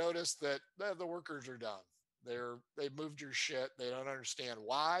 you notice that the workers are done. They've moved your shit. They don't understand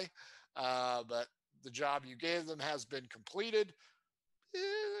why, but the job you gave them has been completed.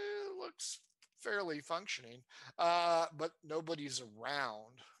 It looks fairly functioning, but nobody's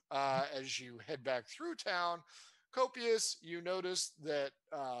around. As you head back through town, Copious, you notice that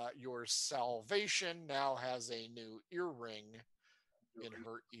your salvation now has a new earring in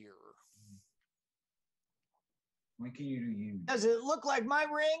her ear. What can you do? You Does it look like my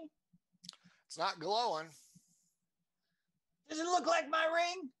ring? It's not glowing. Does it look like my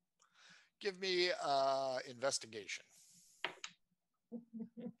ring? Give me investigation.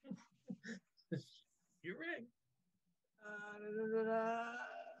 Your ring.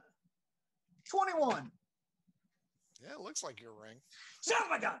 21. Yeah, it looks like your ring. Son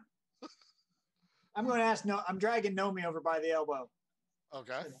of a gun. I'm going to ask. No, I'm dragging Nomi over by the elbow.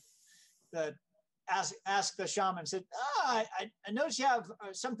 Okay. Ask the shaman. Said, I notice you have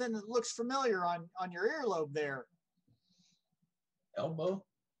something that looks familiar on your earlobe there. Elbow?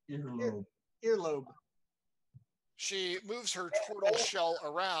 Earlobe. She moves her turtle shell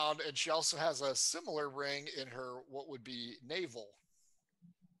around, and she also has a similar ring in her what would be navel.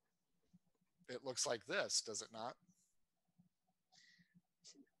 It looks like this, does it not?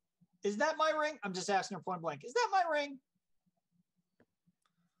 Is that my ring? I'm just asking her point blank. Is that my ring?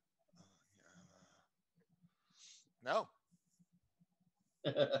 No.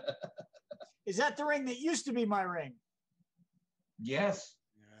 Is that the ring that used to be my ring? yes.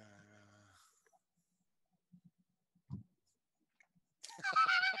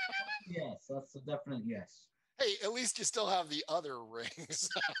 Yes, that's a definite yes. Hey, at least you still have the other rings.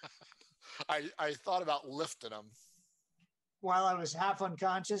 I thought about lifting them. While I was half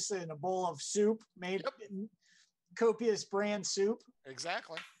unconscious in a bowl of soup made Copious brand soup.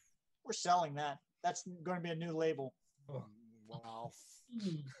 Exactly. We're selling that. That's going to be a new label. Oh. Wow.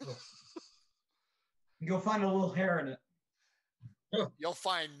 You'll find a little hair in it. You'll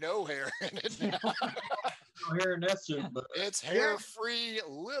find no hair in it now. No hair in that soup, but It's hair-free, a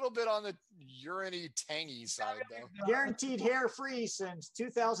little bit on the urine-y, tangy side, though. Guaranteed hair free since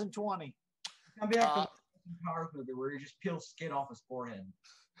 2020. I'll be like the power movie where you just peel skin off his forehead.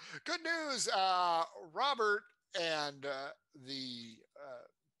 Good news. Robert and the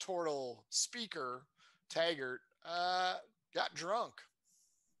turtle speaker, Taggart, got drunk.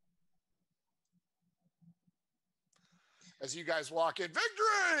 As you guys walk in,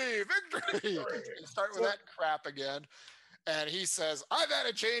 victory, victory. You start with that crap again. And he says, I've had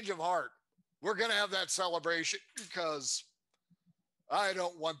a change of heart. We're going to have that celebration because I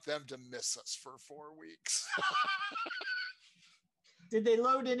don't want them to miss us for 4 weeks. Did they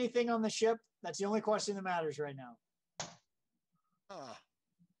load anything on the ship? That's the only question that matters right now.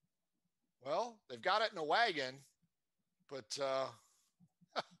 Well, they've got it in a wagon, but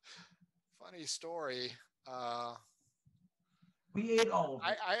funny story. We ate all of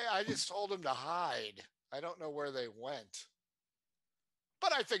it. I just told them to hide. I don't know where they went,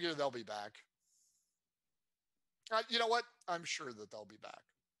 but I figure they'll be back. You know what? I'm sure that they'll be back.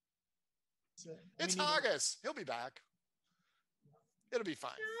 It's Haggis. He'll be back. It'll be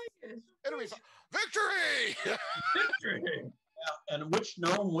fine. It'll be fine. Victory! Victory! yeah. And which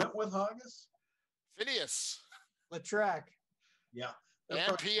gnome went with Haggis? Phineas. Latrac. Yeah.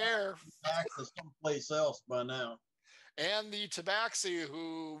 And Pierre. Back to someplace else by now. And the Tabaxi,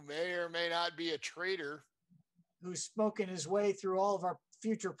 who may or may not be a traitor. Who's smoking his way through all of our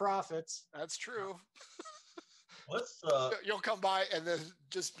future profits. That's true. Let's You'll come by and then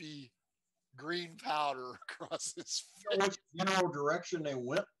just be green powder across his face. you know which general direction they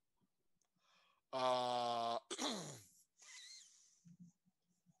went? No.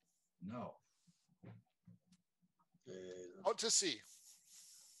 Out to sea.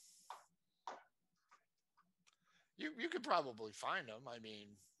 You could probably find them. I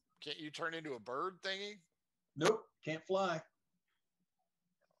mean, can't you turn into a bird thingy? Nope, can't fly.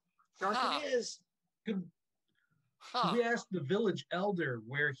 Shark it is. Could we ask the village elder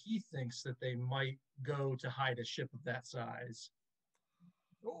where he thinks that they might go to hide a ship of that size?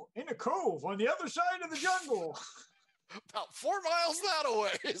 Oh, in a cove on the other side of the jungle. About 4 miles that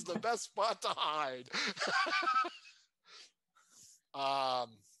away is the best spot to hide.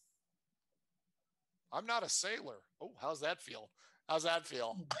 I'm not a sailor. Oh, how's that feel? How's that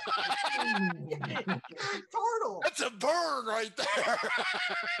feel? Turtle. That's a burn right there.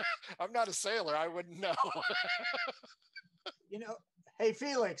 I'm not a sailor. I wouldn't know. You know, hey,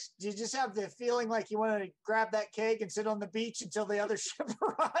 Felix, do you just have the feeling like you want to grab that cake and sit on the beach until the other ship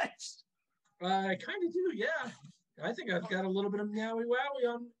arrives? I kind of do, yeah. I think I've got a little bit of Meowie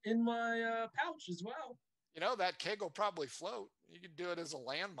Wowie in my pouch as well. You know, that keg will probably float. You could do it as a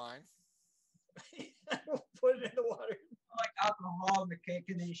landmine. Put it in the water. Like alcohol in the cake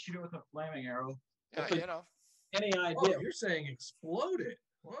and then you shoot it with a flaming arrow. Yeah, Okay. you know. Any Oh, idea? you're saying explode it.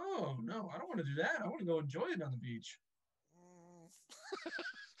 Oh, no, I don't want to do that. I want to go enjoy it on the beach.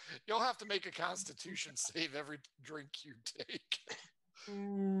 You'll have to make a constitution save every drink you take.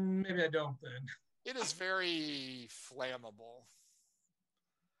 Maybe I don't then. It is very flammable.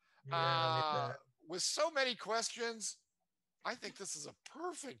 Yeah, maybe that. With so many questions, I think this is a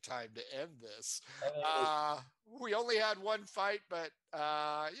perfect time to end this. We only had one fight, but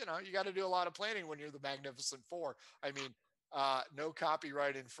you know, you got to do a lot of planning when you're the Magnificent Four. I mean, no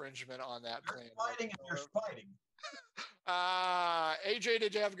copyright infringement on that plan. Fighting and you're fighting. AJ,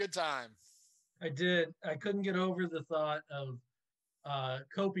 did you have a good time? I did. I couldn't get over the thought of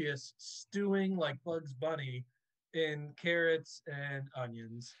Copious stewing like Bugs Bunny in carrots and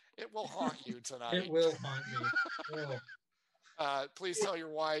onions. It will haunt you tonight. It will haunt me. Oh. Please tell your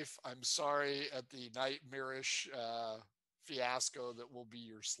wife I'm sorry at the nightmarish fiasco that will be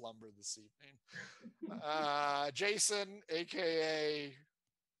your slumber this evening. Jason, aka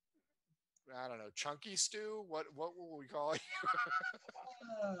I don't know, Chunky Stew. What will we call you?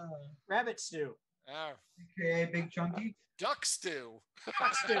 Rabbit stew. AKA Big Chunky. Duck Stew.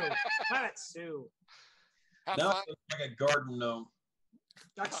 Duck stew. Rabbit stew. Have Now fun. it's like a garden gnome.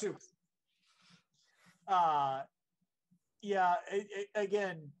 Duck soup. Yeah.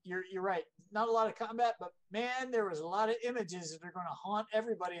 Again, you're right. Not a lot of combat, but man, there was a lot of images that are going to haunt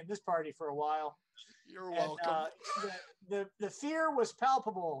everybody in this party for a while. You're welcome. The fear was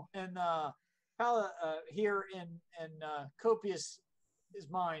palpable and here in Copious'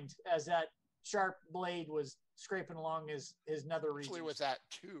 mind as that sharp blade was scraping along his nether region. Especially with that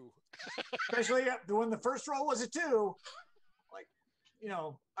 2. Especially when the first roll was a 2. Like, you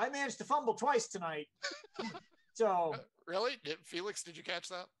know, I managed to fumble twice tonight. So really? Felix, did you catch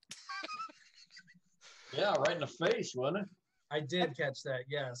that? Yeah, right in the face, wasn't it? I did catch that,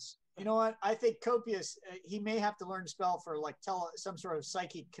 yes. You know what? I think Copious, he may have to learn to spell for like some sort of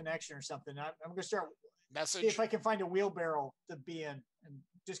psychic connection or something. I'm going to start see if I can find a wheelbarrow to be in, and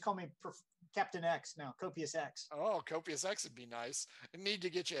just call me Captain X now, Copious X. Oh, Copious X would be nice. I need to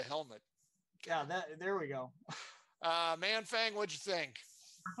get you a helmet. Yeah, there we go. Man Fang, what'd you think?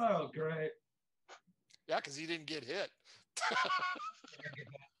 Oh, great. Yeah, because he didn't get hit.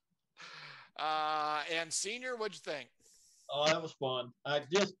 And Senior, what'd you think? Oh, that was fun.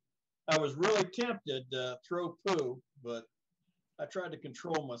 I was really tempted to throw poo, but I tried to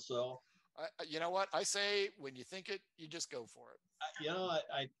control myself. You know what? I say when you think it, you just go for it.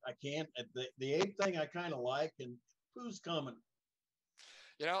 I can't. The ape thing I kind of like, and poo's coming.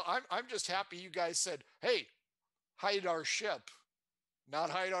 You know, I'm just happy you guys said, hey, hide our ship. Not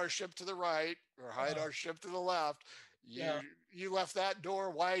hide our ship to the right or hide our ship to the left. You left that door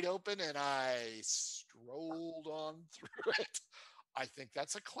wide open and I strolled on through it. I think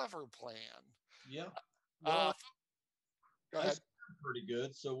that's a clever plan. Yeah. Well, go ahead. Pretty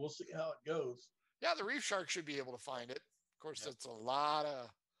good. So we'll see how it goes. Yeah, the reef shark should be able to find it. Of course, that's a lot of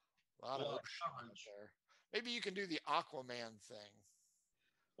ocean out there. Maybe you can do the Aquaman thing.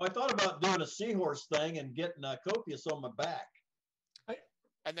 Well, I thought about doing a seahorse thing and getting Copious on my back.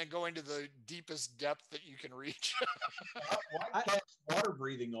 And then going to the deepest depth that you can reach. Why cast water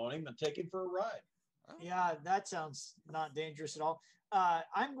breathing on him and take him for a ride? Yeah, that sounds not dangerous at all.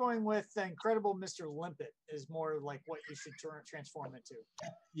 I'm going with Incredible Mr. Limpet is more like what you should transform into.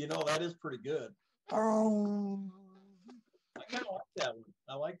 You know, that is pretty good. I kind of like that one.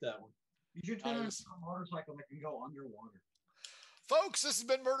 I like that one. You should turn into a motorcycle that can go underwater. Folks, this has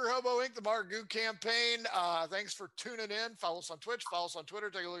been Murder Hobo Inc., the Margou campaign. Thanks for tuning in. Follow us on Twitch. Follow us on Twitter.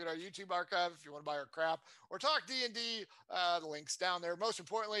 Take a look at our YouTube archive if you want to buy our crap or talk D&D. The link's down there. Most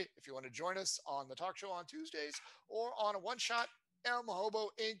importantly, if you want to join us on the talk show on Tuesdays or on a one-shot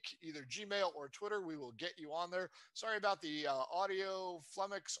Hobo Inc., either Gmail or Twitter, we will get you on there. Sorry about the audio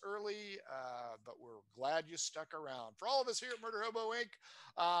flummox early, but we're glad you stuck around. For all of us here at Murder Hobo Inc.,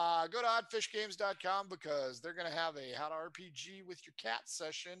 go to oddfishgames.com because they're going to have a How to RPG with Your Cat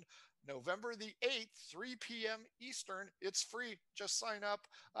session November the 8th, 3 p.m. Eastern. It's free. Just sign up.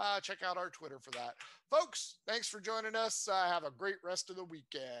 Check out our Twitter for that. Folks, thanks for joining us. Have a great rest of the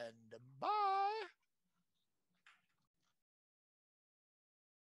weekend. Bye.